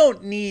 I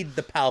don't need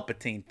the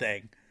Palpatine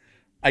thing.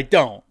 I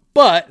don't.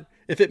 But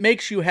if it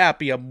makes you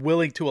happy, I'm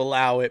willing to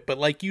allow it. But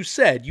like you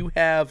said, you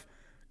have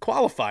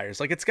qualifiers.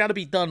 Like, it's got to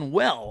be done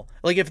well.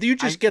 Like, if you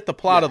just get the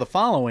plot of the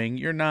following,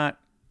 you're not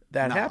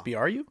that happy,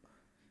 are you?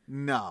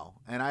 No.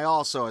 And I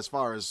also, as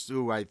far as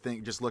who I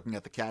think, just looking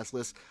at the cast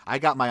list, I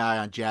got my eye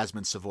on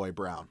Jasmine Savoy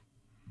Brown.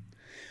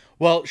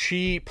 Well,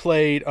 she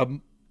played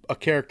a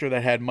character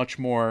that had much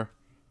more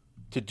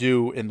to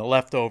do in The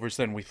Leftovers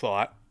than we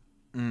thought.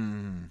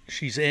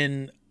 She's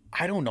in,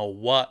 I don't know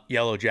what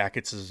Yellow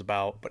Jackets is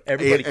about, but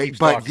everybody keeps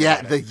talking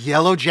about the it.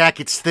 Yellow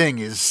Jackets thing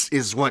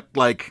is what,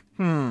 like,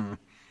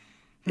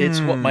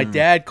 It's what my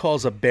dad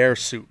calls a bear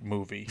suit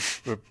movie,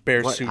 or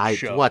bear suit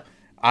show. What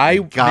I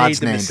in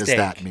God's made the name mistake. does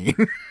that mean?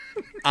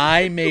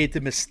 I made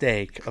the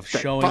mistake of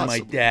showing my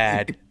possibly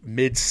dad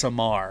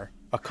Midsommar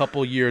a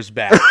couple years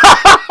back.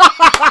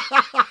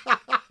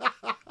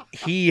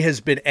 He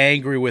has been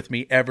angry with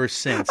me ever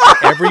since.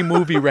 Every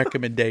movie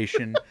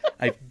recommendation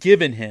I've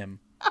given him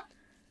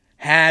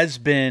has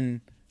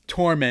been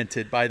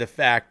tormented by the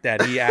fact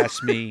that he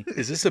asked me,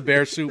 is this a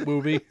bear suit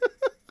movie?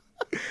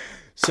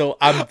 So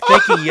I'm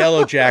thinking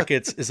Yellow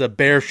Jackets is a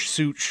bear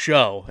suit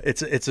show.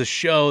 It's a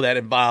show that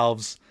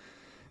involves,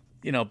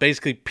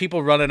 basically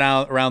people running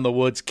out around the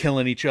woods,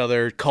 killing each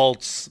other,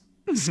 cults,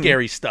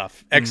 scary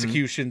stuff,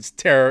 executions,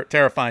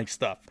 terrifying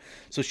stuff.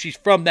 So she's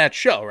from that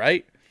show,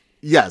 right?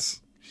 Yes.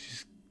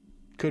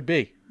 Could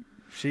be.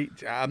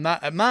 I'm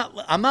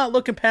not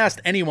looking past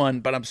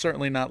anyone, but I'm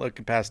certainly not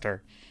looking past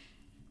her.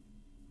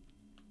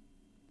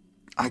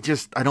 I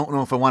don't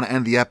know if I want to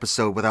end the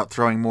episode without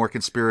throwing more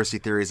conspiracy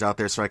theories out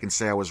there so I can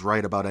say I was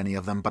right about any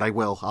of them, but I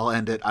will. I'll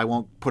end it. I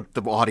won't put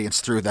the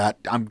audience through that.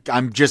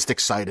 I'm just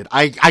excited.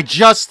 I'm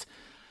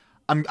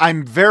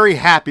very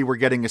happy we're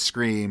getting a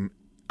Scream.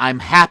 I'm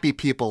happy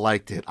people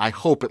liked it. I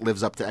hope it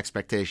lives up to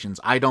expectations.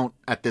 I don't,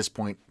 at this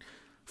point,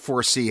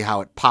 foresee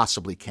how it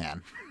possibly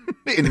can.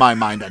 In my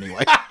mind,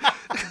 anyway.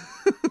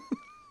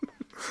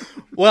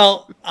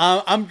 Well,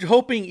 I'm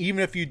hoping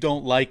even if you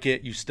don't like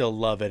it, you still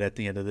love it at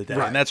the end of the day.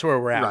 Right. And that's where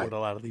we're at Right. with a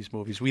lot of these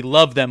movies. We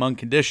love them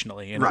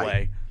unconditionally in Right. a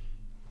way.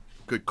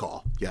 Good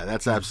call. Yeah,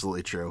 that's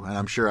absolutely true. And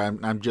I'm sure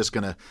I'm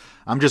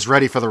just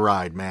ready for the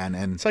ride, man.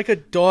 And It's like a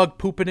dog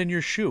pooping in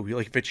your shoe.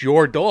 Like, if it's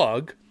your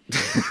dog,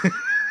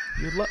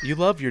 you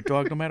love your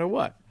dog no matter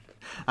what.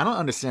 I don't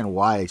understand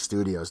why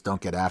studios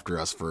don't get after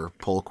us for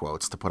pull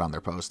quotes to put on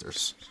their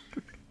posters.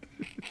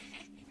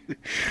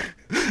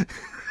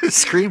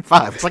 Scream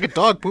 5. It's like a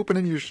dog pooping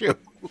in your shoe.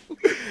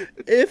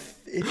 If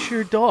it's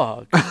your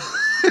dog.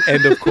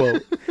 End of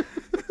quote.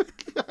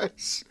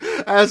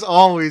 As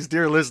always,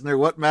 dear listener,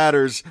 what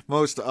matters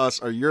most to us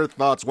are your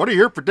thoughts. What are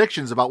your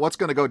predictions about what's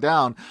going to go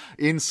down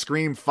in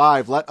Scream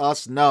 5? Let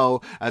us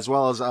know, as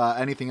well as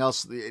anything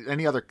else, as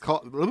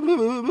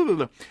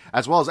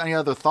well as any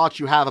other thoughts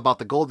you have about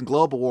the Golden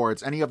Globe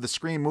Awards, any of the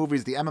Scream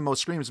movies, the MMO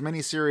Screams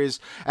miniseries,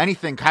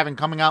 anything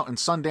coming out in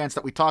Sundance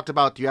that we talked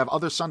about. Do you have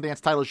other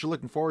Sundance titles you're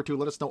looking forward to?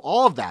 Let us know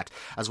all of that,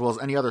 as well as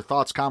any other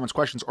thoughts, comments,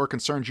 questions, or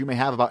concerns you may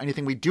have about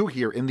anything we do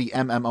here in the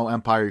MMO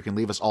Empire. You can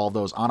leave us all of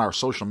those on our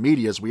social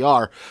medias. We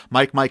are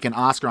Mike, and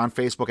Oscar on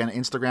Facebook and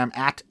Instagram,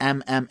 at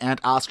MM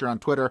and Oscar on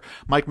Twitter,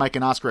 Mike,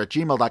 and Oscar at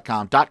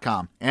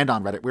gmail.com, and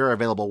on Reddit. We're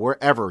available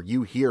wherever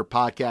you hear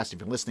podcasts.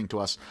 If you're listening to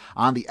us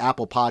on the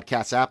Apple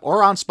Podcasts app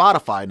or on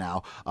Spotify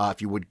now,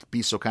 if you would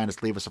be so kind as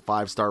to leave us a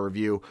 5-star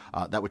review,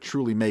 that would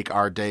truly make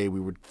our day. We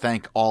would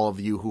thank all of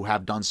you who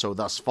have done so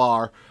thus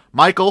far.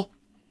 Michael,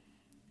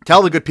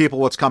 tell the good people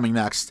what's coming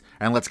next,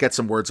 and let's get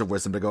some words of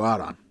wisdom to go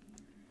out on.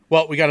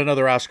 Well, we got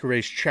another Oscar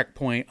race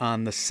checkpoint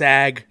on the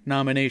SAG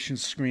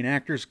nominations, Screen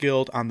Actors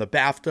Guild, on the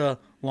BAFTA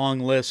long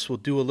list. We'll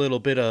do a little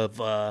bit of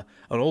an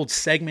old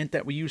segment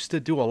that we used to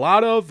do a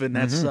lot of, and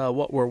that's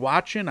what we're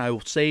watching. I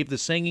will save the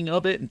singing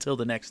of it until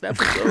the next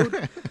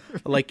episode.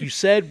 A like you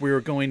said,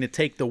 we're going to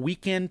take the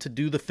weekend to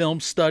do the film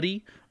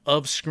study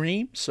of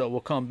Scream. So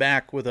we'll come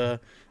back with a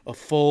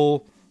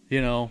full,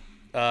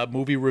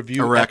 movie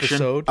review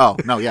episode. Oh,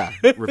 no, yeah.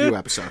 Review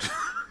episode.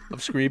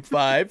 Of Scream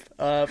 5 for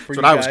you I was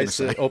gonna guys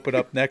say. to open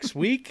up next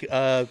week.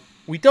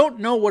 We don't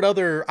know what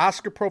other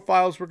Oscar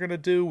profiles we're going to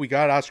do. We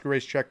got Oscar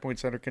Race Checkpoint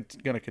Center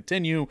going to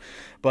continue,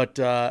 but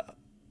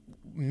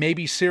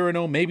maybe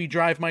Cyrano, maybe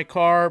Drive My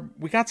Car.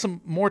 We got some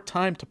more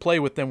time to play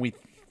with than we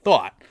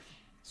thought,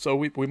 so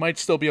we might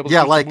still be able to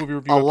do like some movie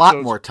review a lot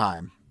episodes. more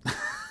time.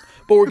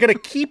 But we're going to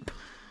keep,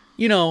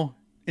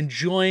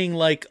 enjoying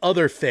like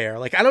other fare.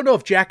 Like, I don't know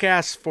if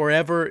Jackass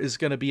Forever is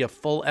going to be a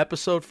full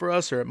episode for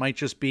us, or it might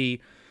just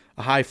be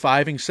a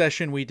high-fiving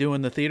session we do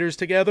in the theaters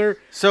together.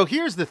 So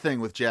here's the thing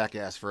with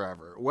Jackass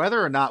Forever.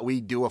 Whether or not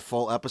we do a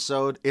full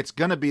episode, it's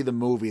going to be the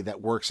movie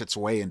that works its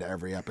way into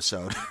every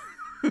episode.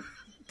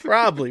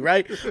 Probably,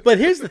 right? But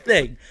here's the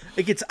thing.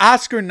 Like, it's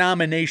Oscar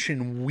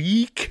nomination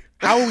week.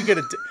 How are we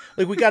going to do?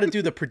 Like, we got to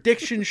do the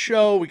prediction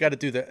show. We got to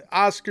do the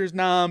Oscars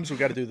noms. We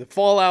got to do the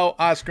Fallout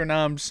Oscar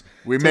noms.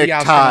 We to make the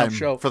Oscar time nom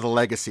show. for the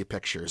legacy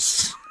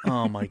pictures.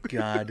 Oh, my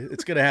God.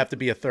 It's going to have to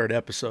be a third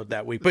episode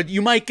that week. But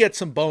you might get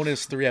some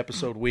bonus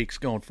 3-episode weeks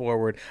going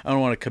forward. I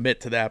don't want to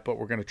commit to that, but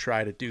we're going to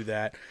try to do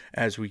that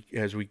as we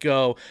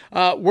go.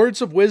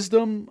 Words of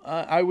wisdom,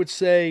 I would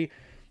say,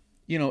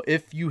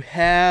 if you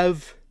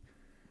have...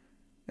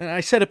 And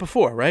I said it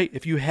before, right?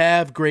 If you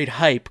have great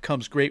hype,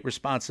 comes great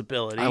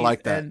responsibility. I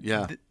like that, And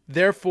yeah.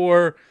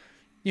 Therefore,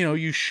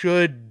 you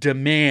should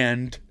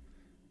demand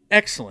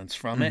excellence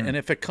from it. And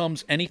if it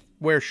comes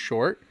anywhere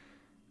short,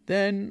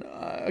 then,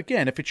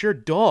 again, if it's your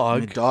The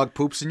dog, dog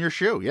poops in your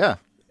shoe, yeah.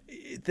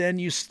 then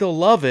you still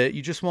love it.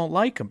 You just won't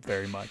like him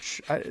very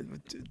much.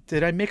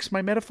 Did I mix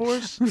my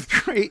metaphors?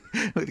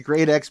 With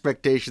great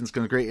expectations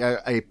comes great.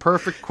 A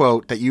perfect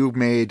quote that you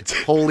made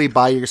wholly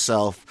by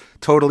yourself,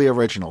 totally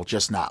original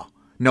just now.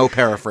 No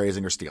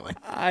paraphrasing or stealing.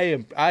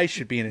 I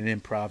should be in an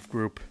improv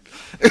group.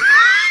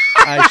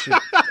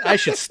 I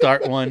should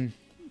start one.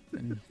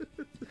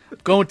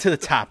 Going to the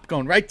top.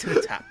 Going right to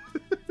the top.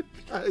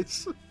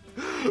 Nice.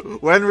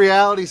 When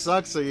reality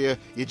sucks, so you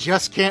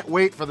just can't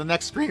wait for the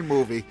next Scream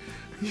movie.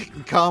 You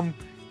can come,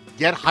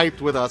 get hyped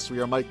with us.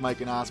 We are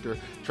Mike, and Oscar,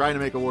 trying to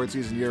make award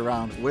season year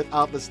round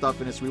without the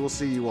stuffiness. We will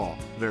see you all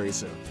very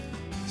soon.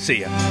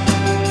 See ya.